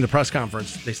 During the press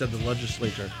conference, they said the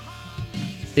legislature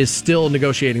is still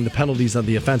negotiating the penalties of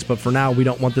the offense, but for now, we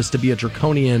don't want this to be a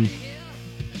draconian.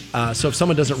 So if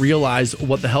someone doesn't realize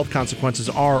what the health consequences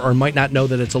are or might not know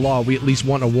that it's a law, we at least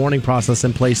want a warning process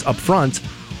in place up front.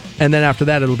 And then after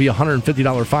that, it'll be a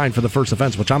 $150 fine for the first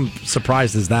offense, which I'm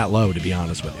surprised is that low, to be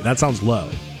honest with you. That sounds low.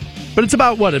 But it's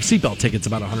about, what, if seatbelt ticket's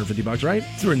about $150, right?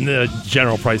 It's in the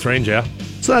general price range, yeah.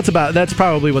 So that's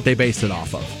probably what they based it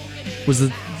off of, was a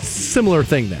similar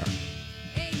thing there.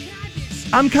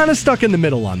 I'm kind of stuck in the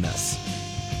middle on this.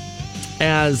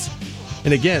 And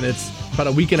again, it's about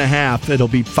a week and a half. It'll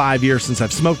be 5 years since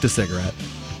I've smoked a cigarette.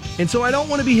 And so I don't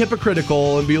want to be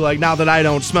hypocritical and be like, now that I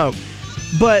don't smoke.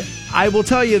 But I will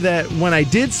tell you that when I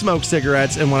did smoke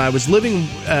cigarettes and when I was living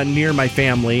near my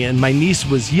family and my niece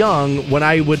was young, when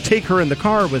I would take her in the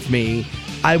car with me,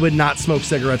 I would not smoke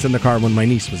cigarettes in the car when my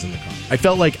niece was in the car. I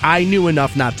felt like I knew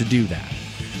enough not to do that.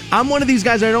 I'm one of these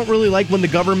guys, I don't really like when the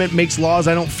government makes laws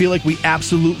I don't feel like we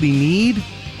absolutely need.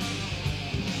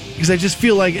 Because I just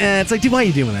feel like, it's like, dude, why are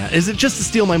you doing that? Is it just to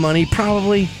steal my money?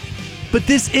 Probably. But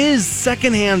this is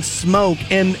secondhand smoke,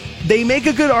 and they make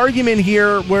a good argument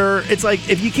here where it's like,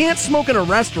 if you can't smoke in a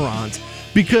restaurant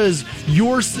because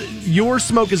your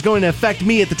smoke is going to affect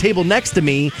me at the table next to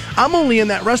me, I'm only in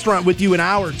that restaurant with you an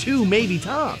hour or two, maybe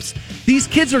tops. These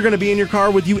kids are going to be in your car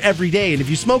with you every day, and if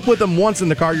you smoke with them once in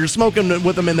the car, you're smoking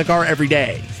with them in the car every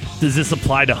day. Does this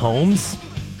apply to homes?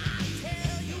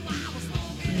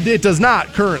 It does not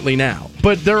currently now,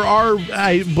 but there are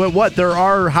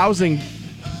housing,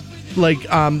 like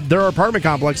there are apartment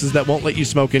complexes that won't let you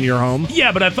smoke in your home.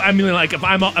 Yeah, but if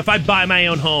I buy my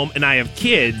own home and I have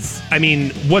kids, I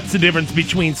mean, what's the difference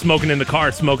between smoking in the car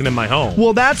and smoking in my home?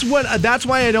 Well, that's why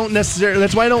I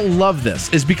don't love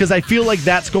this, is because I feel like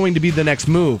that's going to be the next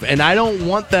move, and I don't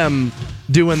want them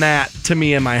doing that to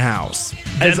me in my house.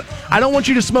 I don't want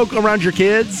you to smoke around your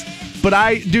kids. But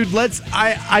I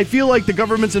feel like the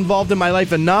government's involved in my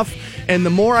life enough, and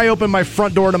the more I open my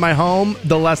front door to my home,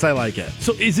 the less I like it.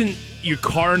 So isn't your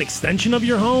car an extension of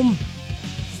your home?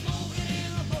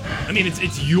 I mean,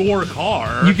 it's your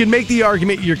car. You can make the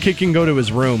argument your kid can go to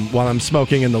his room while I'm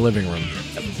smoking in the living room.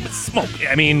 Smoke.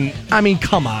 I mean,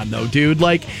 come on, though, dude.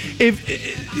 Like,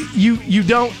 if you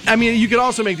don't, I mean, you could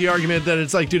also make the argument that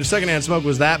it's like, dude, if secondhand smoke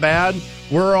was that bad,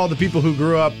 where are all the people who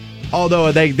grew up?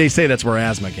 Although they say that's where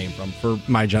asthma came from for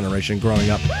my generation, growing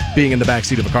up, being in the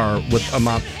backseat of a car with a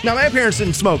mom. Now, my parents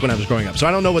didn't smoke when I was growing up, so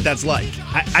I don't know what that's like.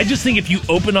 I just think if you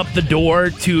open up the door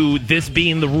to this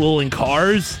being the rule in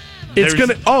cars, there's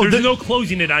no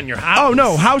closing it on your house. Oh,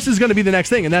 no, house is going to be the next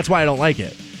thing, and that's why I don't like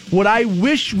it. What I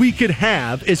wish we could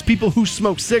have is people who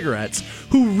smoke cigarettes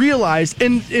who realize,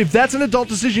 and if that's an adult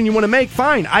decision you want to make,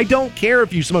 fine. I don't care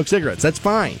if you smoke cigarettes. That's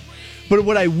fine. But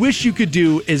what I wish you could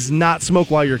do is not smoke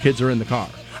while your kids are in the car.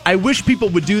 I wish people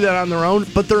would do that on their own,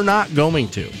 but they're not going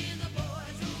to.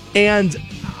 And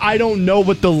I don't know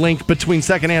what the link between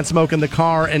secondhand smoke in the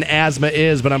car and asthma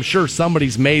is, but I'm sure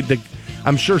somebody's made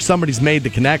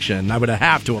the connection. I would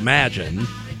have to imagine.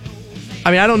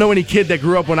 I mean, I don't know any kid that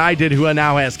grew up when I did who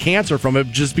now has cancer from it.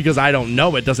 Just because I don't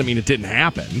know it doesn't mean it didn't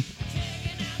happen.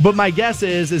 But my guess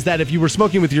is that if you were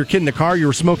smoking with your kid in the car, you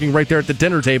were smoking right there at the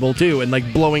dinner table, too, and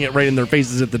like blowing it right in their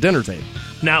faces at the dinner table.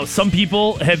 Now, some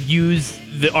people have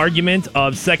used the argument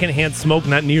of secondhand smoke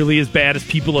not nearly as bad as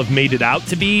people have made it out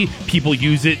to be. People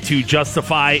use it to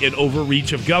justify an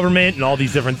overreach of government and all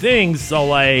these different things. So,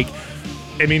 like,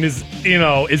 I mean, is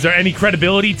there any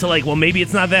credibility to, like, well, maybe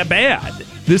it's not that bad?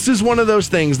 This is one of those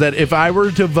things that if I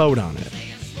were to vote on it,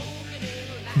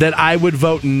 that I would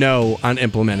vote no on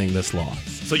implementing this law.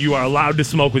 So you are allowed to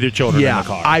smoke with your children in the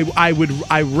car.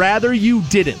 I rather you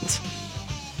didn't.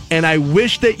 And I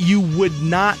wish that you would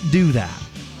not do that.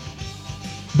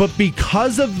 But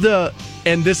because of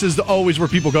and this is always where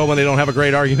people go when they don't have a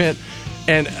great argument,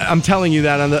 and I'm telling you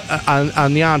that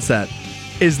on the onset,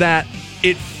 is that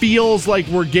it feels like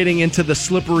we're getting into the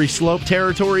slippery slope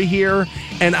territory here,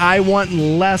 and I want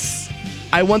them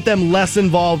less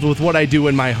involved with what I do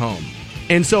in my home.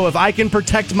 And so if I can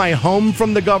protect my home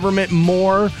from the government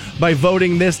more by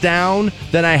voting this down,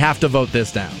 then I have to vote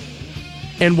this down.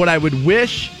 And what I would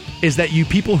wish is that you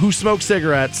people who smoke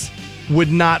cigarettes would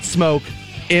not smoke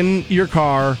in your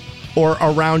car or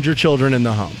around your children in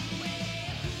the home.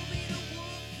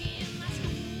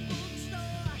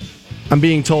 I'm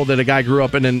being told that a guy grew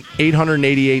up in an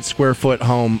 888 square foot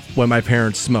home when my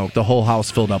parents smoked. The whole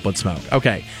house filled up with smoke.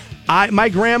 Okay. My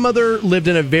grandmother lived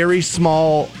in a very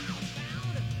small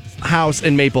house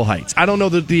in Maple Heights. I don't know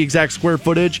the exact square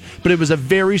footage, but it was a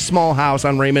very small house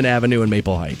on Raymond Avenue in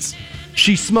Maple Heights.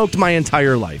 She smoked my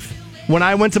entire life. When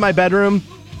I went to my bedroom,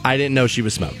 I didn't know she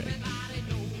was smoking.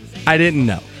 I didn't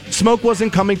know. Smoke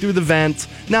wasn't coming through the vent.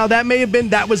 Now,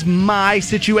 that was my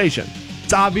situation.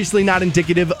 It's obviously not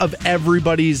indicative of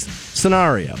everybody's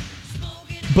scenario.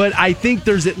 But I think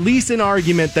there's at least an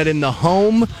argument that in the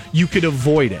home, you could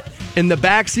avoid it. In the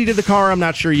backseat of the car, I'm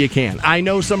not sure you can. I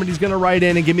know somebody's going to write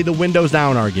in and give me the windows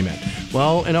down argument.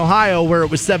 Well, in Ohio, where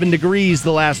it was 7 degrees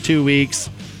the last 2 weeks,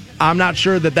 I'm not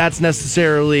sure that that's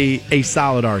necessarily a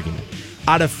solid argument.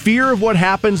 Out of fear of what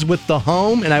happens with the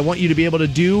home, and I want you to be able to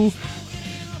do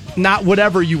not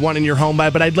whatever you want in your home,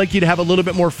 but I'd like you to have a little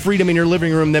bit more freedom in your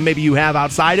living room than maybe you have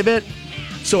outside of it.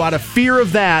 So out of fear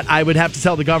of that, I would have to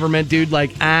tell the government, dude,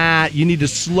 you need to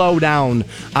slow down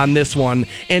on this one.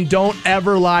 And don't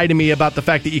ever lie to me about the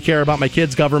fact that you care about my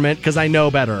kids' government, because I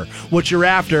know better. What you're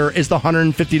after is the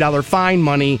 $150 fine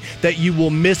money that you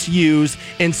will misuse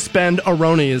and spend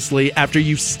erroneously after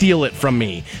you steal it from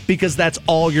me, because that's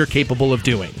all you're capable of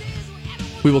doing.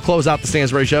 We will close out the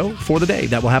Stansbury Show for the day.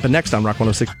 That will happen next on Rock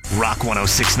 106. Rock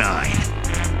 106.9.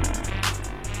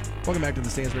 Welcome back to the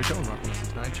Stansbury Show on Rock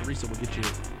 106.9. Teresa will get you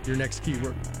your next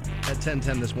keyword at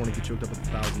 10:10 this morning. Get you hooked up with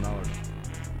 $1,000.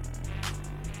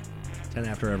 10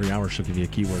 after every hour, she'll give you a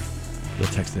keyword. They'll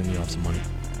text in, you'll have some money.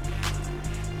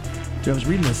 Dude, I was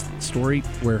reading this story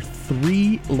where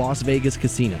 3 Las Vegas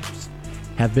casinos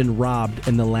have been robbed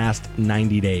in the last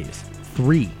 90 days.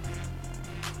 3.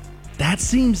 That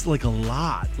seems like a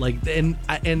lot. And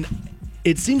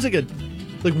it seems like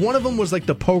one of them was like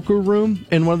the poker room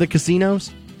in one of the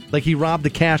casinos. Like he robbed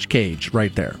the cash cage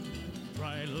right there.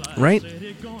 Right?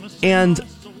 And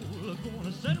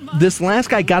this last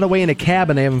guy got away in a cab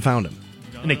and they haven't found him.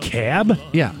 In a cab?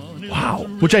 Yeah. Wow.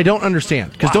 Which I don't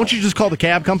understand. Because don't you just call the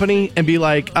cab company and be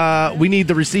like, we need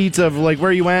the receipts of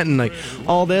where you went and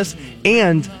all this?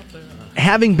 And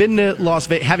having been to Las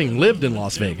Vegas, having lived in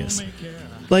Las Vegas,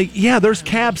 there's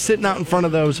cabs sitting out in front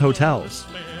of those hotels.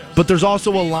 But there's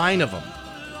also a line of them.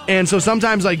 And so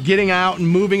sometimes getting out and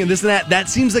moving and this and that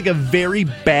seems like a very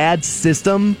bad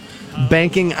system,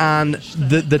 banking on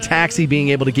the taxi being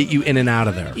able to get you in and out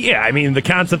of there. Yeah, I mean, the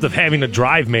concept of having a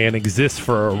drive man exists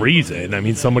for a reason. I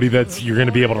mean, somebody that you're going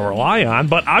to be able to rely on,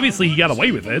 but obviously he got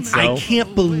away with it. So. I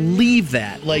can't believe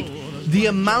that. The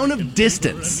amount of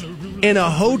distance in a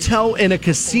hotel, in a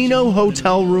casino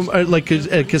hotel room, or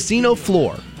a casino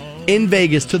floor in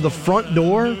Vegas to the front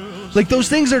door. Those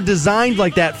things are designed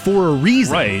like that for a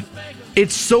reason. Right.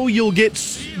 It's so you'll get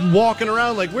walking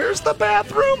around where's the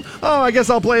bathroom? Oh, I guess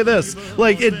I'll play this.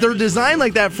 They're designed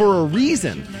like that for a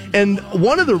reason. And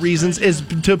one of the reasons is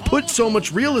to put so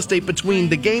much real estate between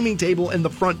the gaming table and the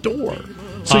front door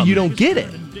so you don't get it.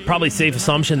 Probably safe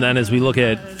assumption then, as we look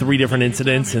at 3 different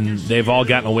incidents and they've all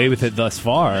gotten away with it thus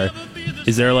far,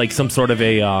 is there some sort of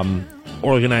a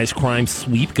organized crime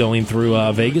sweep going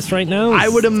through Vegas right now? I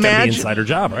would imagine it's gotta be an insider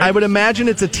job, right? I would imagine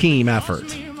it's a team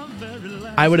effort.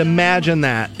 I would imagine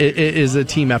that it is a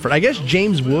team effort. I guess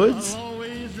James Woods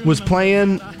was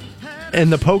playing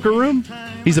in the poker room.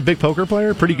 He's a big poker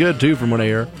player, pretty good too, from what I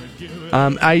hear.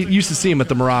 I used to see him at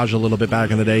the Mirage a little bit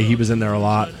back in the day. He was in there a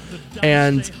lot,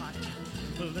 and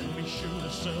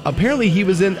apparently he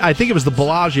was in. I think it was the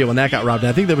Bellagio when that got robbed.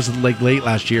 I think that was late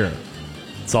last year.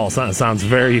 It all sounds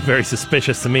very, very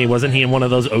suspicious to me. Wasn't he in one of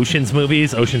those Oceans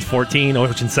movies? Oceans 14,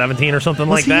 Oceans 17 or something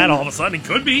like that? All of a sudden, he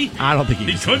could be. I don't think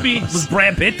he could be. Was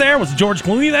Brad Pitt there? Was George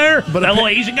Clooney there? But that little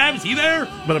Asian guy, was he there?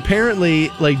 But apparently,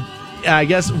 I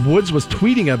guess Woods was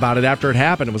tweeting about it after it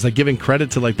happened. It was giving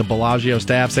credit to the Bellagio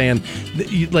staff, saying,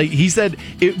 he said,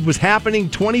 it was happening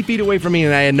 20 feet away from me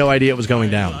and I had no idea it was going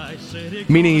down.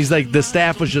 Meaning he's the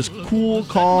staff was just cool,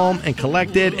 calm, and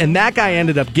collected, and that guy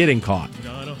ended up getting caught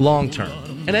long term.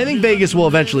 And I think Vegas will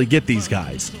eventually get these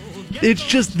guys. It's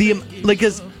just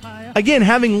because, again,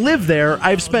 having lived there,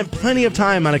 I've spent plenty of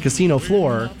time on a casino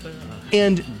floor,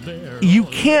 and you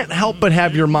can't help but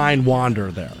have your mind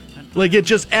wander there. It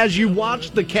just, as you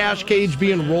watch the cash cage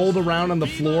being rolled around on the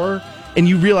floor, and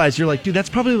you realize, you're dude, that's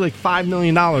probably $5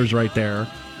 million right there.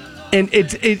 And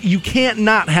you can't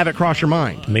not have it cross your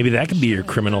mind. Maybe that could be your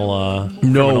criminal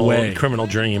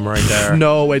dream right there.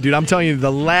 No way, dude. I'm telling you,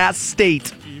 the last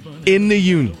state in the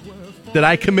union that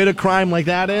I commit a crime like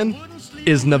that in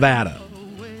is Nevada.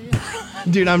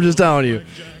 Dude, I'm just telling you,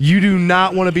 you do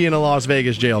not want to be in a Las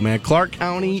Vegas jail, man. Clark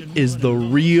County is the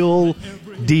real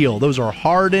deal. Those are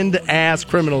hardened-ass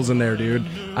criminals in there, dude.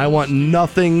 I want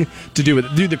nothing to do with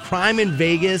it. Dude, the crime in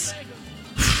Vegas,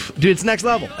 dude, it's next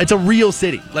level. It's a real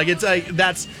city. Like, it's like,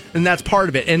 that's part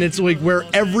of it. And it's like where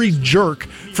every jerk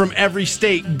from every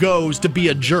state goes to be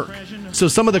a jerk. So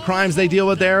some of the crimes they deal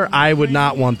with there, I would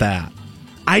not want that.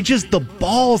 The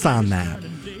balls on that.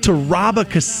 To rob a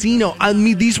casino. I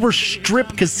mean, these were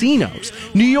strip casinos.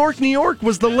 New York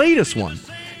was the latest one.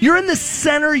 You're in the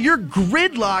center. You're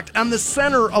gridlocked on the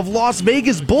center of Las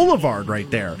Vegas Boulevard right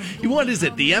there. What is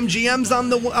it? The MGM's on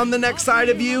the next side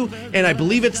of you, and I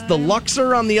believe it's the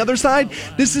Luxor on the other side.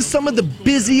 This is some of the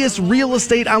busiest real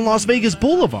estate on Las Vegas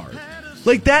Boulevard.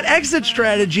 Like, that exit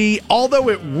strategy, although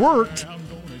it worked,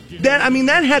 that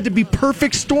had to be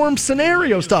perfect storm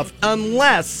scenario stuff.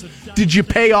 Unless, did you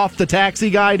pay off the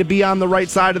taxi guy to be on the right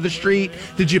side of the street?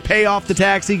 Did you pay off the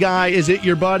taxi guy? Is it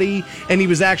your buddy? And he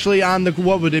was actually on the,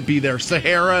 what would it be there?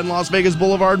 Sahara and Las Vegas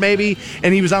Boulevard, maybe?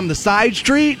 And he was on the side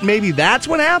street? Maybe that's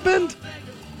what happened?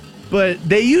 But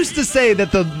they used to say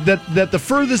that the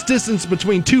furthest distance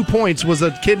between 2 points was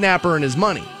a kidnapper and his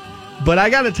money. But I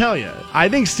got to tell you, I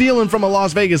think stealing from a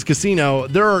Las Vegas casino,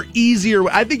 there are easier.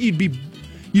 I think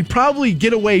you'd probably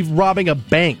get away robbing a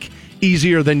bank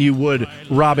easier than you would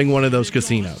robbing one of those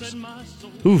casinos.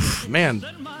 Oof, man.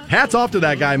 Hats off to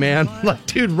that guy, man. Like,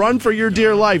 dude, run for your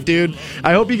dear life, dude.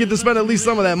 I hope you get to spend at least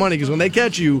some of that money, because when they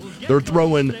catch you, they're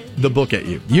throwing the book at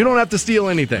you. You don't have to steal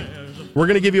anything. We're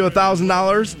going to give you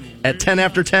 $1,000 at 10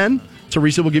 after 10.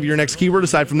 Teresa will give you your next keyword.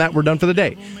 Aside from that, we're done for the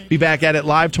day. Be back at it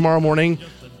live tomorrow morning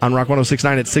on Rock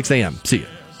 106.9 at 6 a.m. See you.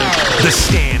 The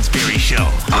Stansberry Show.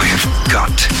 I have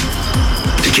got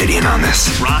to get in on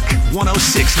this. Rock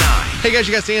 106.9. Hey guys,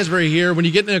 you got Stansberry here. When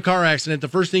you get in a car accident, the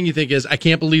first thing you think is, I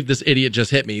can't believe this idiot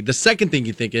just hit me. The second thing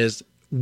you think is,